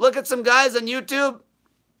go look at some guys on YouTube?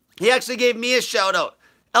 He actually gave me a shout out.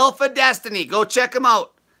 Alpha Destiny, go check him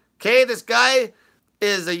out. Okay, this guy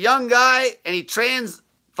is a young guy and he trains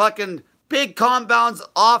fucking big compounds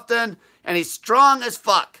often and he's strong as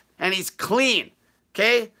fuck and he's clean.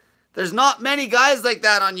 Okay, there's not many guys like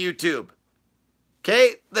that on YouTube.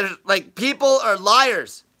 Okay, there's like people are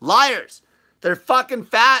liars. They're fucking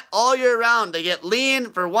fat all year round. They get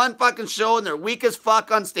lean for one fucking show and they're weak as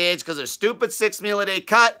fuck on stage because they're stupid 6 meal a day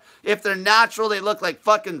cut. If they're natural, they look like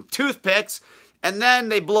fucking toothpicks and then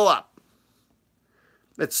they blow up.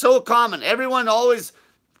 It's so common. Everyone always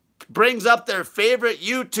brings up their favorite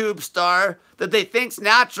YouTube star that they think's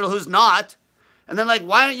natural who's not. And then like,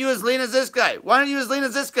 why aren't you as lean as this guy? Why aren't you as lean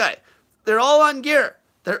as this guy? They're all on gear.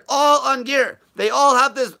 They all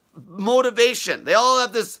have this motivation. They all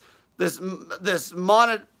have it's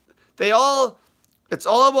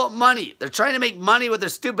all about money. They're trying to make money with their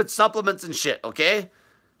stupid supplements and shit, okay?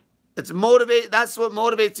 That's what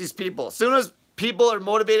motivates these people. As soon as people are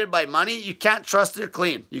motivated by money, you can't trust they're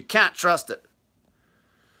clean. You can't trust it.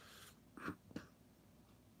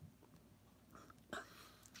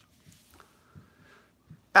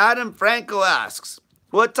 Adam Franco asks,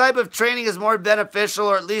 what type of training is more beneficial,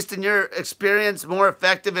 or at least in your experience, more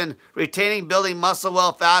effective in retaining, building muscle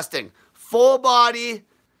while fasting? Full body,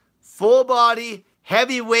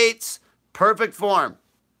 heavy weights, perfect form.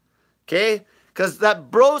 Okay? Because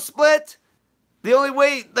that bro split, the only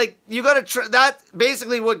way, like, you got to, that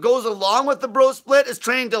basically what goes along with the bro split is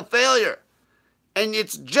training till failure. And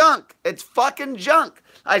it's junk. It's fucking junk.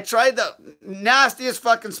 I tried the nastiest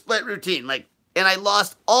fucking split routine, and I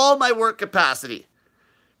lost all my work capacity.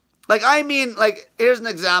 Here's an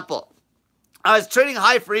example. I was training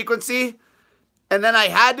high frequency, and then I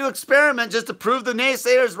had to experiment just to prove the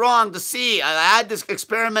naysayers wrong to see. I had to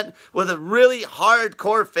experiment with a really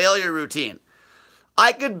hardcore failure routine.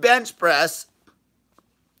 I could bench press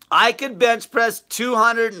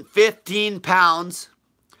 215 pounds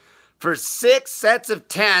for 6 sets of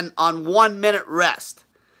 10 on 1 minute rest.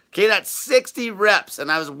 Okay, that's 60 reps, and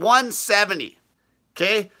I was 170.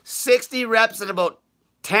 Okay, 60 reps in about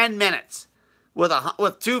 10 minutes with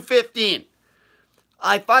 215.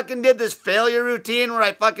 I fucking did this failure routine where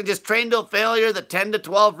I fucking just trained till failure, the 10 to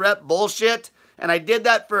 12 rep bullshit. And I did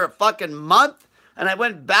that for a fucking month. And I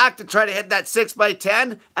went back to try to hit that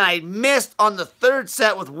 6x10. And I missed on the 3rd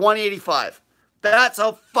set with 185. That's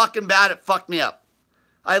how fucking bad it fucked me up.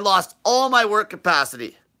 I lost all my work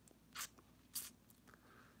capacity.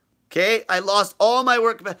 Okay, I lost all my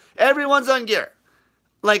work capacity. Everyone's on gear.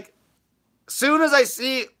 Soon as I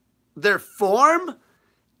see their form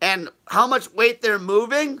and how much weight they're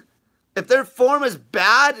moving, if their form is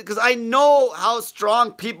bad, because I know how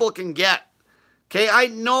strong people can get. Okay, I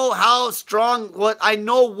know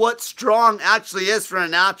what strong actually is for a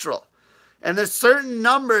natural. And there's certain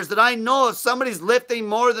numbers that I know if somebody's lifting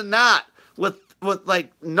more than that with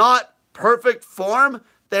not perfect form,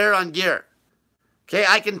 they're on gear. Okay,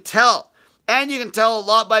 I can tell. And you can tell a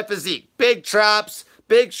lot by physique. Big traps,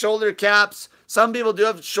 big shoulder caps. Some people do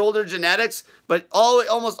have shoulder genetics, but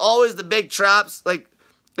almost always the big traps,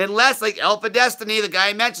 unless Alpha Destiny, the guy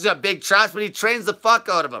I mentioned, got big traps, but he trains the fuck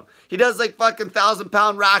out of them. He does fucking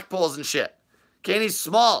 1,000-pound rack pulls and shit. Okay, and he's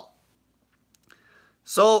small.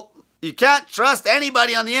 So you can't trust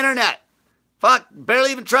anybody on the internet. Fuck,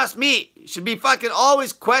 barely even trust me. You should be fucking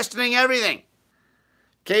always questioning everything.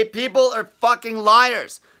 Okay, people are fucking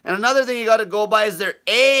liars. And another thing you got to go by is their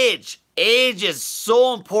age. Age is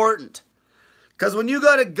so important. Because when you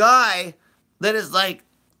got a guy that is like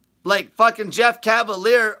fucking Jeff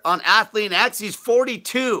Cavalier on Athlete X, he's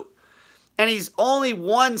 42. And he's only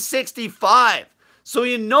 165. So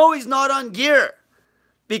you know he's not on gear.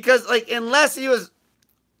 Because unless he was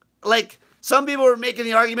some people were making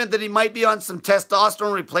the argument that he might be on some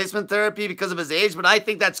testosterone replacement therapy because of his age, but I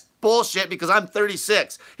think that's bullshit because I'm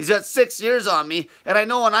 36. He's got 6 years on me, and I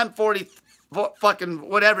know when I'm 40, fucking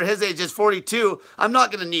whatever his age is, 42, I'm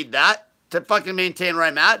not going to need that to fucking maintain where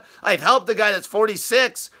I'm at. I've helped the guy that's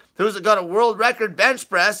 46 who's got a world record bench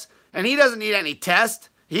press, and he doesn't need any test.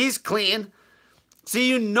 He's clean. See,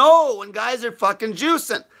 you know when guys are fucking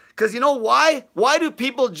juicing. Because you know why? Why do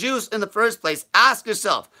people juice in the first place? Ask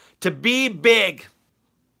yourself. To be big.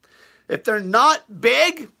 If they're not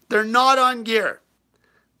big, they're not on gear.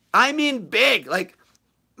 I mean big. Like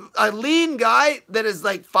a lean guy that is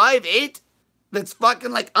like 5'8", that's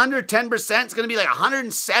fucking like under 10% is going to be like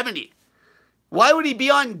 170. Why would he be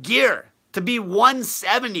on gear to be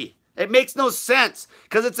 170? It makes no sense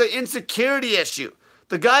because it's an insecurity issue.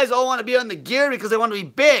 The guys all want to be on the gear because they want to be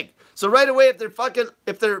big. So right away,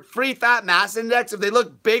 if they're free fat mass index, if they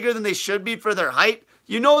look bigger than they should be for their height,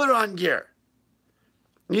 you know they're on gear.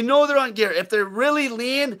 You know they're on gear. If they're really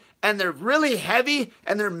lean and they're really heavy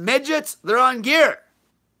and they're midgets, they're on gear.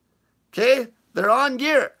 Okay? They're on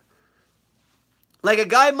gear. Like a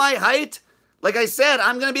guy my height, like I said,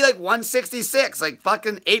 I'm going to be like 166, like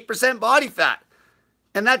fucking 8% body fat.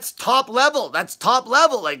 And that's top level. That's top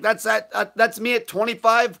level. Like that's me at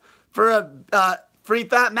 25 for a free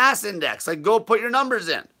fat mass index. Like go put your numbers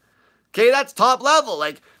in. Okay, that's top level.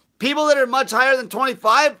 Like people that are much higher than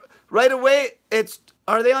 25, right away,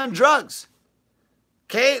 are they on drugs?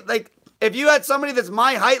 Okay, like if you had somebody that's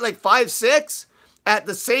my height, like 5'6", at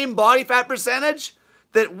the same body fat percentage,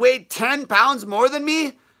 that weighed 10 pounds more than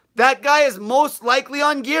me, that guy is most likely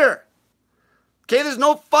on gear. Okay, there's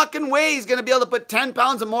no fucking way he's going to be able to put 10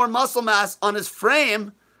 pounds of more muscle mass on his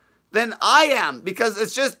frame than I am, because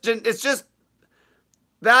it's just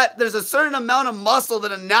that there's a certain amount of muscle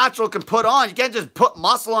that a natural can put on. You can't just put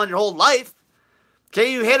muscle on your whole life.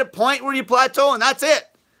 Okay, you hit a point where you plateau and that's it.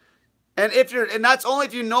 And that's only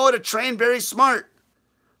if you know how to train very smart.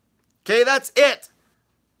 Okay, that's it.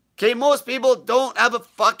 Okay, most people don't have a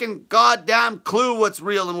fucking goddamn clue what's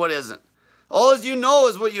real and what isn't. All you know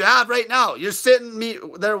is what you have right now. You're sitting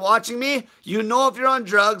there watching me. You know if you're on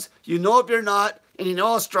drugs. You know if you're not. And you know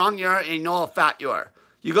how strong you are. And you know how fat you are.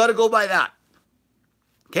 You got to go by that.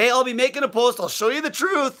 Okay, I'll be making a post. I'll show you the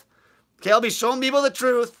truth. Okay, I'll be showing people the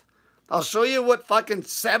truth. I'll show you what fucking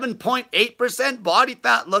 7.8% body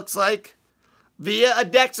fat looks like via a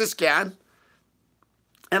DEXA scan.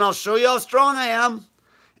 And I'll show you how strong I am.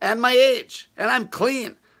 And my age, and I'm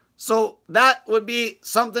clean. So that would be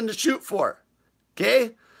something to shoot for,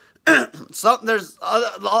 okay? There's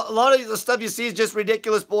a lot of the stuff you see is just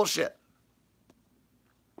ridiculous bullshit.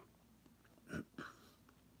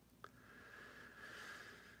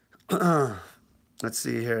 Let's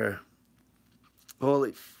see here.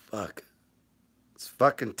 Holy fuck. It's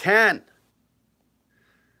fucking 10.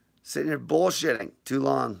 Sitting here bullshitting too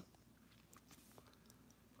long.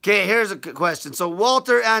 Okay, here's a question. So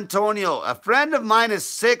Walter Antonio, a friend of mine is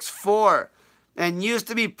 6'4" and used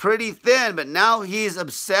to be pretty thin, but now he's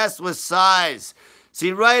obsessed with size.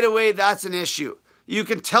 See, right away, that's an issue. You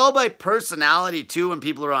can tell by personality, too, when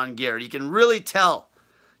people are on gear. You can really tell.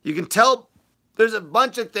 You can tell there's a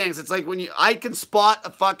bunch of things. It's like I can spot a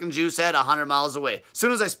fucking juice head 100 miles away. As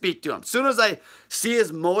soon as I speak to him, as soon as I see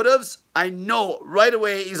his motives, I know right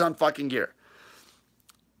away he's on fucking gear.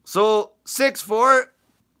 So 6'4",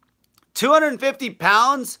 250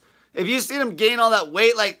 pounds, if you see him gain all that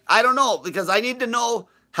weight, like, I don't know, because I need to know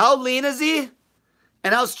how lean is he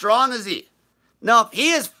and how strong is he. Now, if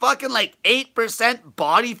he is fucking like 8%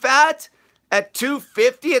 body fat at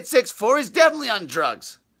 250 at 6'4", he's definitely on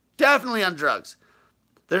drugs. Definitely on drugs.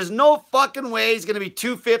 There's no fucking way he's going to be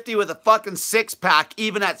 250 with a fucking six-pack,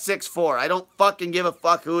 even at 6'4". I don't fucking give a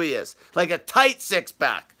fuck who he is. Like a tight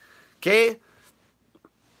six-pack. Okay?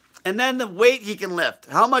 And then the weight he can lift.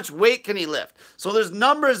 How much weight can he lift? So there's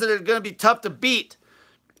numbers that are going to be tough to beat.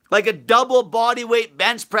 Like a double body weight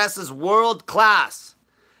bench press is world class.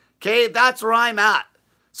 Okay, that's where I'm at.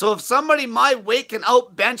 So if somebody my weight can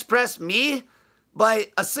out bench press me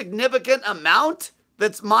by a significant amount,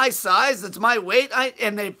 that's my size, that's my weight,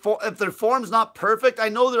 if their form's not perfect, I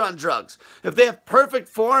know they're on drugs. If they have perfect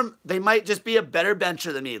form, they might just be a better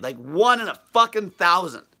bencher than me. Like 1 in a fucking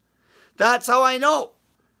 1,000. That's how I know.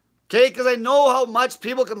 Okay, because I know how much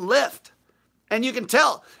people can lift. And you can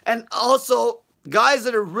tell. And also, guys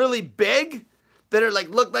that are really big, that are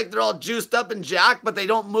look like they're all juiced up and jacked, but they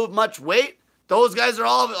don't move much weight, those guys are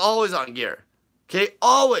always on gear. Okay,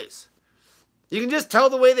 always. You can just tell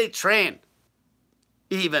the way they train.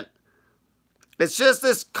 Even. It's just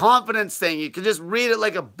this confidence thing. You can just read it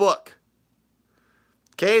like a book.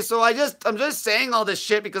 Okay, so I'm just saying all this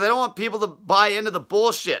shit because I don't want people to buy into the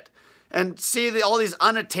bullshit and see all these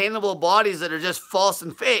unattainable bodies that are just false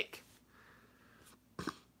and fake.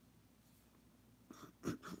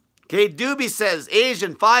 Okay, Doobie says,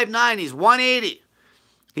 Asian, 5'9", he's 180.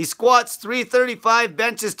 He squats 335,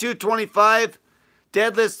 benches 225,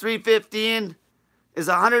 deadlifts 315, is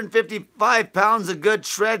 155 pounds of good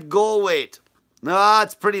shred goal weight. No,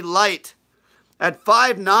 it's pretty light. At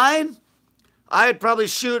 5'9", I'd probably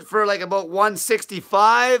shoot for about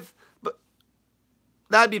 165, but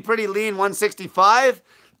that'd be pretty lean, 165.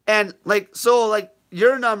 And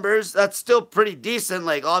your numbers, that's still pretty decent.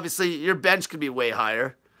 Like, obviously, your bench could be way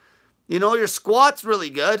higher. You know, your squat's really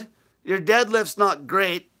good. Your deadlift's not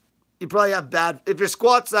great. You probably have bad... If your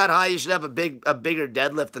squat's that high, you should have a bigger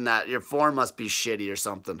deadlift than that. Your form must be shitty or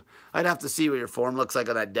something. I'd have to see what your form looks like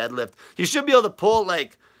on that deadlift. You should be able to pull,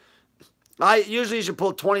 like... I usually should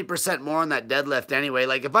pull 20% more on that deadlift anyway.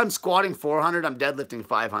 Like, if I'm squatting 400, I'm deadlifting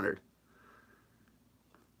 500.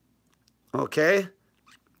 Okay?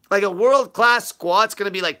 Like, a world-class squat's going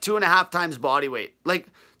to be like 2.5 times body weight. Like,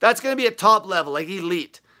 that's going to be a top level, like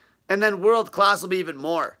elite. And then world-class will be even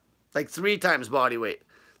more. Like 3 times body weight.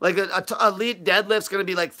 Like, a elite deadlift's going to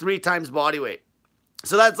be like 3 times body weight.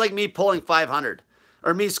 So that's like me pulling 500.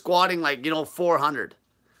 Or me squatting like, 400.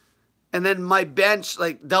 And then my bench,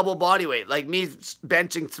 like, double body weight. Like, me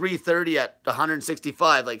benching 330 at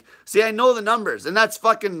 165. Like, see, I know the numbers. And that's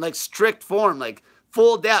fucking, like, strict form. Like,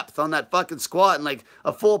 full depth on that fucking squat. And, like,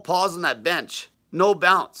 a full pause on that bench. No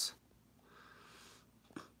bounce.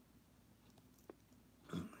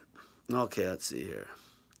 Okay, let's see here.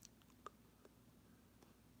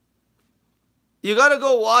 You gotta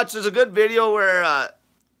go watch. There's a good video where,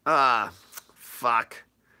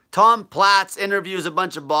 Tom Platz interviews a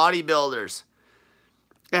bunch of bodybuilders.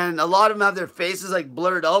 And a lot of them have their faces like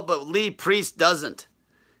blurred out, but Lee Priest doesn't.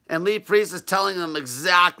 And Lee Priest is telling them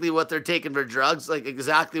exactly what they're taking for drugs, like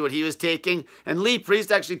exactly what he was taking. And Lee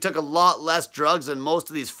Priest actually took a lot less drugs than most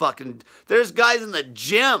of these fucking... There's guys in the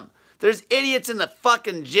gym. There's idiots in the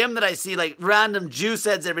fucking gym that I see, like random juice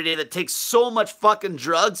heads every day that take so much fucking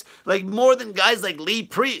drugs, like more than guys like Lee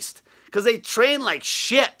Priest. Because they train like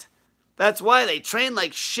shit. That's why they train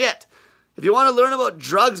like shit. If you want to learn about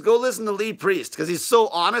drugs, go listen to Lee Priest. Because he's so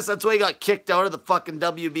honest. That's why he got kicked out of the fucking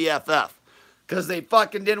WBFF. Because they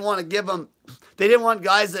fucking didn't want to give him... They didn't want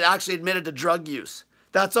guys that actually admitted to drug use.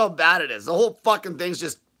 That's how bad it is. The whole fucking thing's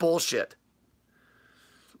just bullshit.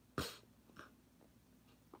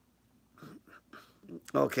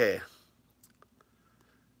 Okay.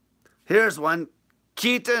 Here's one.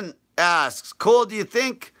 Keaton asks, Cole, do you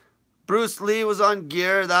think Bruce Lee was on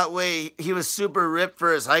gear that way he was super ripped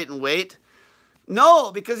for his height and weight?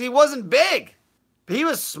 No, because he wasn't big. He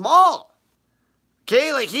was small.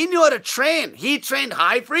 Okay, like he knew how to train. He trained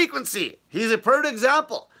high frequency. He's a perfect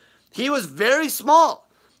example. He was very small.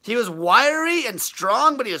 He was wiry and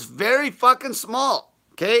strong, but he was very fucking small.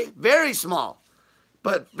 Okay, very small.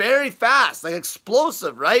 But very fast, like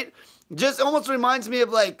explosive, right? Just almost reminds me of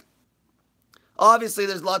like, obviously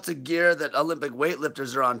there's lots of gear that Olympic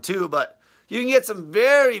weightlifters are on too, but you can get some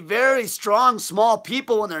very, very strong, small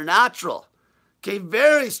people when they're natural. Okay,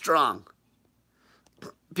 very strong.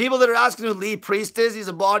 People that are asking who Lee Priest is, he's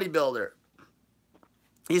a bodybuilder.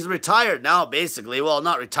 He's retired now, basically. Well,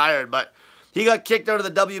 not retired, but he got kicked out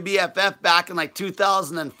of the WBFF back in like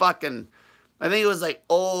 2000 and fucking, I think it was like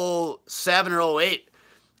 07 or 08.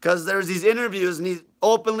 Because there's these interviews and he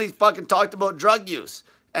openly fucking talked about drug use.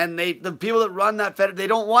 And the people that run that fed, they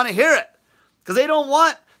don't want to hear it. Because they don't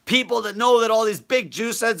want people that know that all these big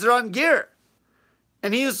juice heads are on gear.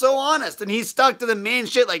 And he was so honest. And he stuck to the main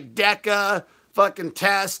shit like Deca, fucking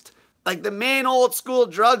Test. Like the main old school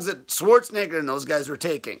drugs that Schwarzenegger and those guys were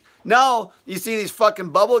taking. Now, you see these fucking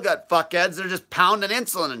bubble gut fuckheads. They're just pounding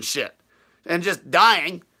insulin and shit. And just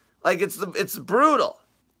dying. Like it's brutal.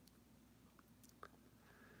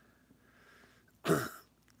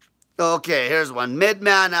 Okay, here's one.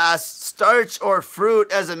 Midman asks, starch or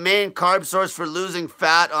fruit as a main carb source for losing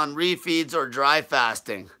fat on refeeds or dry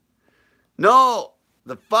fasting? No,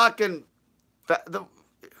 the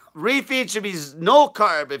refeed should be no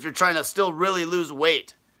carb if you're trying to still really lose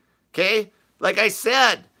weight. Okay? Like I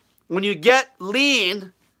said, when you get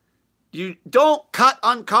lean, you don't cut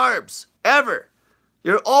on carbs, ever.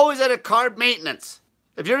 You're always at a carb maintenance.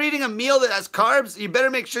 If you're eating a meal that has carbs, you better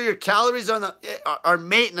make sure your calories are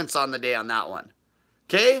maintenance on the day on that one.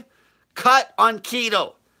 Okay? Cut on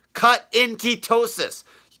keto. Cut in ketosis.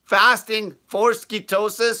 Fasting, forced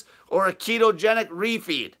ketosis, or a ketogenic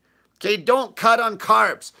refeed. Okay? Don't cut on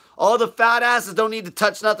carbs. All the fat asses don't need to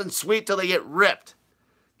touch nothing sweet till they get ripped.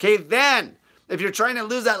 Okay? Then, if you're trying to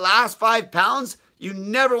lose that last 5 pounds, you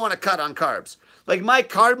never want to cut on carbs. Like my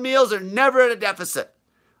carb meals are never at a deficit.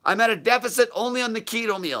 I'm at a deficit only on the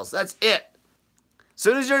keto meals. That's it. As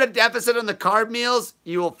soon as you're at a deficit on the carb meals,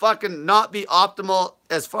 you will fucking not be optimal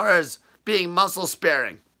as far as being muscle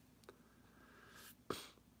sparing.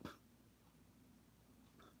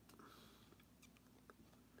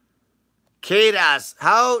 Kate asks,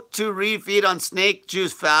 how to refeed on snake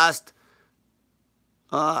juice fast?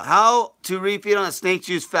 How to refeed on a snake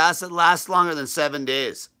juice fast that lasts longer than 7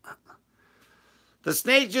 days? The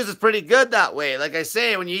snake juice is pretty good that way. Like I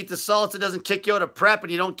say, when you eat the salts, it doesn't kick you out of prep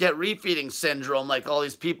and you don't get refeeding syndrome like all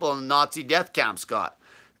these people in Nazi death camps got.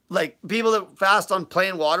 Like, people that fast on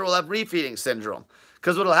plain water will have refeeding syndrome.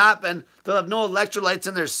 Because what'll happen, they'll have no electrolytes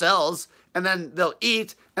in their cells, and then they'll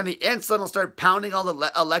eat, and the insulin will start pounding all the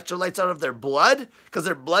electrolytes out of their blood, because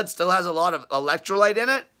their blood still has a lot of electrolyte in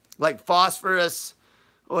it, like phosphorus,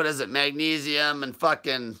 what is it, magnesium, and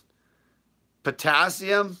fucking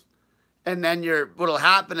potassium. And then what'll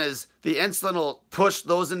happen is the insulin will push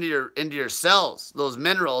those into your cells, those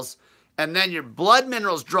minerals, and then your blood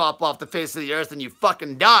minerals drop off the face of the earth and you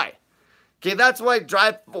fucking die. Okay, that's why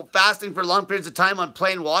dry fasting for long periods of time on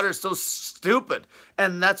plain water is so stupid.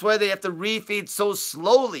 And that's why they have to refeed so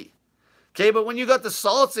slowly. Okay, but when you got the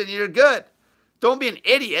salts in, you're good. Don't be an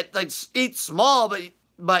idiot. Like, eat small,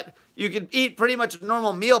 but you can eat pretty much a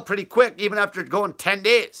normal meal pretty quick, even after going 10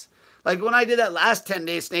 days. Like, when I did that last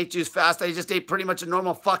 10-day snake juice fast, I just ate pretty much a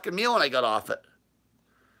normal fucking meal when I got off it.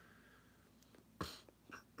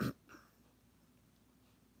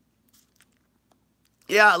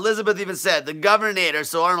 Yeah, Elizabeth even said, the Governator,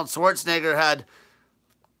 so Arnold Schwarzenegger had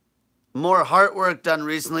more heart work done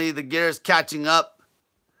recently. The gear's catching up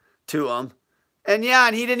to him. And yeah,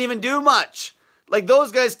 and he didn't even do much. Like,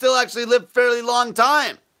 those guys still actually live fairly long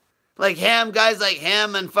time. Like guys like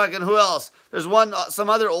him and fucking who else? There's some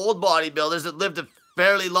other old bodybuilders that lived a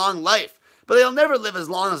fairly long life. But they'll never live as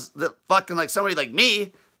long as the fucking like somebody like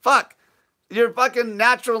me. Fuck. Your fucking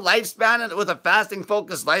natural lifespan with a fasting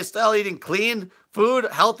focused lifestyle, eating clean food,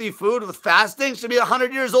 healthy food with fasting should be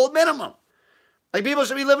 100 years old minimum. Like, people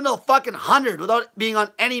should be living till fucking 100 without being on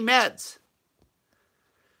any meds.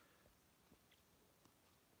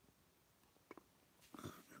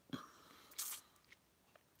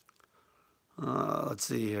 Let's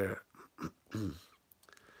see here. Okay,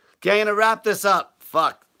 I'm going to wrap this up.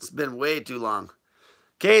 Fuck, it's been way too long.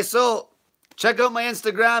 Okay, so check out my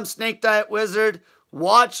Instagram, Snake Diet Wizard.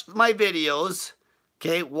 Watch my videos.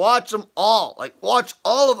 Okay, watch them all. Like, watch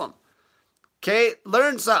all of them. Okay,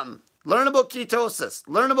 learn something. Learn about ketosis.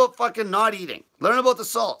 Learn about fucking not eating. Learn about the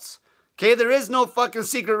salts. Okay, there is no fucking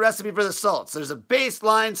secret recipe for the salts. There's a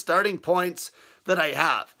baseline starting points that I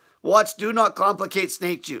have. Watch Do Not Complicate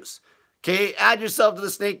Snake Juice. Okay, add yourself to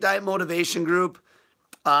the Snake Diet Motivation Group.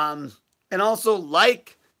 And also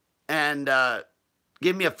like and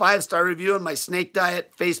give me a 5-star review on my Snake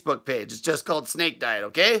Diet Facebook page. It's just called Snake Diet,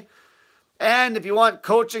 okay? And if you want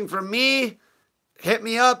coaching from me, hit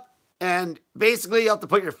me up. And basically, you have to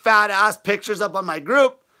put your fat ass pictures up on my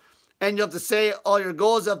group. And you have to say all your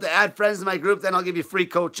goals. You have to add friends to my group. Then I'll give you free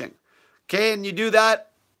coaching. Okay, and you do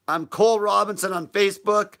that. I'm Cole Robinson on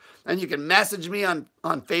Facebook. And you can message me on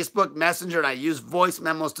Facebook Messenger. And I use voice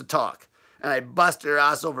memos to talk. And I bust your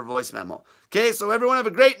ass over voice memo. Okay, so everyone have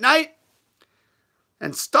a great night.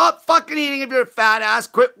 And stop fucking eating if you're a fat ass.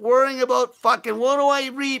 Quit worrying about fucking what do I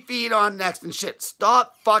refeed on next and shit.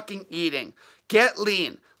 Stop fucking eating. Get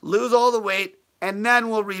lean. Lose all the weight. And then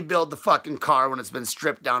we'll rebuild the fucking car when it's been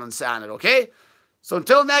stripped down and sanded, okay? So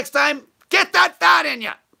until next time, get that fat in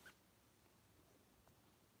ya.